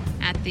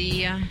at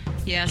the.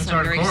 Yes, That's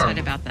I'm very hardcore. excited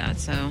about that.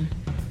 So.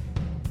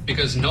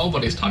 Because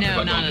nobody's talking No,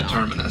 about not going to at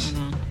all. Terminus.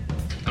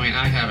 I mean,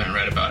 I haven't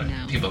read about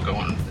people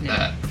going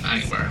that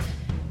anywhere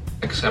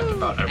except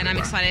about everywhere. And I'm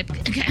excited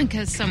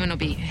because someone will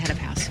be head of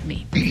house,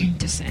 me.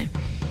 Just saying.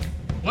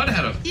 What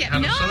had a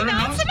Slytherin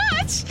house? Not so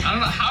much. I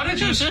don't know. How did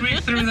you squeak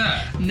through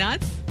that?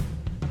 Nuts.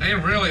 They're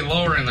really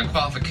lowering the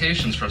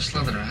qualifications for a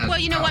Slytherin. Well,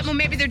 you know what? Well,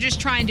 maybe they're just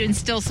trying to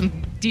instill some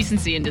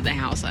decency into the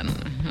house. I don't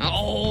know.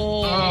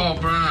 Oh,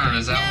 burn.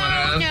 Is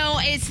that what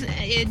it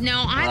is?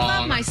 No, I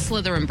love my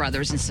Slytherin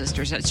brothers and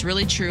sisters. That's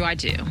really true. I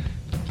do.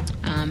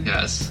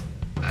 Yes.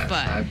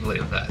 I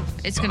believe that.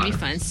 It's going to be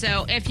fun.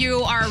 So if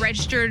you are a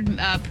registered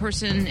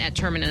person at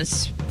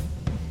Terminus,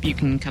 you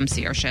can come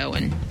see our show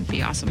and it'd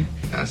be awesome.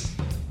 Yes.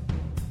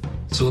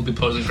 So we'll be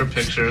posing for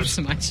pictures.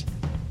 So much.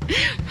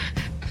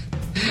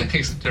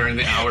 During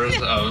the hours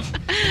of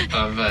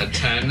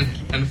 10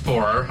 and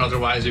 4.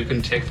 Otherwise, you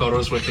can take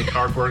photos with the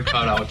cardboard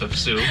cutout of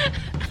Sue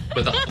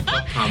with a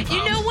pom-pom.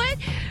 You know what?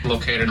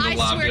 Located in the lobby of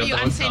the hotel. I swear to you,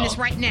 I'm saying this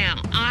right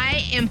now.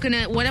 I am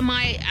gonna. One of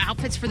my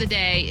outfits for the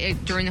day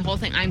during the whole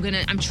thing.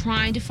 I'm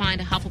trying to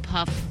find a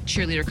Hufflepuff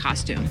cheerleader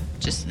costume.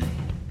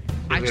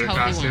 I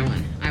totally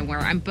want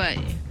one. But.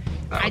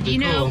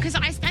 Because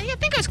I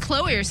think it was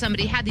Chloe or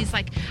somebody had these,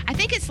 like, I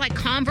think it's like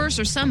Converse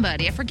or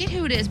somebody. I forget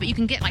who it is, but you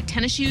can get, like,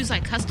 tennis shoes,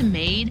 like, custom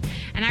made.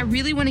 And I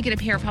really want to get a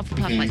pair of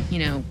Hufflepuff, like,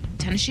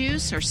 tennis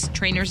shoes or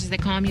trainers, as they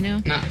call them,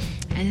 No.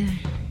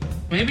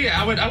 Maybe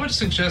I would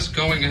suggest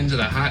going into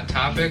the Hot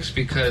Topics,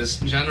 because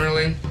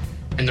generally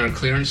in their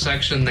clearance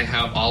section they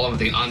have all of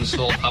the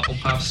unsold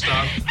Hufflepuff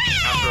stuff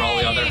after all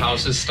the other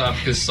houses'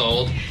 stuff is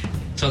sold.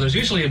 So there's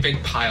usually a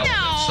big pile of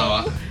it.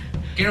 So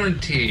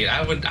guaranteed,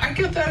 I'd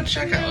give that a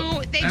check out.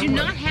 No, they do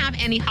not have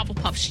any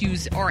Hufflepuff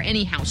shoes or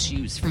any house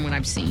shoes from what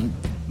I've seen.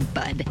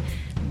 Bud.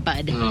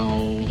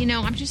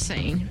 No. I'm just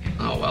saying.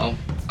 Oh, well.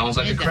 Sounds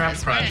like a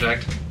craft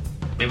project.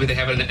 Maybe they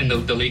have it in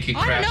the leaky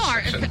craft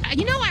section.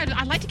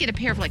 I'd like to get a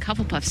pair of, like,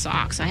 Hufflepuff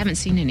socks. I haven't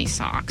seen any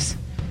socks.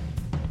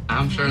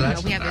 I'm sure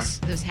that's we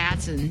have those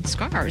hats and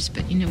scarves,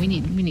 but, we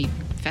need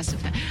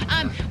festive.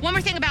 One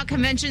more thing about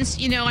conventions.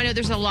 I know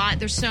there's a lot.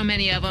 There's so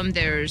many of them.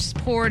 There's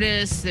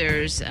Portus.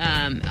 There's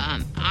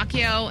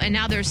Accio, and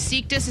now there's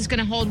Seektus is going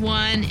to hold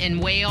one in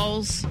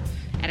Wales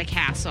at a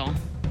castle.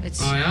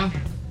 Oh yeah.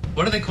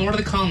 What are they called? What are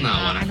they called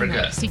now? I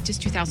forget. Seektus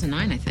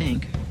 2009, I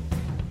think.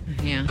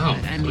 Yeah. Oh,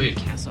 sweet.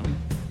 Castle.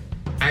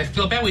 I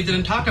feel bad we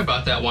didn't talk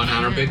about that one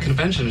on our big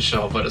convention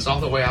show, but it's all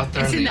the way out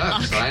there in the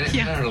Uck, so I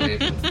didn't really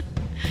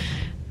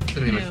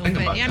didn't even think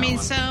about that one.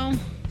 So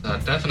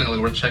definitely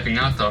worth checking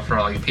out, though, for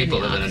all you people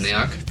living in the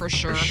Uck. For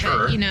sure. But,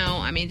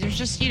 there's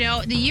just,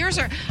 the years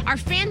are... Our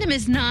fandom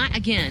is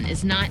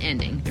not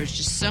ending. There's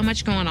just so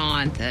much going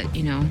on that,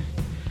 And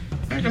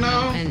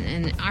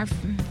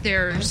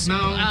there's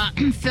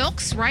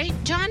Filks, right,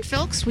 John?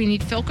 Filks. We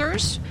need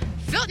Filkers.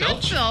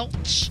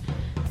 Filch.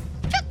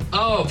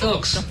 Oh,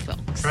 Filks.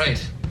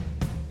 Right.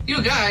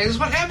 You guys,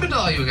 what happened to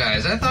all you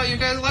guys? I thought you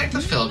guys liked the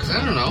Filks.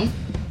 I don't know.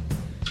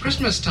 It's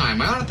Christmas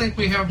time. I don't think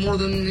we have more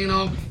than,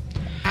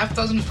 half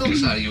dozen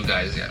Filks out of you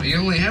guys yet. You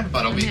only have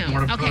about a week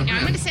more to put in. Okay,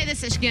 I'm going to say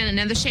this again.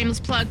 Another shameless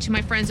plug to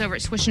my friends over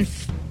at Swish and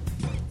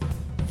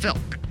Filk.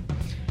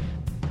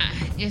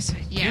 Yes.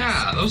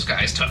 Yeah, those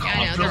guys took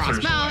all the filters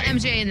away.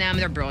 MJ and them,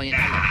 they're brilliant.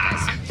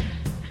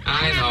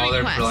 I know,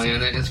 they're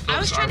brilliant. I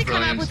was trying to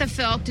come up with a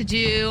Filk to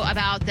do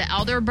about the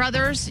Elder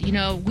Brothers.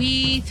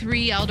 We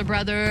 3 Elder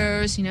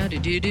Brothers,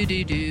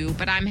 do.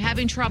 But I'm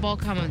having trouble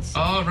coming.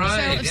 Oh,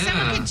 right, So if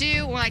someone could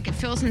do, or like it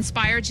feels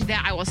inspired to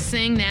that, I will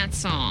sing that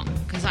song.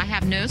 Because I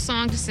have no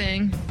song to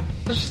sing.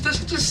 This is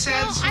just a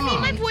sad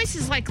song. My voice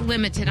is, like,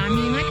 limited. I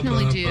can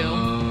only do...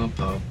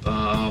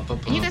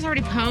 And you guys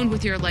already pwned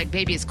with your, like,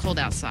 Baby It's Cold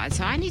Outside,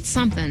 so I need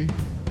something.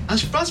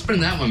 Let's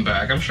bring that one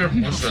back. I'm sure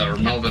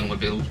Melvin would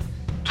be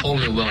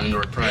totally willing to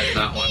reprise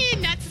that one.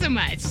 Not so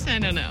much. I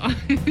don't know.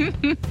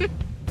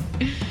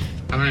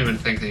 I don't even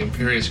think the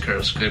Imperious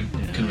Curse could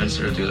convince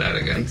her to do that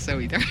again. I don't think so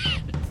either.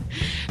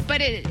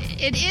 But it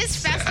is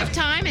festive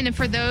time, and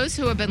for those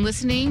who have been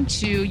listening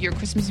to your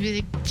Christmas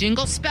music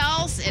jingle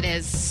spells, it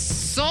is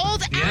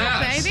sold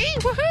out, baby!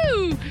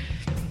 Woohoo!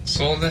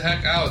 Sold the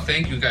heck out.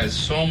 Thank you guys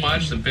so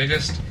much. The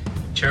biggest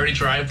charity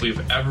drive we've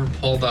ever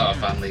pulled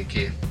off on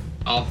Leaky.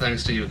 All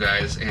thanks to you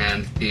guys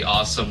and the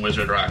awesome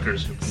Wizard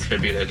Rockers who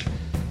contributed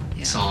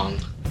song.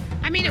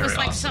 It was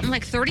like something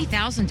like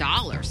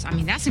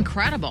 $30,000. That's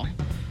incredible.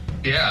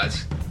 Yeah,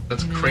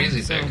 that's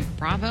crazy big.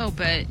 Bravo,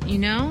 but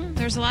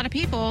there's a lot of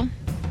people.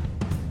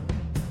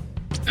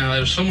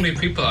 There's so many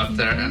people out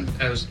there, and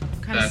sad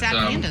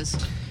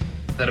pandas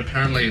that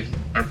apparently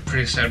are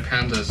pretty sad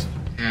pandas.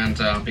 And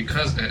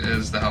because it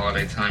is the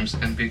holiday times,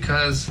 and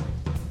because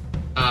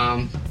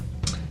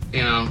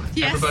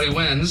everybody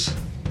wins,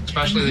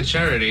 especially the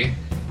charity,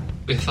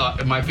 we thought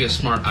it might be a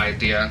smart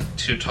idea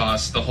to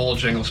toss the whole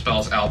Jingle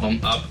Spells album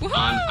up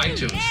on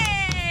iTunes.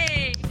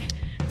 Yay!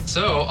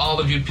 So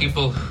all of you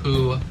people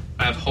who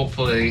have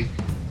hopefully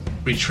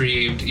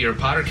retrieved your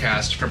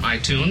Pottercast from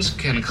iTunes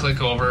can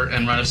click over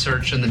and run a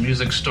search in the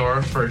music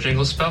store for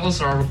Jingle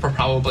Spells, or we'll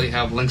probably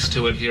have links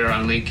to it here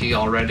on Leaky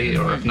already,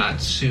 or if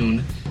not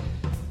soon,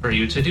 for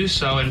you to do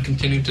so and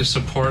continue to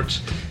support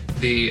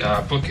the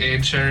Book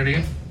Aid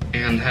charity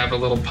and have a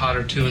little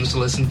Potter tunes to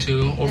listen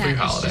to over your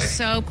holiday. That is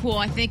so cool.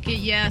 I think,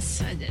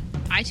 yes.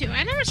 iTunes.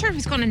 I'm not sure if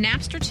it's going to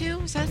Napster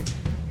too. Is that?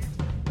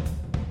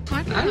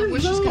 I don't know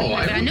which is going to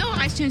happen. I know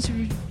iTunes.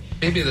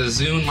 Maybe the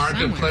Zune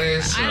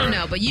Marketplace. I don't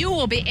know, but you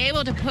will be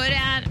able to put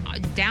out,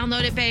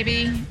 download it,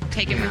 baby.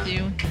 Take it with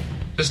you.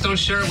 Just don't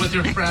share it with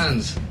your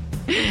friends.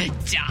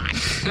 John.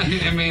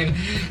 I mean,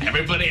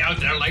 everybody out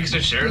there likes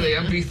to share the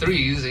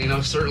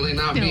MP3s, certainly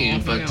not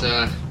me, but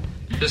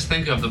just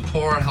think of the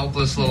poor,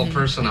 helpless little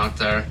person out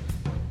there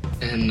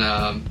in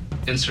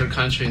insert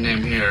country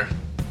name here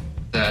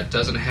that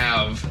doesn't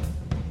have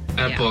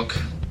a book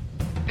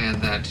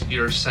and that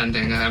you're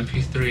sending an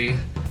MP3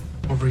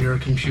 over your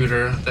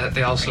computer that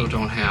they also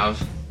don't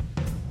have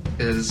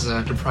is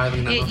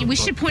depriving them of a We book.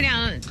 should point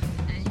out...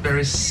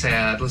 Very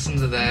sad. Listen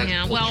to that.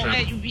 Yeah, well,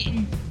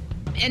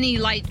 any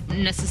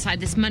lightness aside,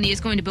 this money is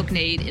going to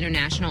BookNaid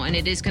International, and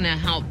it is going to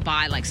help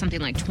buy something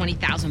like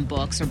 20,000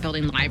 books or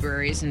building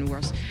libraries and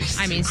worse.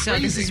 I mean, so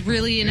this is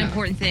really an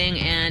important thing,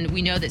 and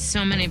we know that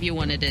so many of you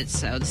wanted it,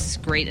 so this is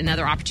great.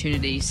 Another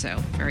opportunity, so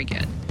very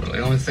good. Well, the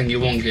only thing you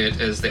won't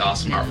get is the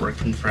awesome artwork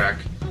from Frack.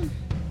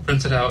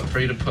 Printed out for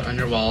you to put on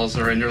your walls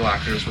or in your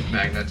lockers with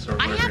magnets or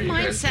whatever. I have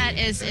mine set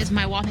as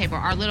my wallpaper.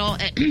 Our little.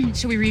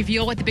 Should we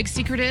reveal what the big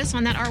secret is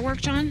on that artwork,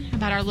 John?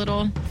 About our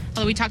little.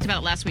 Oh, we talked about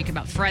it last week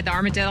about Fred the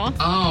armadillo.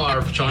 Oh,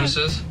 our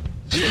Patronuses.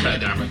 Fred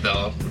the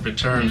armadillo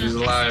returns. He's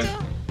alive.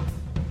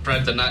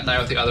 Fred did not die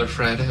with the other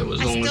Fred. It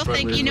was only still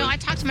Fred. Think I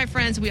talked to my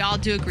friends. We all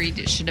do agree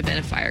it should have been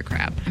a fire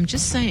crab. I'm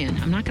just saying.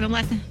 I'm not going to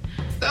let them.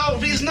 Oh,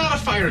 he's not a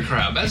fire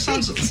crab. That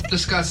sounds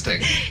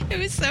disgusting. It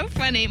was so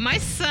funny. My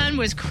son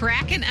was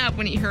cracking up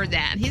when he heard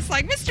that. He's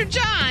like, Mr.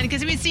 John,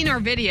 because we'd seen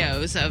our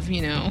videos of,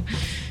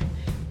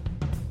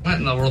 What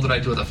in the world did I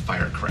do with a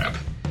fire crab?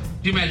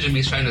 Do you imagine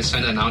me trying to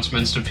send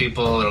announcements to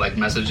people or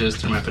messages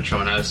through my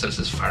Patronus as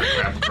this fire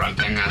crab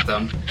grunting at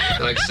them?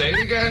 They're say it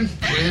again?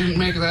 We didn't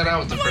make that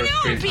out the first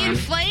three it'd be times.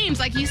 in flames,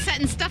 like you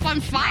setting stuff on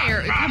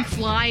fire. It'd come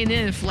flying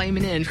in,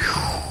 flaming in.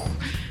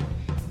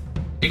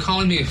 You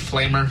calling me a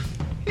flamer?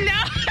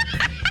 No.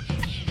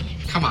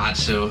 Come on,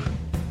 Sue.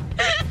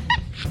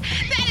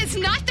 That is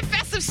not the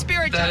festive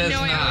spirit, That John. is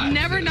No, I not. would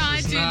never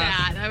This is do not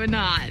that. I would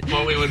not.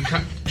 Well, we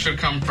should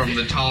come from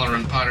the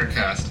Tolerant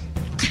Pottercast.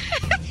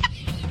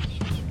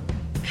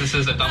 This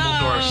is a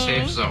Dumbledore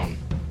safe zone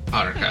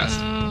Pottercast.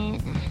 Oh,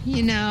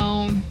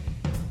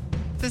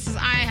 this is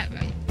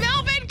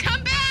Melvin,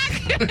 come back!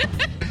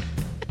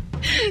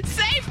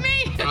 Save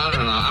me! I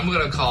don't know. I'm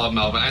going to call up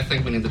Melvin. I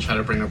think we need to try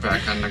to bring her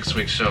back on next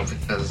week's show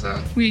because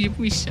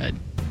we should.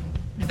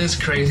 It's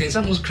crazy. It's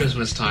almost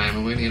Christmas time,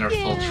 and we need our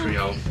full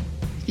trio.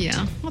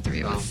 Yeah, all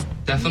three of us.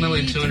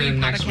 Definitely tune in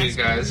next week,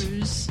 guys.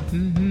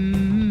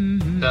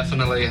 Mm-hmm.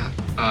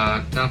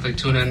 Definitely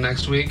tune in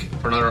next week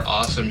for another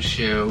awesome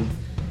show.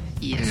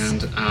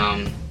 Yes.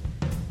 And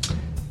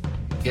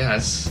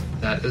yes,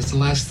 that is the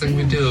last thing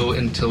we do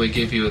until we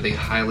give you the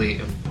highly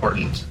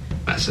important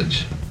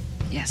message.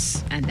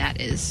 Yes, and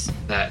that is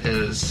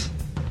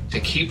to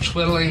keep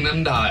twiddling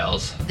them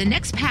dials. The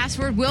next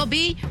password will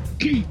be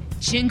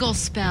jingle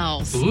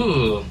spells.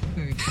 Ooh.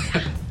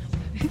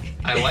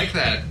 I like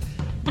that.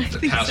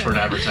 The password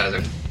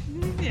advertising.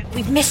 Yeah.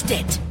 We've missed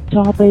it.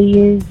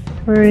 W is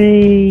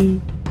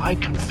free. I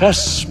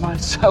confess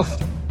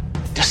myself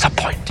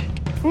disappointed.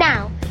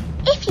 Now,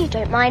 if you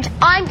don't mind,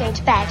 I'm going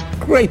to bed.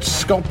 Great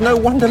Scott, no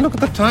wonder. Look at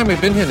the time. We've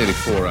been here nearly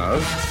 4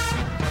 hours.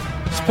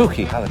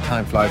 Spooky how the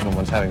time flies when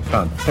one's having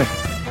fun.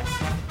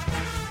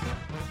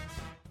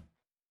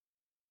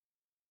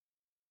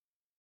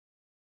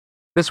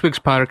 This week's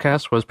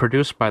podcast was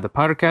produced by the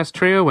Pottercast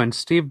Trio and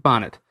Steve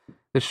Bonnet.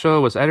 This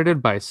show was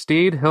edited by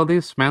Steed,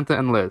 Hildy, Samantha,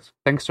 and Liz.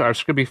 Thanks to our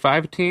Scribby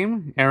 5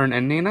 team, Aaron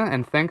and Nina,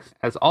 and thanks,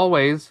 as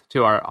always,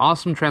 to our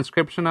awesome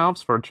transcription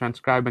elves for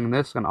transcribing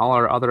this and all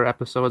our other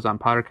episodes on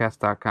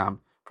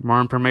Pottercast.com. For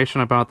more information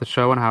about the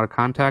show and how to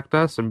contact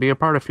us and be a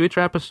part of future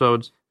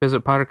episodes,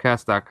 visit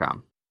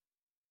Pottercast.com.